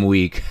McMahon, I'm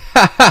weak.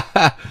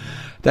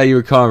 Thought you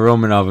were calling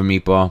Romanov a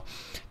meatball.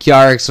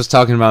 Kiarix was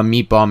talking about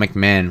Meatball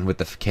McMahon with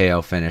the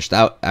KO finish.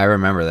 I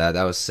remember that.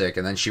 That was sick.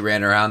 And then she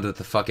ran around with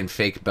the fucking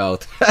fake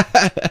belt.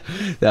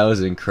 That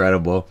was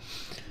incredible.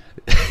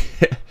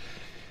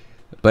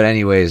 But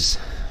anyways,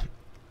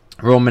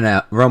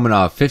 Romanov,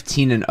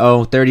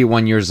 15-0,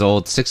 31 years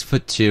old,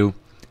 6'2",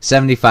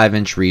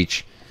 75-inch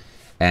reach,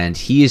 and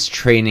he is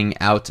training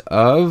out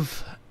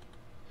of...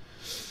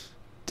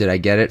 Did I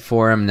get it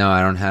for him? No,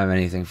 I don't have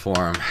anything for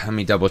him. Let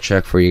me double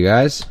check for you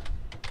guys.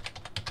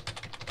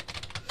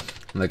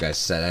 Like I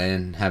said, I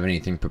didn't have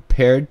anything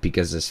prepared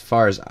because as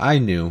far as I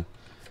knew,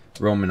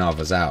 Romanov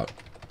was out.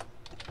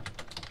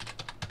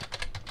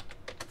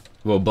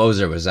 Well,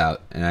 Bozer was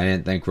out, and I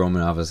didn't think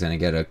Romanov was going to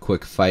get a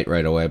quick fight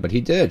right away, but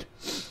he did.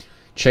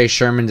 Chase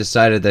Sherman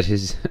decided that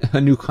his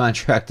a new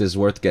contract is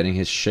worth getting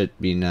his shit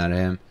beaten out of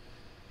him.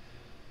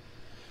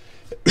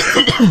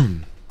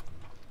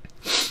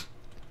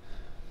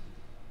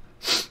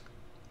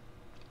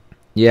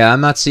 Yeah,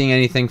 I'm not seeing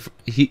anything.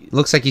 He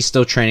looks like he's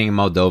still training in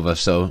Moldova,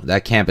 so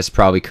that camp is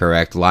probably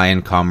correct.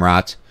 Lion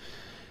Comrat.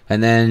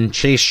 And then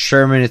Chase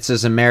Sherman, it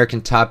says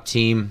American top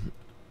team.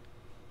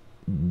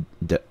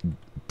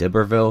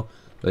 D'Iberville.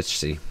 Let's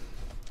see.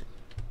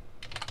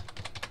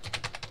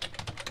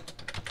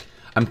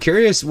 I'm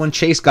curious, when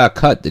Chase got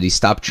cut, did he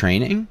stop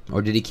training?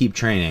 Or did he keep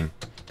training?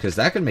 Because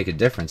that could make a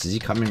difference. Is he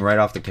coming right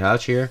off the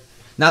couch here?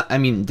 Not, I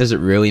mean, does it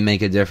really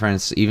make a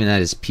difference? Even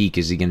at his peak,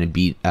 is he going to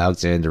beat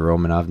Alexander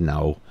Romanov?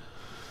 No.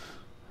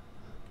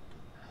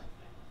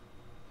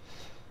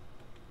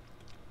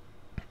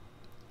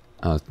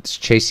 Oh, does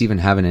Chase even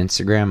have an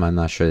Instagram? I'm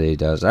not sure that he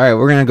does. Alright,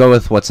 we're going to go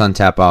with what's on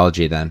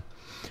Tapology then.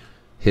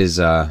 His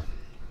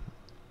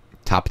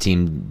top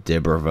team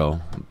D'Iberville.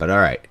 But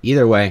alright,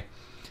 either way.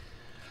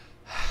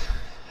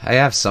 I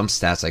have some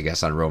stats, I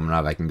guess, on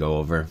Romanov I can go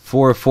over.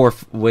 Four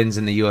wins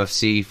in the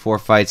UFC, 4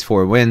 fights,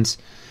 4 wins.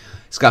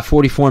 He's got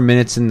 44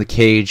 minutes in the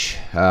cage,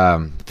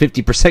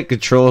 50%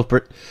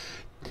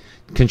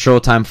 control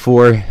time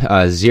for,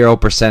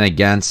 0%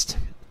 against,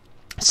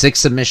 6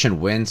 submission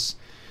wins.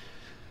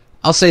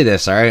 I'll say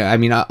this, all right? I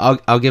mean,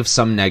 I'll give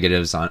some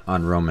negatives on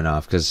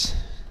Romanov because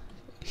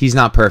he's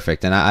not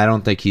perfect, and I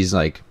don't think he's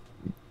like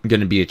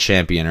going to be a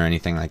champion or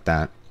anything like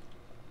that.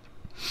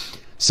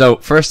 So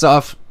first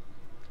off,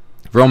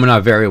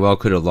 Romanov very well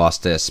could have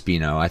lost to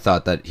Espino. I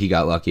thought that he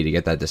got lucky to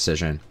get that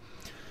decision.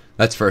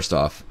 That's first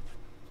off.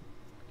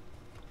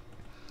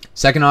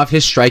 Second off,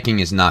 his striking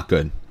is not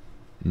good.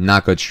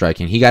 Not good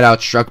striking. He got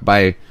outstruck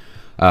by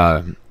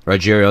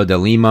Rogerio de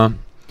Lima.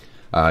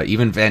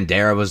 Even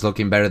Vandera was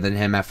looking better than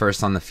him at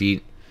first on the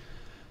feet.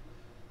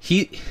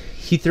 He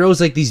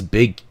throws like these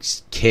big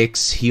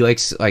kicks. He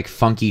likes like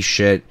funky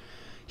shit.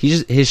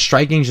 His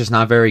striking's just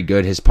not very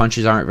good. His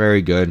punches aren't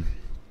very good.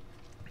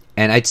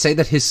 And I'd say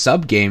that his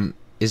sub game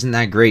isn't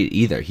that great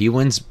either. He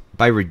wins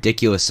by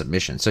ridiculous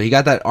submission. So he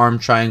got that arm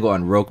triangle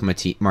on Roque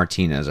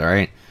Martinez, all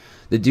right?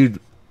 The dude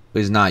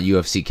is not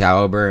UFC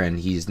caliber, and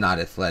he's not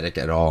athletic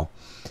at all.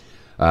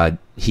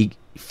 He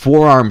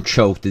forearm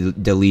choked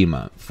De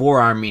Lima.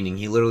 Forearm meaning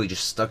he literally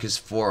just stuck his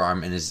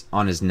forearm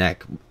on his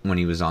neck when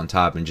he was on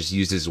top and just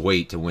used his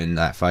weight to win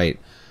that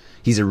fight.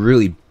 He's a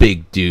really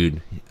big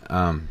dude.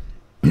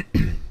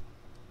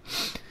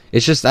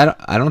 It's just I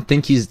don't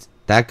think he's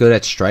that good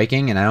at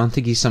striking, and I don't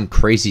think he's some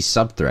crazy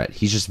sub threat.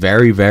 He's just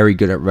very, very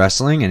good at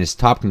wrestling, and his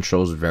top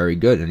control is very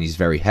good, and he's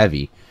very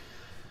heavy.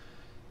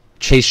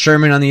 Chase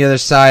Sherman on the other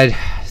side.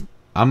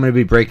 I'm going to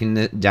be breaking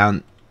it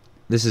down.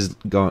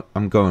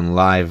 I'm going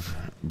live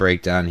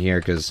breakdown here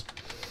because,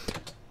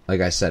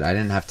 like I said, I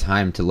didn't have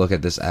time to look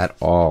at this at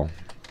all.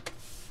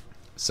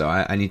 So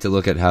I need to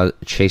look at how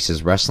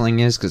Chase's wrestling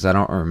is because I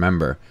don't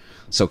remember.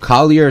 So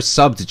Collier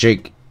subbed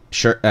Jake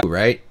Sherman,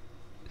 right?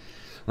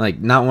 Like,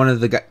 not one of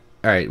the guys.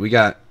 All right, we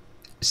got,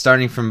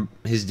 starting from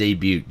his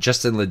debut,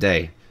 Justin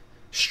Leday,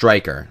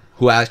 striker,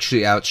 who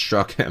actually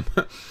outstruck him.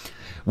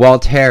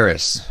 Walt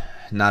Harris,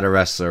 not a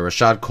wrestler.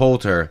 Rashad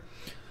Coulter,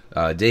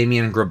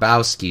 Damian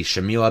Grabowski,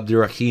 Shamil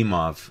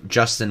Abdurrahimov,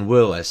 Justin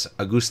Willis,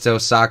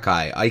 Augusto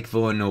Sakai, Ike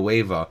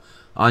Villanueva,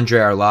 Andre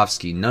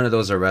Arlovsky. None of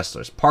those are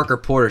wrestlers. Parker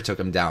Porter took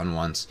him down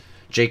once.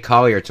 Jake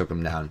Collier took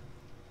him down.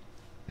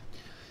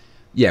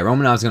 Yeah,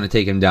 Romanov's going to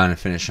take him down and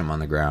finish him on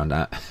the ground.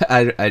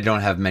 I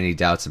don't have many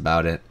doubts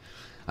about it.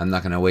 I'm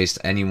not going to waste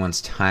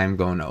anyone's time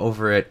going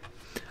over it.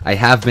 I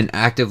have been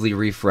actively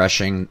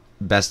refreshing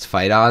best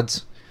fight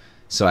odds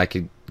so I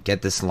could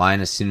get this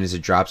line as soon as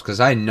it drops because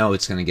I know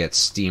it's going to get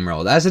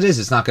steamrolled. As it is,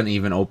 it's not going to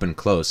even open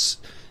close.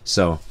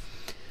 So,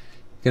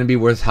 going to be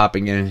worth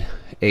hopping in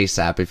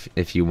ASAP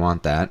if you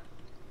want that.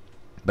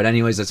 But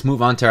anyways, let's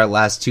move on to our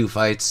last two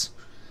fights.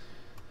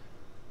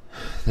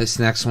 This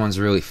next one's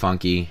really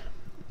funky.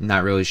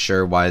 Not really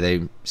sure why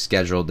they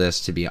scheduled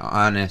this, to be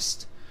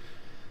honest.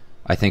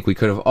 I think we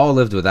could have all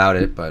lived without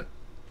it, but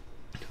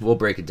we'll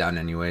break it down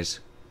anyways.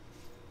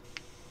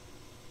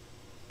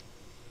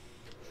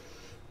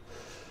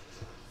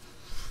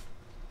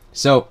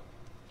 So,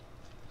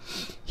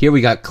 here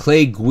we got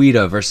Clay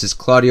Guida versus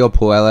Claudio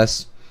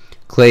Puelles.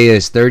 Clay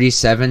is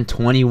 37,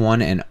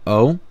 21, and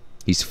 0.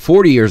 He's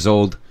 40 years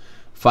old,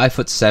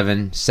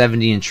 5'7",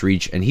 70-inch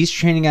reach, and he's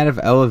training out of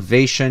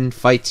Elevation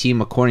Fight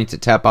Team according to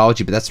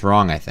Tapology, but that's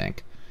wrong, I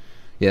think.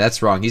 Yeah,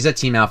 that's wrong. He's at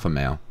Team Alpha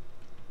Male.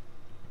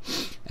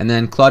 And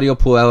then Claudio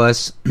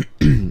Puelles,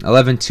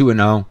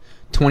 11-2-0,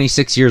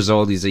 26 years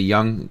old. He's a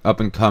young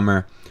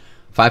up-and-comer,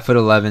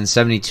 5'11",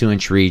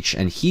 72-inch reach,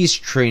 and he's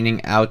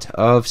training out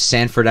of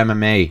Sanford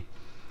MMA.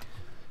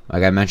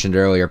 Like I mentioned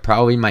earlier,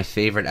 probably my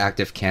favorite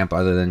active camp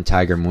other than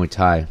Tiger Muay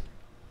Thai.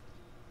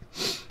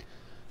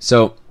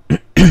 So,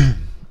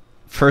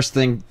 first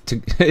thing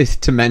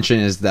to mention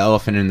is the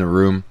elephant in the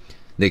room,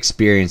 the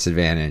experience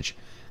advantage.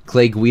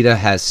 Clay Guida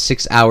has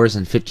 6 hours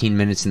and 15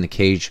 minutes in the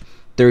cage.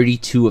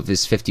 32 of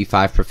his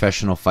 55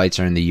 professional fights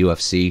are in the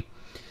UFC.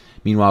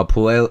 Meanwhile,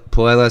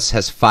 Puelles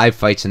has 5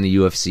 fights in the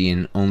UFC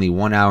and only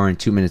 1 hour and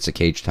 2 minutes of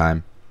cage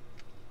time.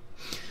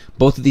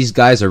 Both of these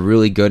guys are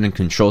really good in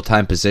control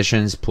time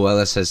positions.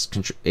 Puelles has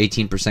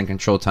 18%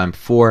 control time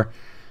for,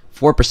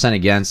 4%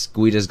 against.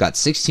 Guida's got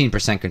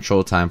 16%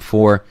 control time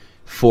for,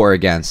 4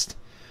 against.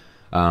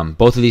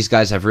 Both of these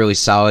guys have really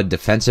solid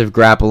defensive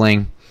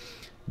grappling.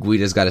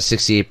 Guida's got a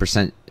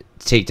 68%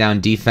 takedown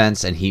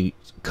defense, and he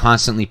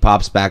constantly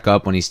pops back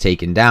up when he's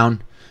taken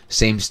down.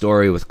 Same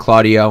story with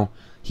Claudio.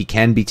 He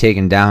can be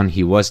taken down.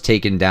 He was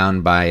taken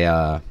down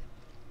by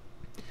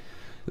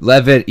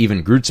Levitt.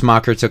 Even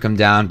Grutzmacher took him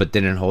down, but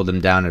didn't hold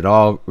him down at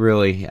all,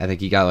 really. I think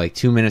he got like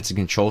 2 minutes of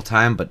control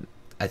time, but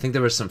I think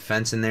there was some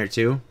fence in there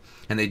too,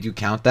 and they do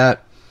count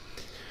that.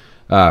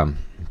 Yeah,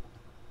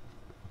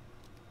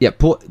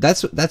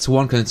 that's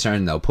one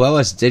concern though.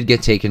 Puelles did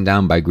get taken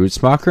down by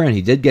Grutzmacher, and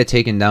he did get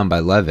taken down by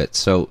Levitt.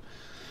 So,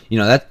 you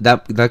know,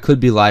 that could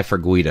be live for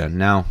Guida.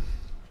 Now,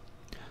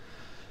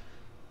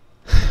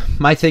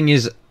 my thing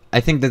is, I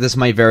think that this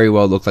might very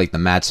well look like the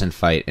Madsen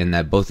fight in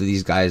that both of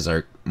these guys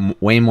are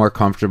way more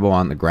comfortable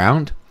on the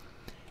ground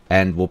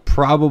and will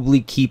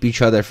probably keep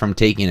each other from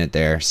taking it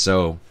there.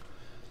 So,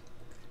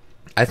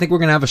 I think we're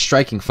going to have a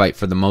striking fight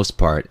for the most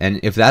part. And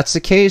if that's the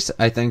case,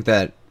 I think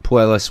that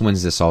Puelles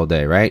wins this all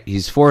day, right?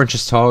 He's 4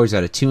 inches taller. He's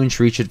got a 2-inch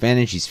reach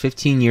advantage. He's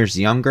 15 years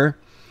younger.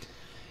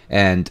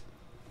 And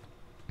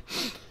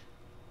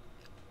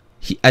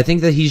I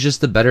think that he's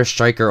just the better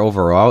striker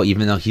overall,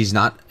 even though he's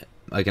not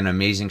like an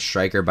amazing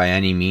striker by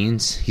any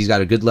means. He's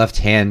got a good left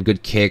hand,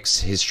 good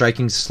kicks. His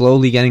striking's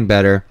slowly getting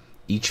better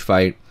each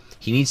fight.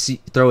 He needs to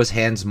throw his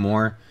hands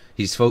more.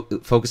 He's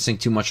focusing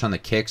too much on the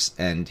kicks,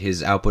 and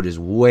his output is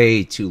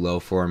way too low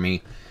for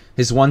me.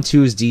 His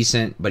 1-2 is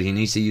decent, but he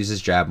needs to use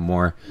his jab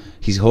more.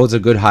 He holds a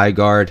good high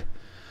guard.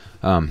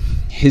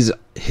 His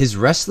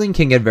wrestling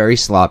can get very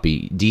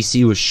sloppy.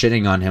 DC was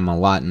shitting on him a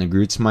lot in the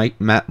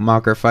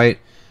Grutzmacher fight,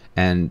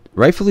 and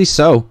rightfully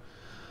so.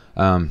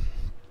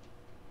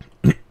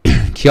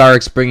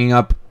 Kiarik's bringing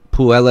up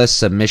Puelles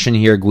submission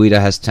here. Guida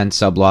has 10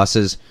 sub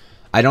losses.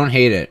 I don't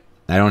hate it.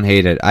 I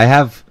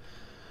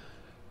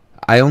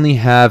only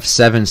have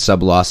 7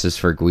 sub losses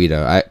for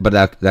Guida.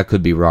 But that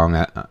could be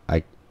wrong.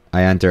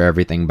 I enter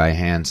everything by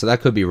hand, so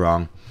that could be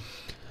wrong.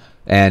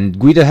 And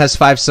Guida has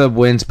 5 sub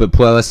wins, but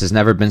Puelles has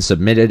never been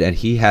submitted, and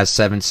he has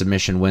 7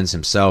 submission wins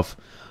himself.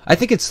 I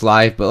think it's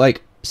live, but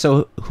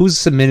so who's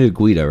submitted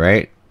Guida,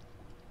 right?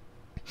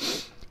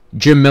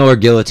 Jim Miller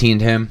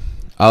guillotined him.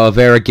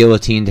 Oliveira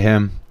guillotined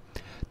him.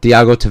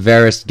 Thiago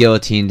Tavares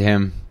guillotined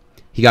him.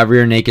 He got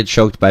rear naked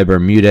choked by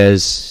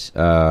Bermudez.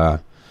 I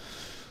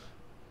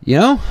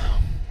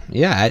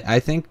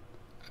think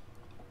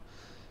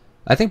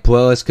I think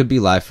Puelles could be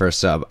live for a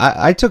sub.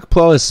 I took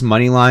Puelles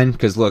money line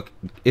because, look,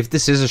 if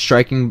this is a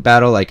striking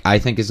battle like I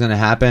think is going to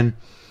happen,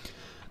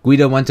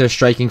 Guida went to a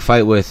striking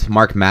fight with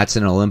Mark Madsen,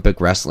 an Olympic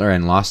wrestler,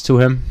 and lost to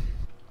him.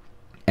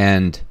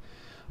 And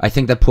I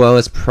think that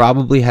Puelles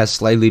probably has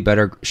slightly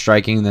better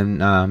striking than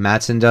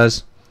Madsen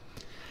does.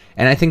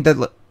 And I think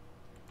that,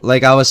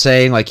 like I was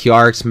saying, like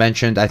Hjarks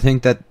mentioned, I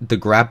think that the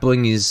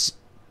grappling is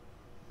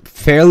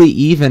fairly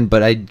even,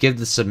 but I'd give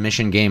the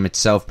submission game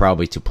itself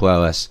probably to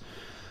Puelles.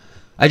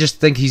 I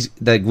just think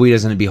that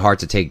Guida's going to be hard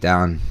to take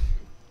down.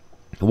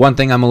 One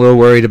thing I'm a little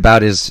worried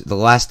about is the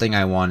last thing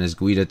I want is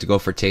Guida to go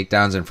for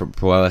takedowns and for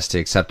Puelles to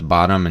accept the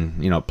bottom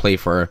and,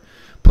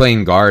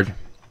 playing guard.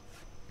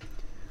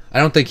 I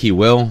don't think he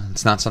will.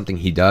 It's not something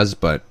he does,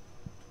 but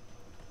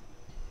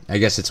I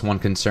guess it's one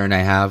concern I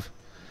have.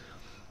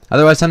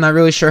 Otherwise, I'm not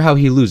really sure how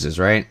he loses,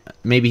 right?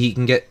 Maybe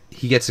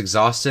he gets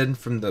exhausted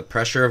from the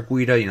pressure of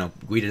Guida.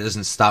 Guida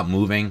doesn't stop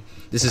moving.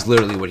 This is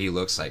literally what he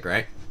looks like,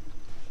 right?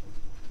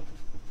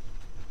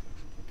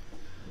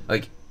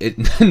 Like,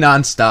 it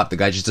non-stop, the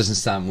guy just doesn't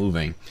stop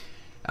moving.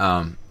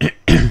 And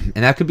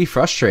that could be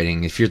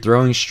frustrating if you're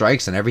throwing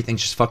strikes and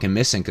everything's just fucking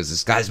missing because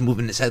this guy's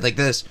moving his head like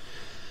this.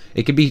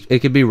 It could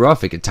be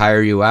rough. It could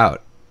tire you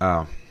out.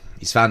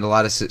 He's found a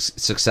lot of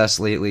success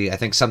lately. I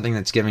think something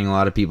that's giving a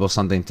lot of people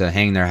something to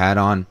hang their hat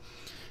on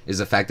is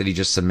the fact that he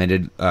just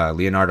submitted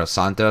Leonardo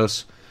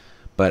Santos.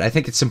 But I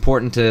think it's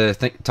important to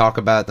talk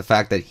about the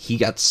fact that he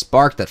got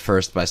sparked at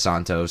first by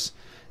Santos.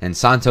 And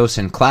Santos,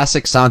 in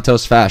classic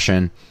Santos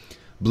fashion,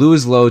 blew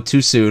his load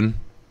too soon,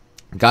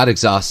 got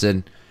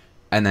exhausted,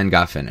 and then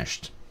got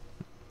finished.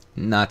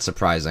 Not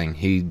surprising.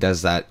 He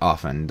does that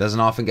often. Doesn't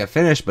often get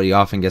finished, but he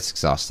often gets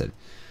exhausted.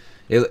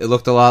 It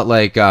looked a lot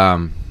like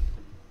what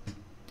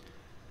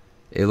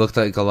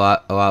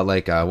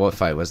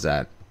fight was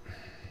that?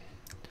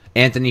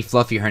 Anthony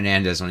Fluffy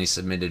Hernandez when he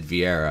submitted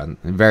Vieira.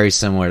 Very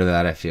similar to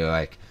that, I feel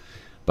like.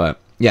 But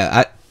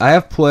yeah, I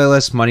have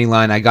Puelles money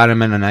line. I got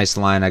him in a nice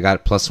line. I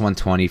got plus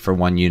 120 for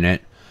 1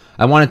 unit.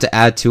 I wanted to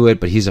add to it,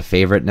 but he's a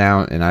favorite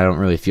now, and I don't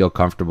really feel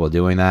comfortable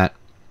doing that.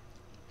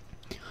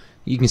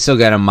 You can still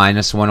get a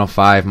minus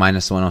 105,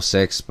 minus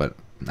 106, but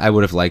I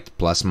would have liked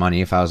plus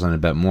money if I was going to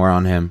bet more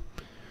on him.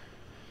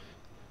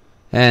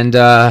 And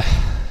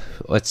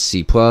let's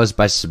see, Puelles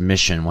by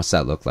submission. What's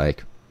that look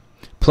like?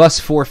 Plus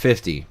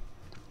 450.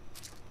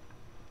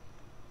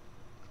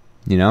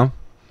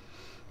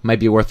 Might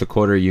be worth a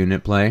quarter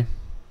unit play.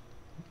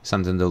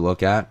 Something to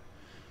look at.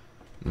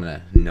 I'm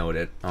going to note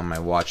it on my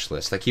watch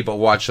list. I keep a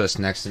watch list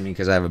next to me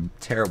because I have a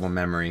terrible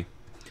memory.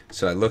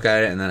 So I look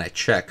at it and then I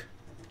check.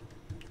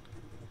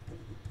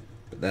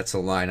 But that's a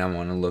line I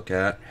want to look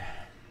at.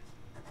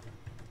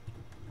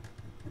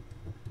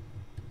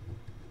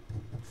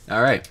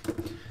 Alright.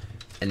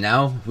 And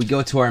now we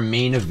go to our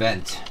main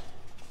event.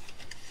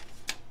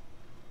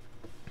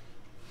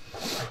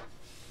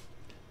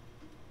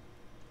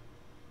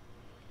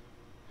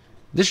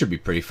 This should be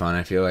pretty fun,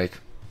 I feel like.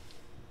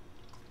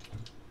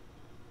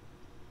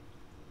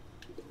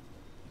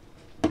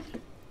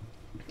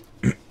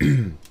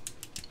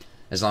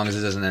 As long as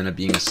it doesn't end up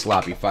being a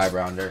sloppy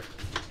 5-rounder.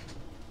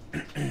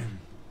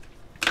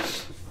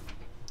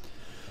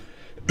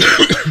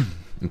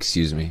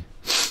 Excuse me.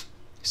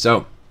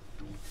 So,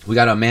 we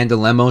got Amanda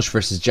Lemos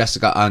versus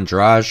Jessica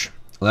Andrade.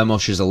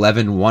 Lemos is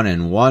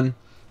 11-1-1,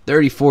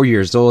 34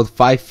 years old,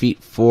 5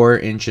 feet 4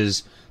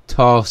 inches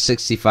tall,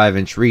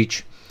 65-inch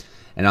reach.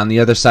 And on the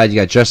other side, you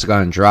got Jessica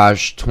Andrade,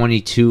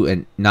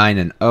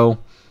 22-9-0,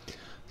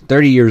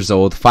 30 years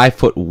old,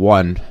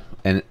 5'1",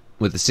 and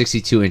with a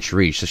 62-inch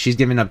reach. So she's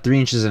giving up 3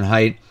 inches in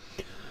height,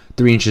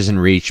 3 inches in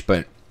reach,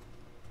 but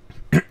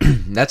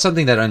that's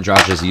something that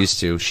Andrade is used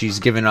to. She's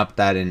given up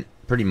that in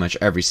pretty much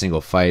every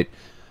single fight.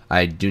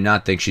 I do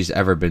not think she's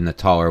ever been the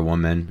taller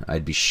woman.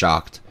 I'd be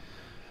shocked.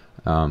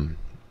 I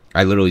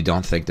literally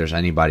don't think there's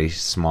anybody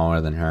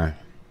smaller than her.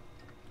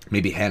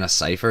 Maybe Hannah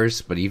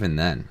Cyphers, but even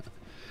then.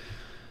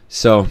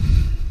 So,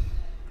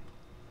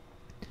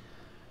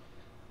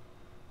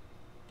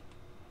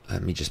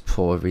 let me just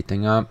pull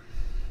everything up.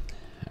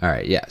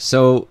 Alright, yeah.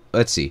 So,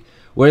 let's see.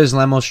 Where does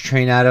Lemos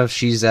train out of?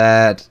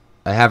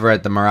 I have her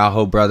at the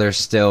Marajo Brothers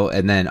still,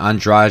 and then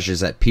Andrade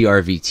is at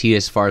PRVT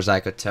as far as I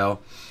could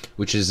tell,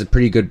 which is a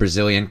pretty good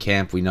Brazilian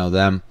camp. We know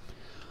them.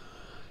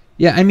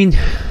 Yeah, I mean,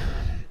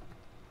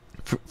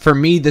 for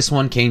me, this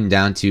one came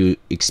down to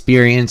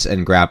experience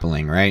and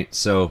grappling, right?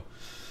 So,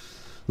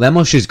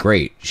 Lemos is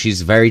great.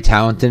 She's very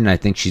talented, and I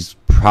think she's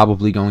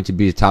probably going to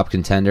be a top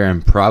contender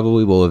and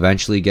probably will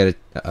eventually get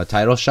a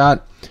title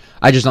shot.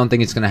 I just don't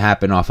think it's going to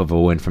happen off of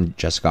a win from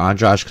Jessica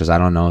Andrade because I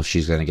don't know if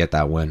she's going to get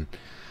that win.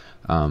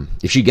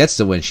 If she gets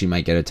the win, she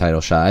might get a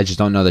title shot. I just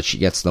don't know that she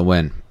gets the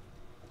win.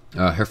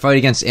 Her fight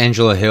against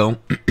Angela Hill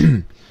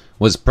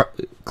was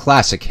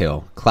classic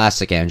Hill.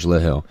 Classic Angela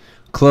Hill.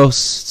 Close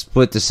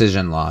split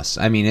decision loss.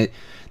 I mean,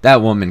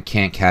 that woman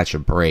can't catch a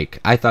break.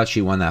 I thought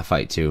she won that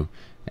fight too.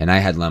 And I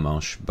had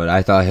Lemos, but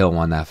I thought Hill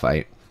won that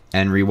fight.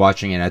 And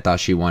rewatching it, I thought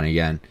she won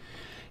again.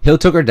 Hill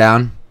took her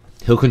down.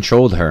 Hill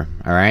controlled her.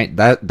 All right,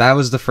 that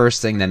was the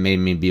first thing that made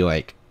me be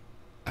like,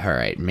 all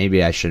right,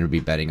 maybe I shouldn't be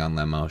betting on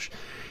Lemos.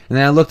 And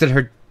then I looked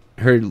at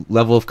her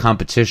level of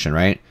competition,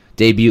 right?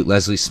 Debut,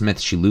 Leslie Smith,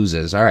 she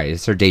loses. All right,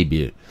 it's her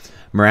debut.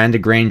 Miranda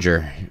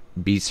Granger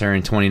beats her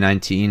in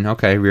 2019.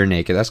 Okay, rear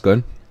naked, that's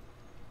good.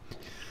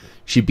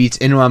 She beats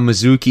Inoue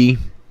Mizuki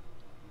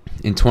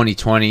in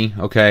 2020.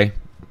 Okay.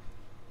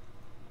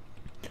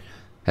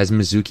 Has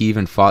Mizuki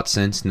even fought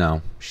since?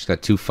 No. She's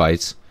got 2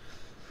 fights.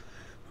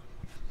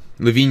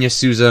 Lavinia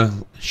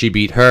Souza, she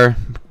beat her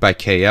by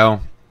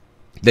KO.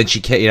 Then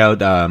she KO'd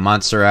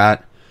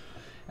Montserrat.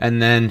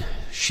 And then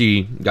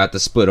she got the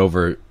split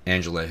over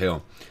Angela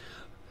Hill.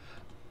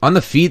 On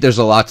the feet, there's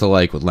a lot to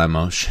like with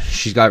Lemos.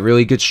 She's got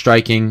really good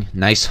striking,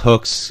 nice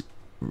hooks,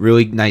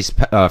 really nice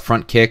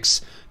front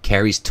kicks,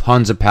 carries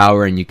tons of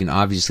power, and you can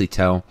obviously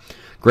tell.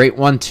 Great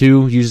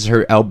 1-2, uses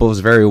her elbows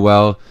very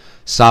well,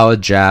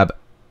 solid jab.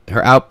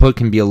 Her output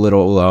can be a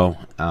little low.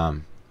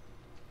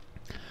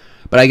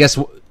 But I guess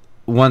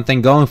one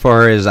thing going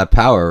for her is that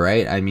power,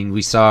 right? I mean,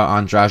 we saw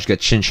Andrade get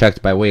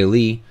chin-checked by Wei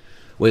Li.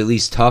 Wei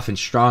Li's tough and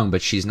strong,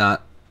 but she's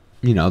not,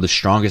 the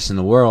strongest in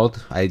the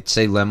world. I'd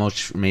say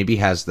Lemos maybe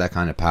has that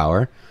kind of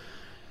power.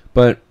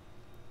 But,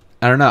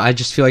 I don't know. I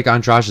just feel like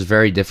Andrade is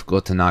very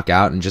difficult to knock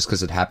out, and just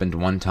because it happened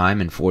one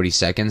time in 40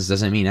 seconds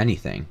doesn't mean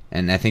anything.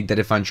 And I think that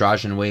if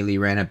Andrade and Wei Li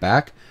ran it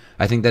back,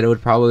 I think that it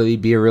would probably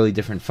be a really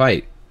different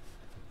fight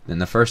than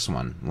the first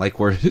one. Like,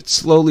 we're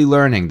slowly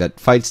learning that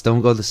fights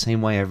don't go the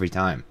same way every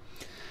time.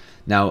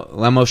 Now,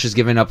 Lemos has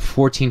given up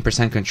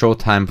 14% control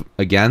time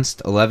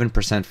against,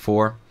 11%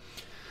 for.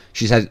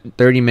 She's had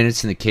 30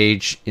 minutes in the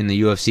cage, in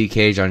the UFC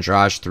cage.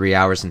 Andrade, 3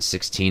 hours and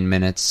 16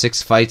 minutes.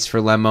 6 fights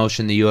for Lemos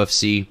in the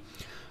UFC.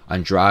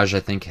 Andrade, I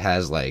think,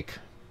 has I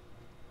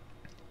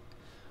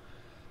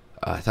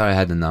thought I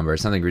had the number.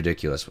 It's something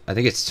ridiculous. I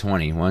think it's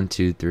 20. 1,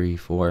 2, 3,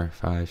 4,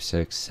 5,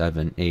 6,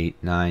 7, 8,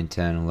 9,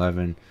 10,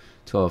 11,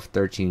 12,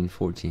 13,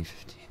 14,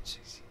 15,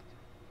 16.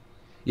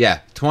 Yeah,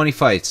 20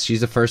 fights.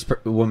 She's the first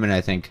woman, I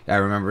think. I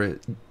remember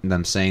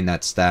them saying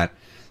that stat,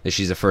 that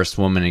she's the first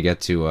woman to get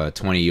to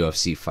 20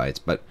 UFC fights.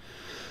 But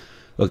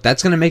look,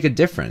 that's going to make a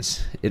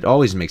difference. It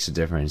always makes a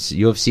difference.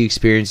 UFC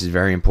experience is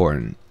very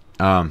important.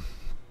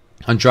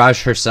 Andrade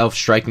herself,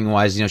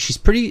 striking-wise,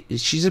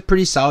 she's a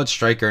pretty solid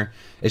striker.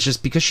 It's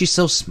just because she's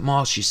so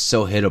small, she's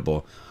so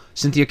hittable.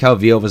 Cynthia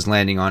Calvillo was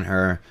landing on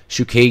her.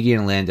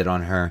 Chookagian landed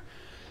on her.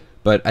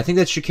 But I think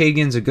that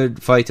Chookagian's a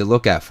good fight to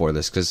look at for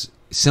this, because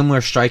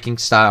similar striking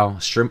style,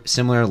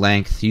 similar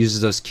length,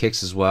 uses those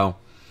kicks as well.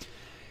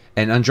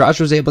 And Andrade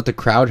was able to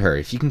crowd her.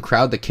 If you can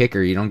crowd the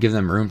kicker, you don't give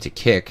them room to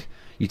kick.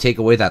 You take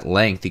away that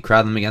length, you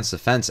crowd them against the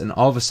fence, and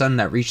all of a sudden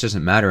that reach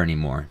doesn't matter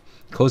anymore.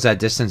 Close that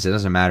distance, it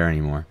doesn't matter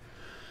anymore.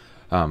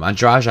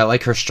 Andrade, I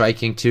like her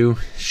striking too.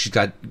 She's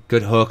got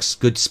good hooks,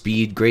 good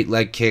speed, great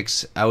leg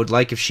kicks. I would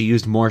like if she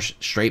used more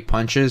straight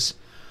punches,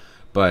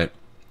 but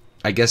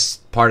I guess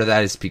part of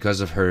that is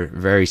because of her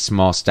very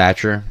small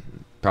stature.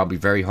 Probably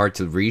very hard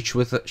to reach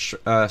with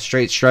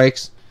straight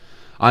strikes.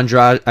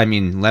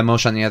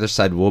 Lemos on the other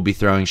side will be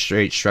throwing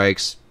straight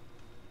strikes.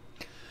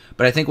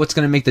 But I think what's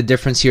going to make the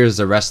difference here is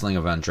the wrestling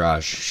of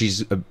Andrade.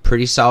 She's a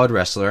pretty solid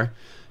wrestler.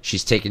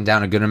 She's taken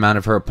down a good amount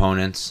of her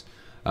opponents.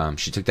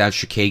 She took down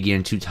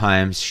Chookagian 2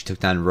 times. She took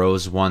down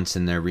Rose once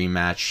in their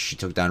rematch. She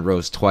took down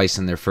Rose twice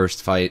in their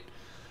first fight.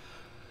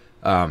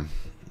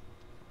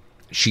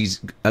 She's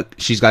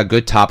got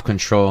good top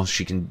control.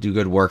 She can do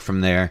good work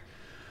from there.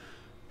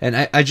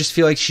 And I just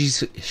feel like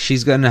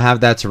she's going to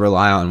have that to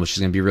rely on, which is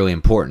going to be really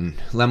important.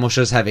 Lemos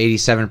does have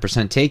 87%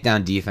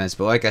 takedown defense,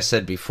 but like I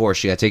said before,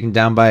 she got taken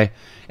down by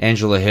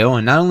Angela Hill.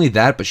 And not only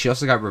that, but she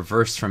also got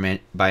reversed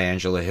by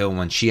Angela Hill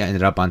when she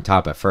ended up on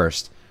top at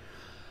first.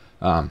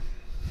 I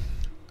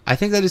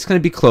think that it's going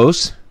to be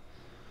close,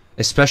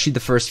 especially the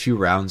first few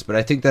rounds. But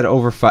I think that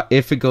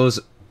if it goes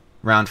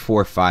round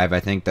 4 or 5, I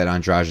think that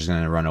Andrade is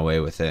going to run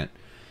away with it.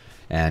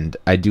 And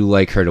I do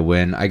like her to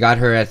win. I got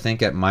her, I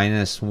think, at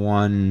minus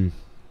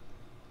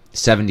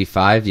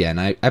 175. Yeah,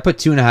 and I put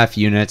 2.5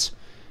 units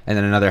and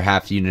then another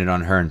half unit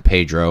on her and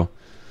Pedro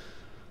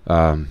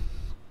for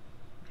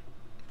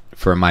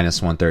a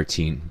minus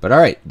 113. But all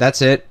right,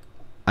 that's it.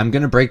 I'm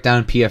going to break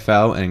down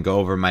PFL and go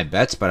over my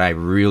bets, but I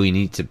really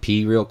need to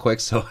pee real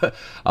quick, so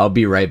I'll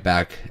be right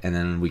back, and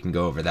then we can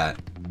go over that.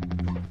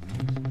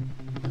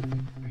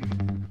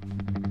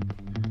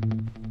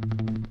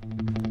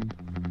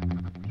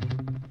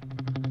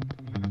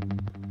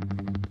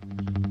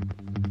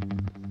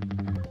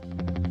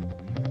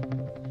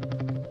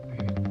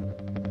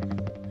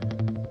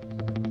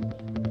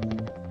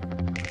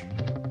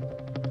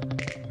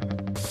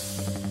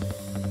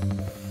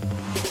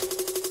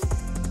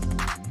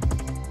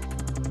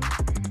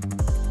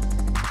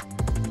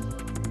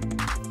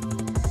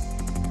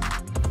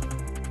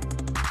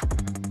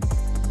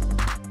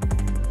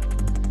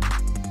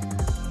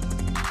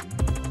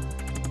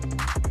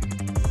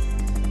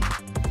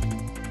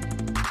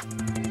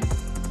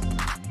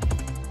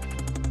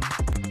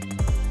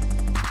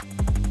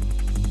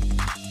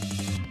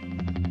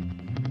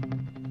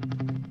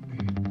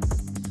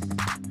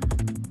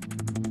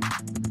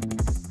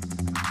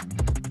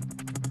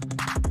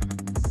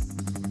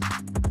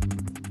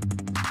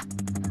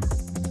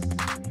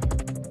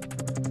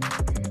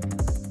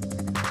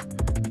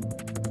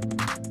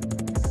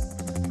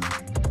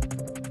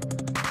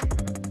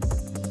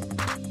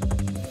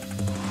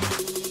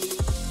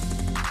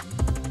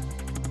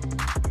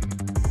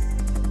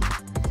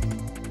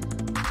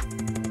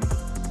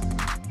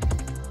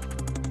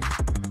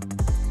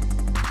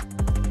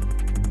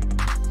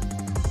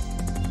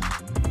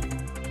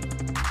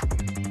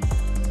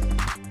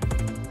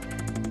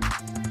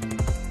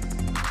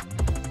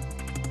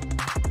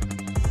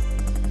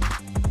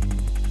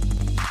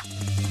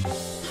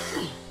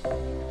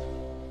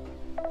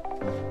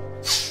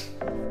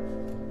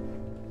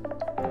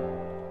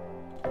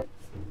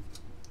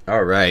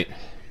 All right.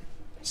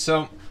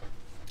 So,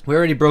 we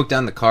already broke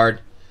down the card.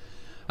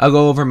 I'll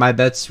go over my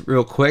bets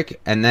real quick,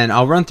 and then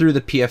I'll run through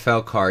the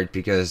PFL card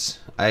because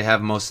I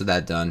have most of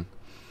that done.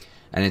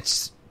 And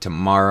it's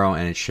tomorrow,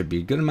 and it should be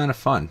a good amount of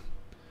fun.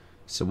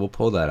 So we'll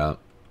pull that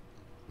up.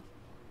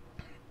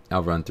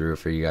 I'll run through it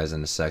for you guys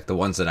in a sec, the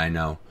ones that I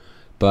know.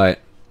 But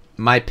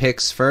my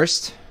picks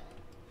first.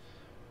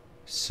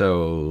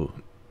 So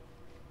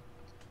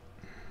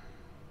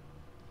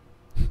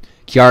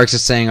Kiarix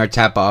is saying our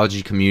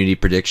Tapology community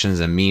predictions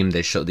a meme.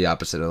 They showed the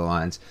opposite of the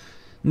lines.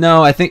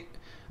 No, I think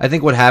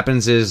what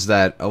happens is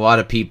that a lot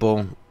of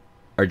people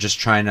are just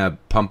trying to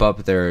pump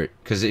up their,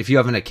 because if you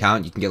have an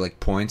account, you can get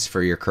like points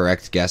for your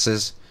correct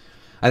guesses.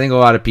 I think a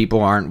lot of people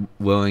aren't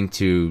willing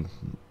to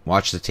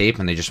watch the tape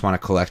and they just want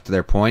to collect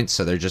their points,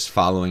 so they're just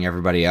following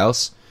everybody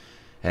else.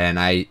 And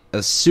I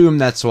assume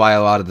that's why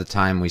a lot of the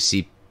time we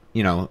see,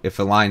 if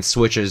a line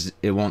switches,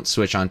 it won't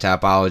switch on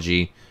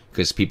Tapology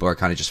because people are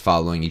kind of just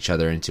following each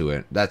other into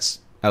it. That's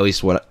at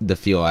least what the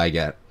feel I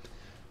get.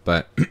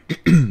 But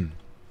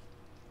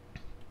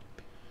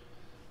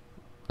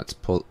let's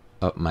pull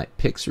up my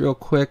picks real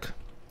quick.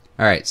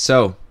 All right,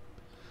 so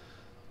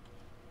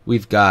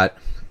we've got,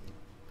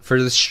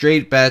 for the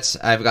straight bets,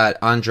 I've got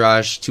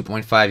Andrade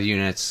 2.5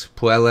 units,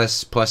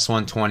 Puelles plus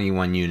 120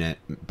 1 unit,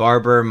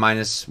 Barber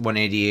minus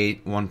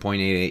 188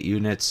 1.88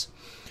 units,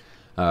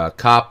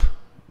 Cop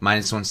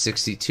minus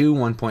 162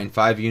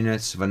 1.5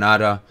 units,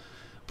 Venata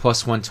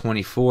plus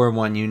 124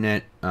 1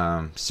 unit,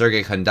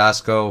 Sergey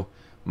Kondasco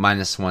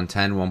minus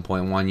 110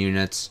 1.1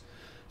 units,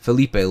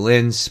 Felipe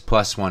Lins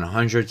plus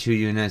 100 2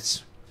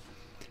 units,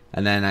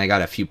 and then I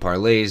got a few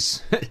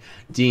parlays,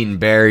 Dean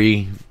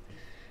Barry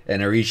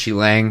and Arishi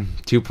Lang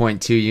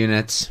 2.2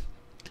 units,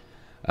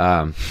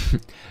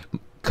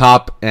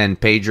 Cop and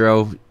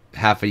Pedro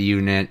half a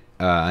unit,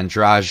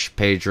 Andrade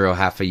Pedro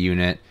half a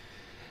unit,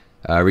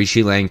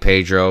 Rishi Lang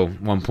Pedro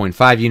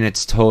 1.5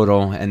 units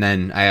total, and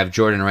then I have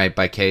Jordan Wright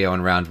by KO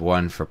in round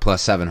 1 for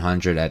plus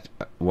 700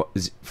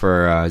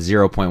 for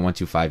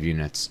 0.125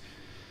 units.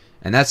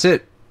 And that's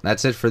it.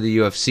 That's it for the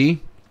UFC.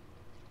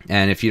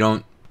 And if you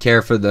don't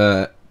care for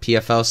the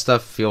PFL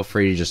stuff, feel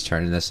free to just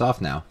turn this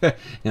off now.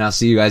 And I'll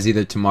see you guys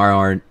either tomorrow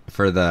or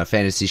for the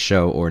fantasy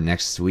show or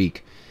next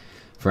week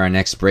for our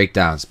next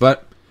breakdowns.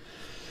 But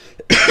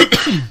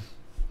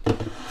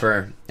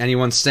for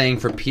anyone staying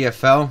for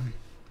PFL,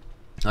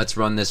 let's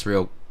run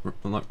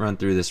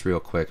through this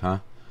real quick, huh?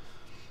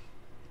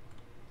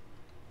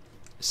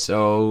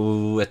 So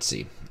let's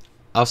see.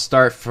 I'll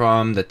start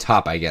from the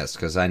top, I guess,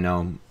 because I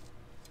know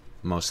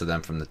most of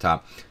them from the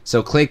top.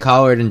 So Clay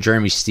Collard and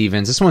Jeremy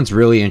Stephens. This one's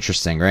really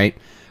interesting, right?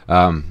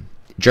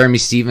 Jeremy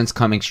Stephens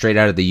coming straight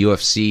out of the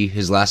UFC.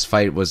 His last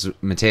fight was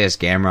Mateus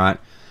Gamrot.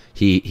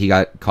 He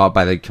got caught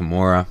by the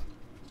Kimura.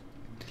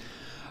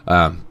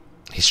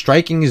 His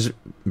striking is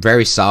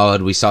very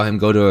solid. We saw him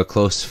go to a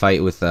close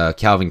fight with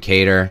Calvin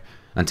Kattar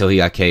until he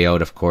got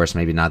KO'd, of course.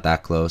 Maybe not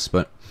that close.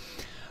 But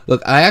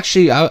look, I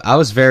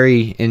was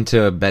very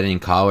into betting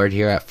Collard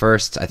here at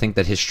first. I think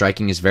that his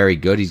striking is very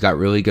good. He's got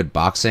really good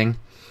boxing.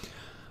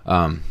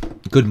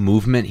 Good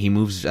movement. He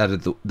moves out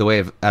of the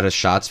way out of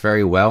shots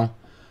very well.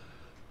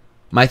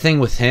 My thing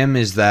with him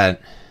is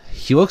that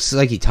he looks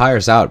like he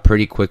tires out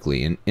pretty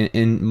quickly.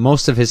 In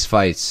most of his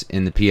fights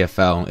in the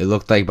PFL, it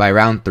looked like by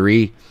round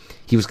 3,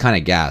 he was kind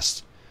of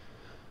gassed.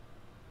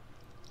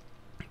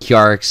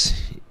 Kiarix,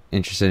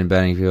 interested in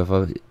betting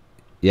PFL?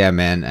 Yeah,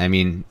 man. I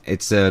mean,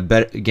 it's a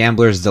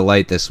gambler's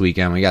delight this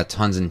weekend. We got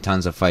tons and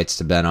tons of fights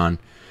to bet on.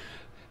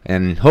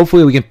 And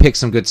hopefully we can pick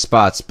some good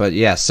spots. But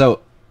yeah,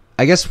 so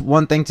I guess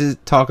one thing to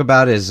talk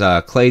about is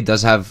Clay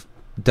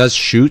does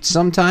shoot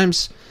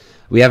sometimes.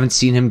 We haven't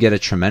seen him get a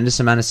tremendous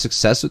amount of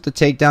success with the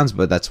takedowns,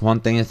 but that's one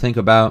thing to think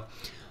about.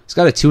 He's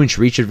got a 2-inch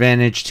reach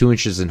advantage, 2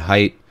 inches in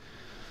height.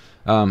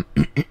 I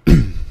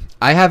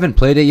haven't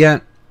played it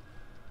yet.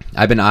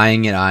 I've been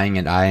eyeing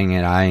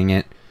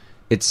it.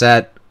 It's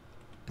at,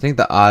 I think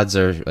the odds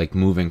are like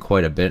moving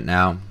quite a bit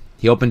now.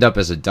 He opened up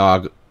as a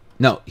dog.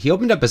 No, he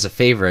opened up as a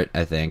favorite,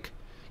 I think.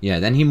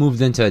 Yeah, then he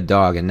moved into a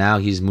dog, and now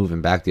he's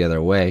moving back the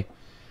other way.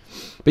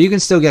 But you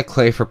can still get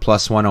Clay for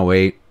plus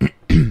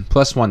 108,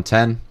 plus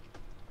 110.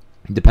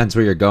 Depends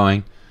where you're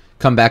going.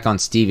 Come back on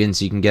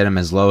Stephens. You can get him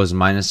as low as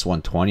minus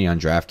 120 on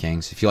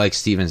DraftKings. If you like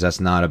Stephens, that's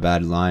not a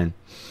bad line.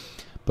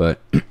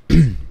 But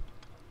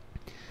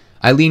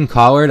I lean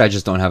Collard. I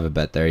just don't have a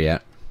bet there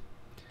yet.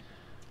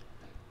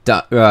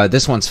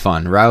 This one's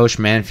fun. Raush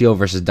Manfield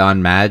versus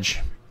Don Madge.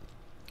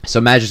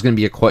 So Madge is going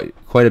to be quite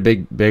a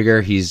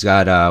bigger. He's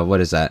got, what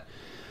is that?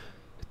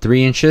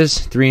 3 inches.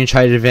 3-inch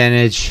height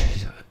advantage.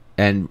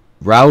 And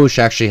Raush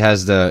actually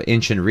has the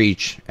inch in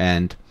reach.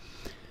 And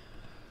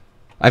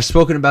I've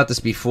spoken about this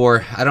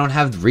before. I don't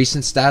have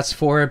recent stats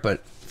for it,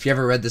 but if you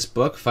ever read this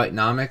book,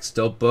 Fightnomics,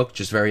 dope book,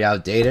 just very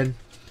outdated.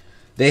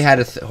 They had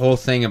a whole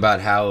thing about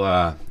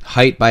how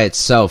height by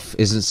itself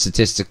isn't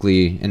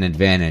statistically an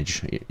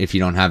advantage if you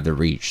don't have the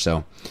reach.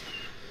 So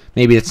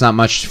maybe it's not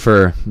much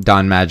for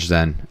Don Madge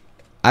then.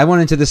 I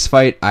went into this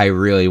fight, I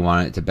really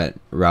wanted to bet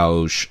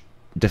Raush.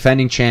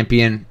 Defending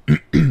champion,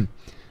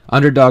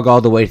 Underdog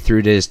all the way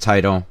through to his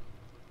title.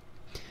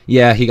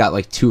 Yeah, he got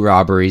like 2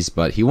 robberies,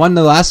 but he won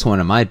the last one,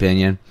 in my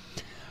opinion.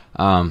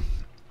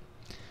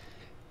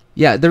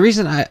 Yeah, the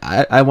reason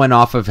I went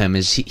off of him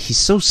is he's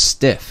so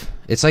stiff.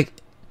 It's like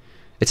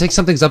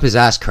something's up his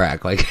ass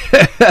crack. Like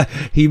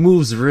he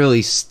moves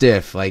really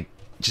stiff, like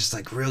just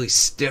like really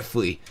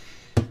stiffly.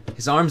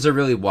 His arms are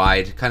really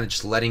wide, kind of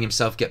just letting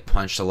himself get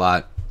punched a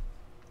lot.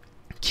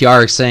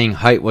 Kiara saying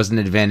height was an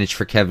advantage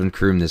for Kevin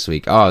Kroom this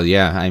week. Oh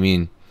yeah, I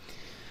mean,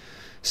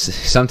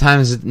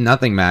 sometimes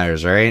nothing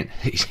matters, right?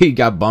 He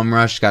got bum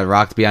rushed, got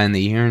rocked behind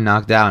the ear, and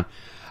knocked down.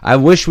 I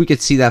wish we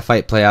could see that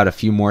fight play out a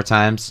few more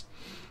times,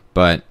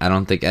 but I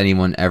don't think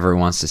anyone ever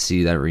wants to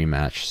see that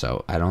rematch,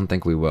 so I don't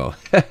think we will.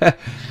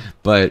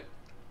 But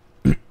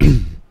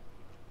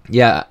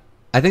yeah,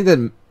 I think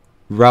that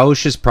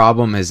Raush's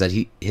problem is that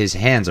his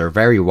hands are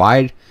very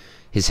wide,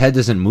 his head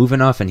doesn't move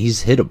enough, and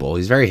he's hittable.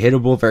 He's very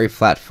hittable, very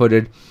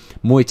flat-footed,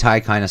 Muay Thai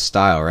kind of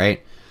style,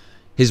 right?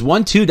 His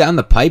 1-2 down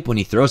the pipe when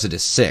he throws it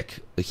is sick.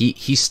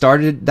 He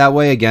started that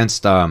way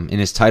against in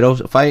his title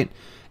fight,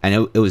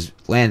 and it was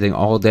landing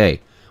all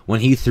day.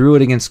 When he threw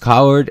it against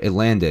Collard, it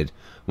landed.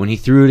 When he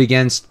threw it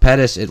against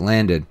Pettis, it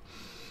landed.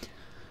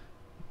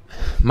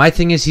 My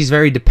thing is he's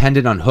very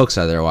dependent on hooks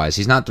otherwise.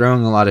 He's not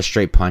throwing a lot of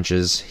straight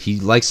punches. He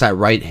likes that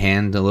right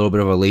hand, a little bit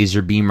of a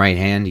laser beam right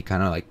hand. He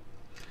kind of like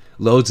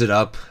loads it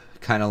up,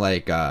 kind of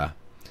like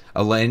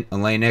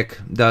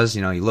Olenek does.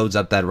 You know, he loads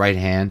up that right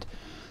hand.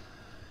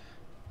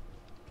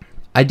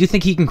 I do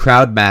think he can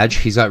crowd Madge.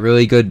 He's got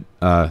really good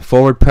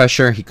forward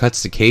pressure. He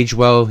cuts the cage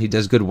well. He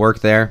does good work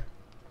there.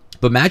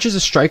 But Madge is a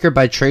striker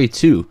by trade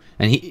too,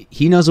 and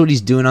he knows what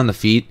he's doing on the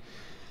feet.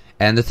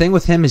 And the thing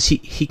with him is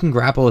he can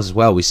grapple as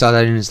well. We saw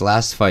that in his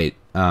last fight.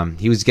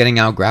 He was getting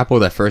out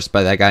grappled at first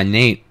by that guy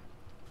Nate,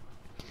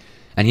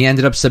 and he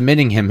ended up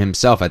submitting him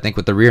himself, I think,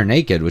 with the rear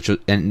naked,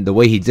 and the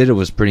way he did it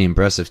was pretty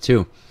impressive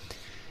too.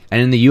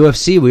 And in the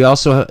UFC, we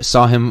also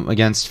saw him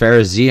against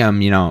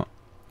Faraziem, you know,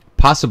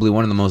 possibly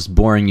one of the most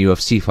boring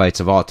UFC fights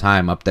of all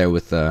time, up there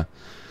with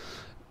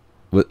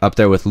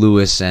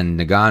Lewis and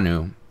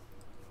Ngannou.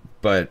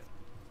 But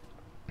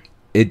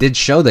it did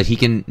show that he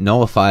can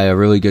nullify a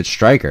really good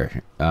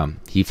striker.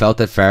 He felt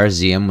that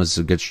Faraziem was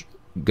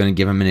going to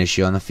give him an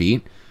issue on the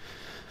feet,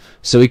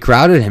 so he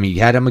crowded him. He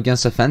had him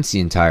against the fence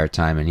the entire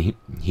time, and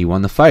he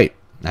won the fight.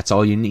 That's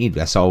all you need.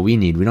 That's all we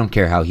need. We don't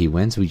care how he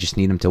wins. We just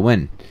need him to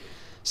win.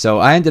 So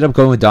I ended up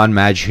going with Don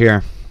Madge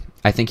here.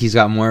 I think he's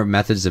got more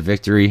methods of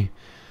victory,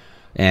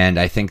 and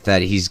I think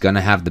that he's going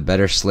to have the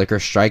better, slicker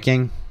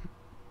striking.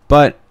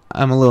 But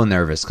I'm a little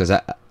nervous because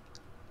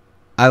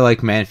I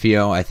like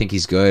Manfio. I think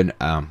he's good.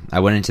 I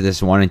went into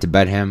this wanting to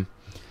bet him.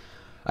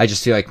 I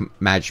just feel like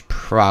Madge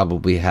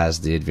probably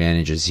has the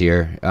advantages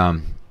here.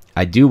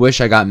 I do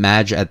wish I got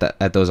Madge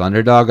at those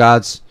underdog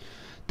odds.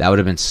 That would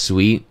have been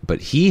sweet.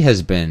 But he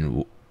has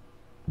been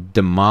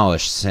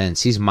demolished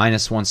since. He's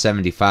minus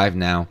 175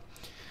 now.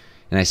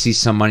 And I see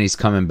some money's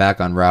coming back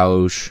on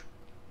Raush.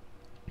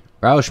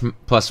 Raush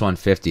plus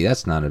 150.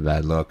 That's not a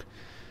bad look.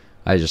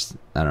 I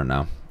don't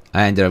know.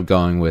 I ended up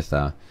going with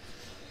Don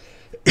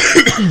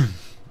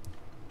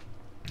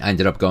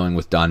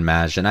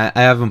Madge, and I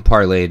have him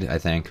parlayed, I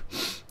think.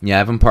 Yeah, I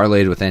have him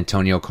parlayed with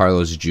Antonio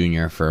Carlos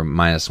Jr. for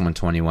minus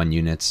 121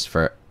 units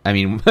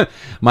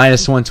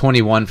minus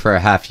 121 for a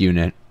half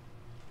unit.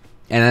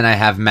 And then I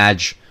have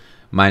Madge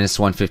minus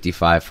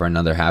 155 for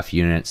another half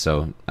unit,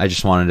 so I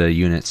just wanted a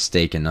unit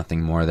stake and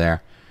nothing more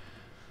there.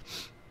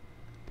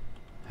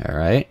 All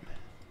right.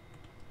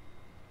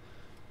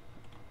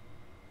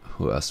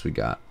 Who else we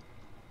got?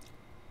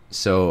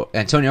 So,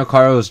 Antonio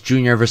Carlos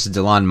Jr. versus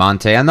Delon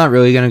Monte. I'm not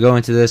really going to go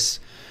into this.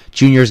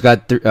 Jr.'s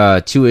got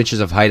 2 inches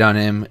of height on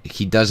him.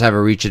 He does have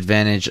a reach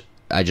advantage.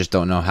 I just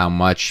don't know how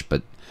much,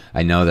 but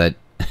I know that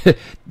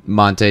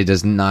Monte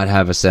does not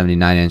have a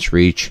 79-inch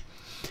reach.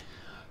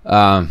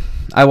 I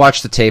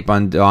watched the tape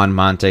on Don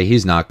Monte.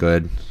 He's not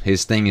good.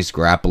 His thing is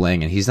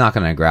grappling, and he's not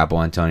going to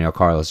grapple Antonio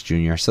Carlos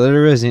Jr., so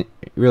there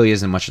really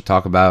isn't much to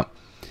talk about.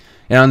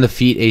 And on the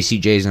feet,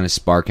 ACJ is going to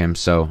spark him,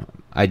 so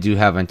I do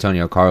have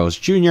Antonio Carlos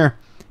Jr.,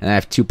 and I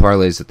have 2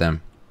 parlays with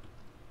them.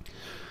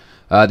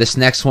 This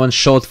next one,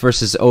 Schultz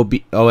versus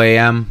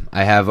OAM.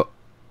 I have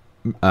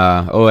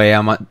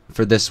OAM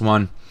for this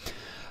one.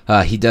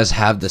 He does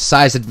have the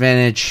size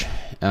advantage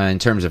in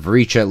terms of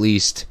reach, at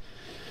least.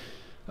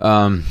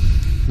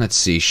 Let's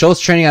see. Schultz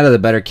training out of the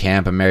better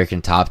camp,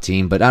 American Top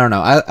Team, but I don't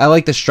know. I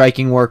like the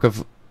striking work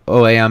of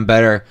OAM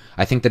better.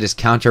 I think that his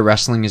counter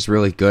wrestling is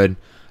really good.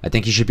 I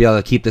think he should be able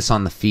to keep this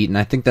on the feet, and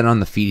I think that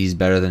on the feet he's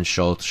better than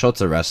Schultz. Schultz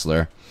a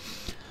wrestler.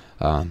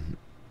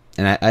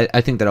 And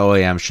I think that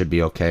OAM should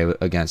be okay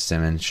against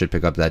him and should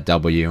pick up that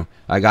W.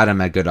 I got him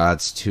at good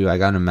odds, too. I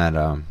got him at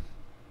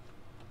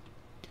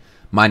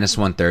minus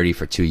 130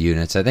 for 2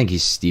 units. I think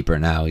he's steeper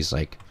now. He's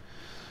like,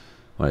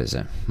 what is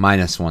it?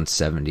 Minus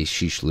 170.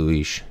 Sheesh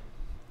Louish.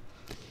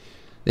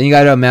 Then you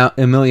got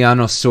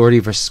Emiliano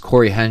Sordi versus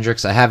Corey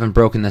Hendricks. I haven't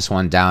broken this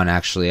one down,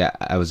 actually.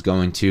 I was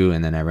going to,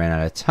 and then I ran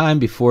out of time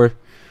before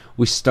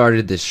we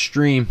started this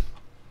stream.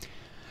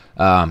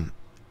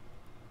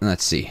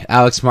 Let's see.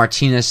 Alex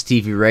Martinez,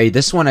 Stevie Ray.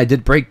 This one I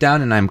did break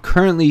down, and I'm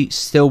currently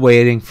still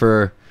waiting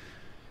for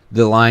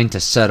the line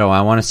to settle.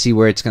 I want to see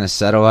where it's going to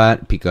settle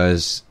at,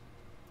 because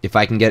if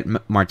I can get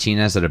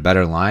Martinez at a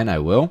better line, I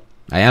will.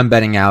 I am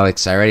betting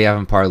Alex. I already have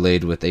him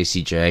parlayed with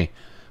ACJ,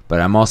 but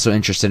I'm also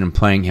interested in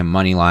playing him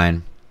money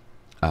line.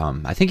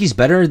 I think he's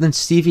better than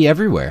Stevie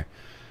everywhere.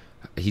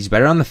 He's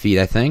better on the feet,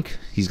 I think.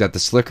 He's got the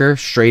slicker,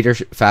 straighter,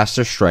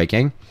 faster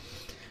striking.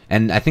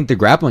 And I think the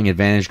grappling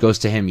advantage goes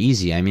to him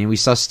easy. I mean, we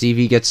saw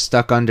Stevie get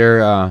stuck under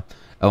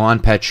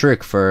Ilan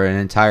Patrick for an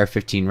entire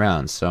 15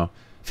 rounds. So,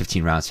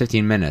 15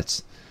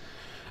 minutes.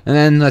 And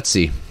then, let's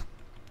see.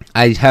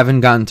 I haven't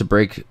gotten to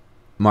break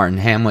Martin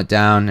Hamlet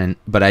down,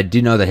 but I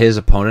do know that his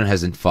opponent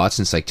hasn't fought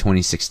since like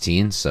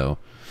 2016. So,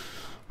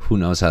 who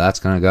knows how that's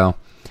going to go.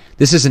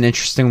 This is an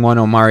interesting one.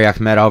 Omari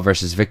Akhmedov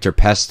versus Victor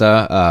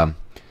Pesta.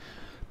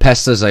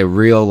 Pesta's a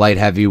real light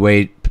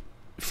heavyweight.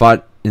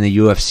 Fought in the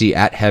UFC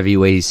at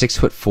heavyweight. He's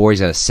 6'4".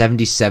 He's got a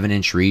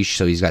 77-inch reach,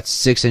 so he's got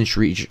 6-inch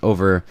reach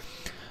over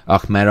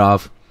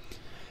Akhmedov.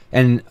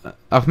 And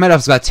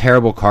Akhmedov's got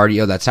terrible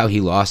cardio. That's how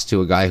he lost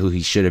to a guy who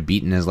he should have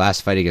beaten his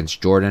last fight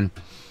against Jordan.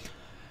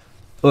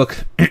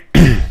 Look,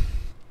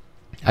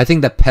 I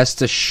think that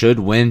Pesta should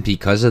win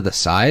because of the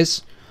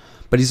size,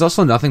 but he's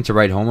also nothing to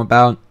write home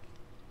about.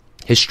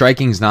 His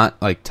striking's not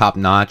like top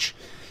notch.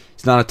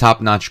 He's not a top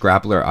notch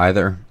grappler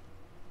either.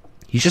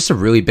 He's just a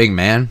really big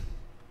man.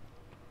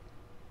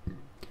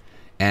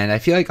 And I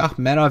feel like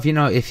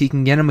Akhmedov, if he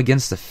can get him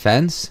against the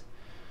fence,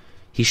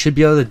 he should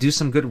be able to do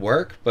some good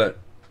work. But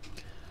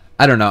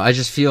I don't know. I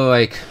just feel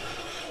like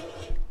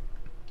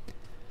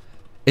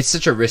it's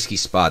such a risky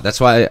spot. That's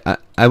why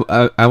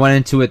I went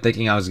into it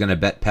thinking I was going to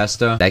bet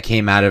Pesta. I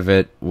came out of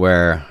it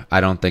where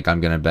I don't think I'm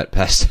going to bet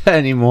Pesta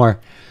anymore.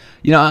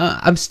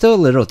 I'm still a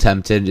little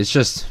tempted. It's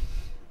just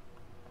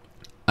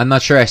I'm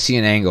not sure I see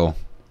an angle.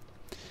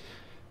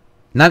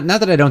 Not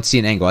that I don't see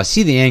an angle. I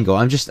see the angle.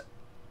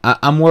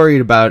 I'm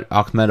worried about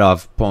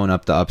Akhmedov pulling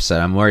up the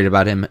upset. I'm worried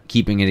about him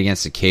keeping it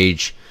against the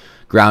cage,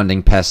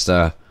 grounding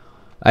Pesta.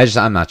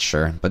 I'm not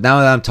sure. But now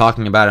that I'm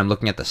talking about it, I'm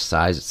looking at the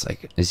size. It's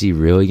like, is he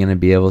really going to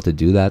be able to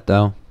do that,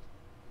 though?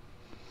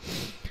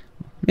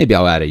 Maybe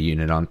I'll add a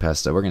unit on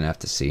Pesta. We're going to have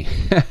to see.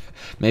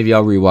 Maybe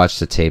I'll rewatch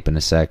the tape in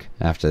a sec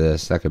after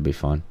this. That could be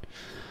fun.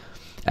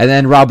 And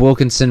then Rob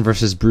Wilkinson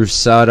versus Bruce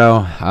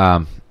Soto.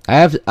 I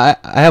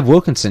have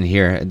Wilkinson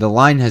here. The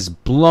line has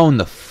blown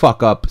the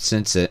fuck up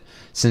since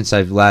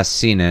I've last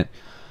seen it.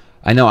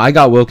 I know I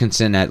got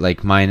Wilkinson at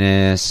like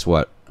minus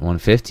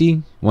 150,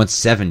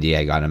 170.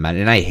 I got him at,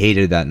 and I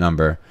hated that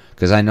number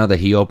because I know that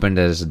he opened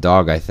as a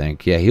dog. I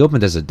think, yeah, he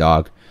opened as a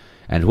dog,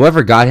 and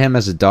whoever got him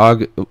as a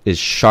dog is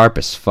sharp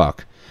as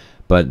fuck.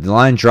 But the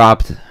line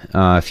dropped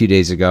a few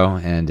days ago,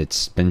 and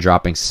it's been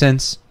dropping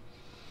since.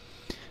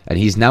 And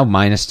he's now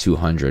minus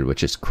 200,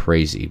 which is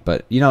crazy.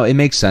 But, it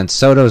makes sense.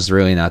 Soto's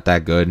really not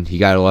that good. He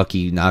got a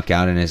lucky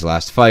knockout in his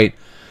last fight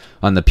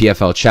on the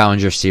PFL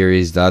Challenger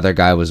Series. The other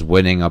guy was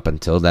winning up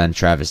until then,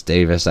 Travis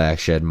Davis. I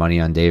actually had money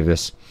on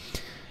Davis.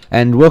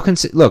 And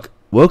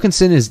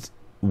Wilkinson is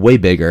way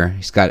bigger.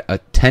 He's got a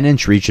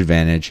 10-inch reach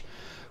advantage.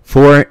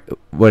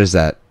 What is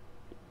that?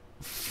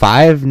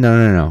 5?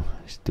 No.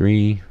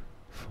 3,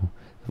 4,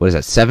 what is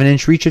that?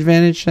 7-inch reach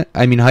advantage?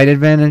 Height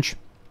advantage.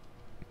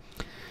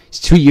 He's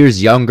 2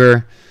 years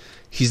younger.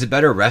 He's a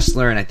better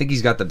wrestler, and I think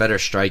he's got the better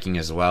striking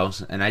as well.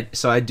 And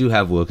I do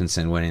have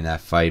Wilkinson winning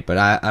that fight, but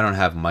I don't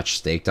have much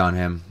staked on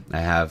him.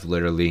 I have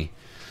literally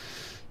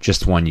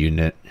just one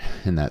unit,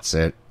 and that's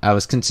it. I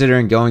was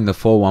considering going the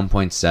full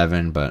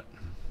 1.7, but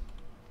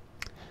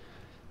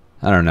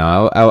I don't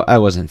know. I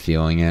wasn't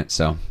feeling it,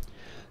 so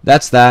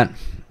that's that.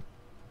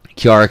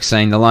 Kjarik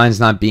saying the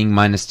line's not being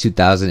minus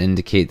 2,000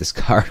 indicate this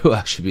card will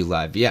actually be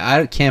live. Yeah,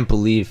 I can't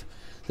believe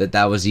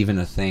that was even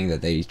a thing,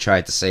 that they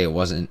tried to say it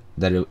wasn't,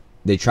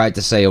 they tried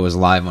to say it was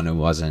live when it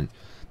wasn't.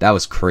 That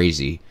was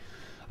crazy.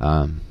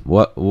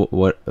 What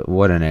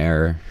an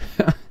error.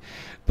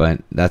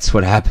 But that's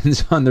what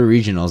happens on the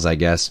regionals, I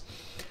guess.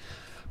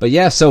 But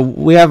yeah, so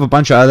we have a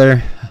bunch of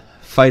other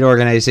fight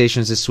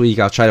organizations this week.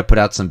 I'll try to put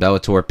out some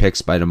Bellator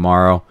picks by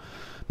tomorrow.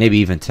 Maybe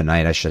even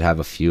tonight I should have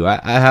a few. I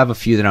have a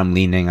few that I'm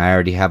leaning. I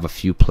already have a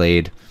few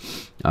played.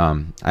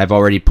 I've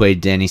already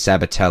played Danny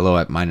Sabatello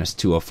at minus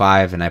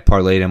 205, and I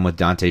parlayed him with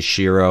Dante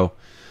Shiro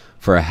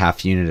for a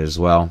half unit as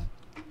well.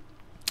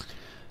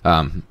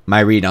 My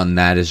read on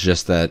that is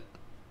just that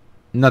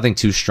nothing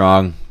too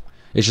strong.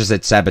 It's just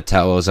that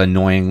Sabatello is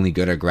annoyingly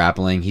good at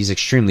grappling. He's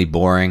extremely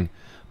boring,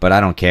 but I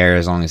don't care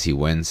as long as he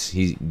wins.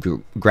 He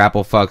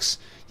grapple fucks.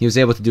 He was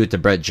able to do it to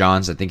Brett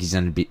Johns. I think he's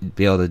going to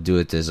be able to do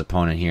it to his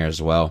opponent here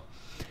as well.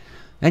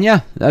 And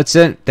yeah, that's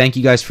it. Thank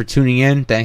you guys for tuning in.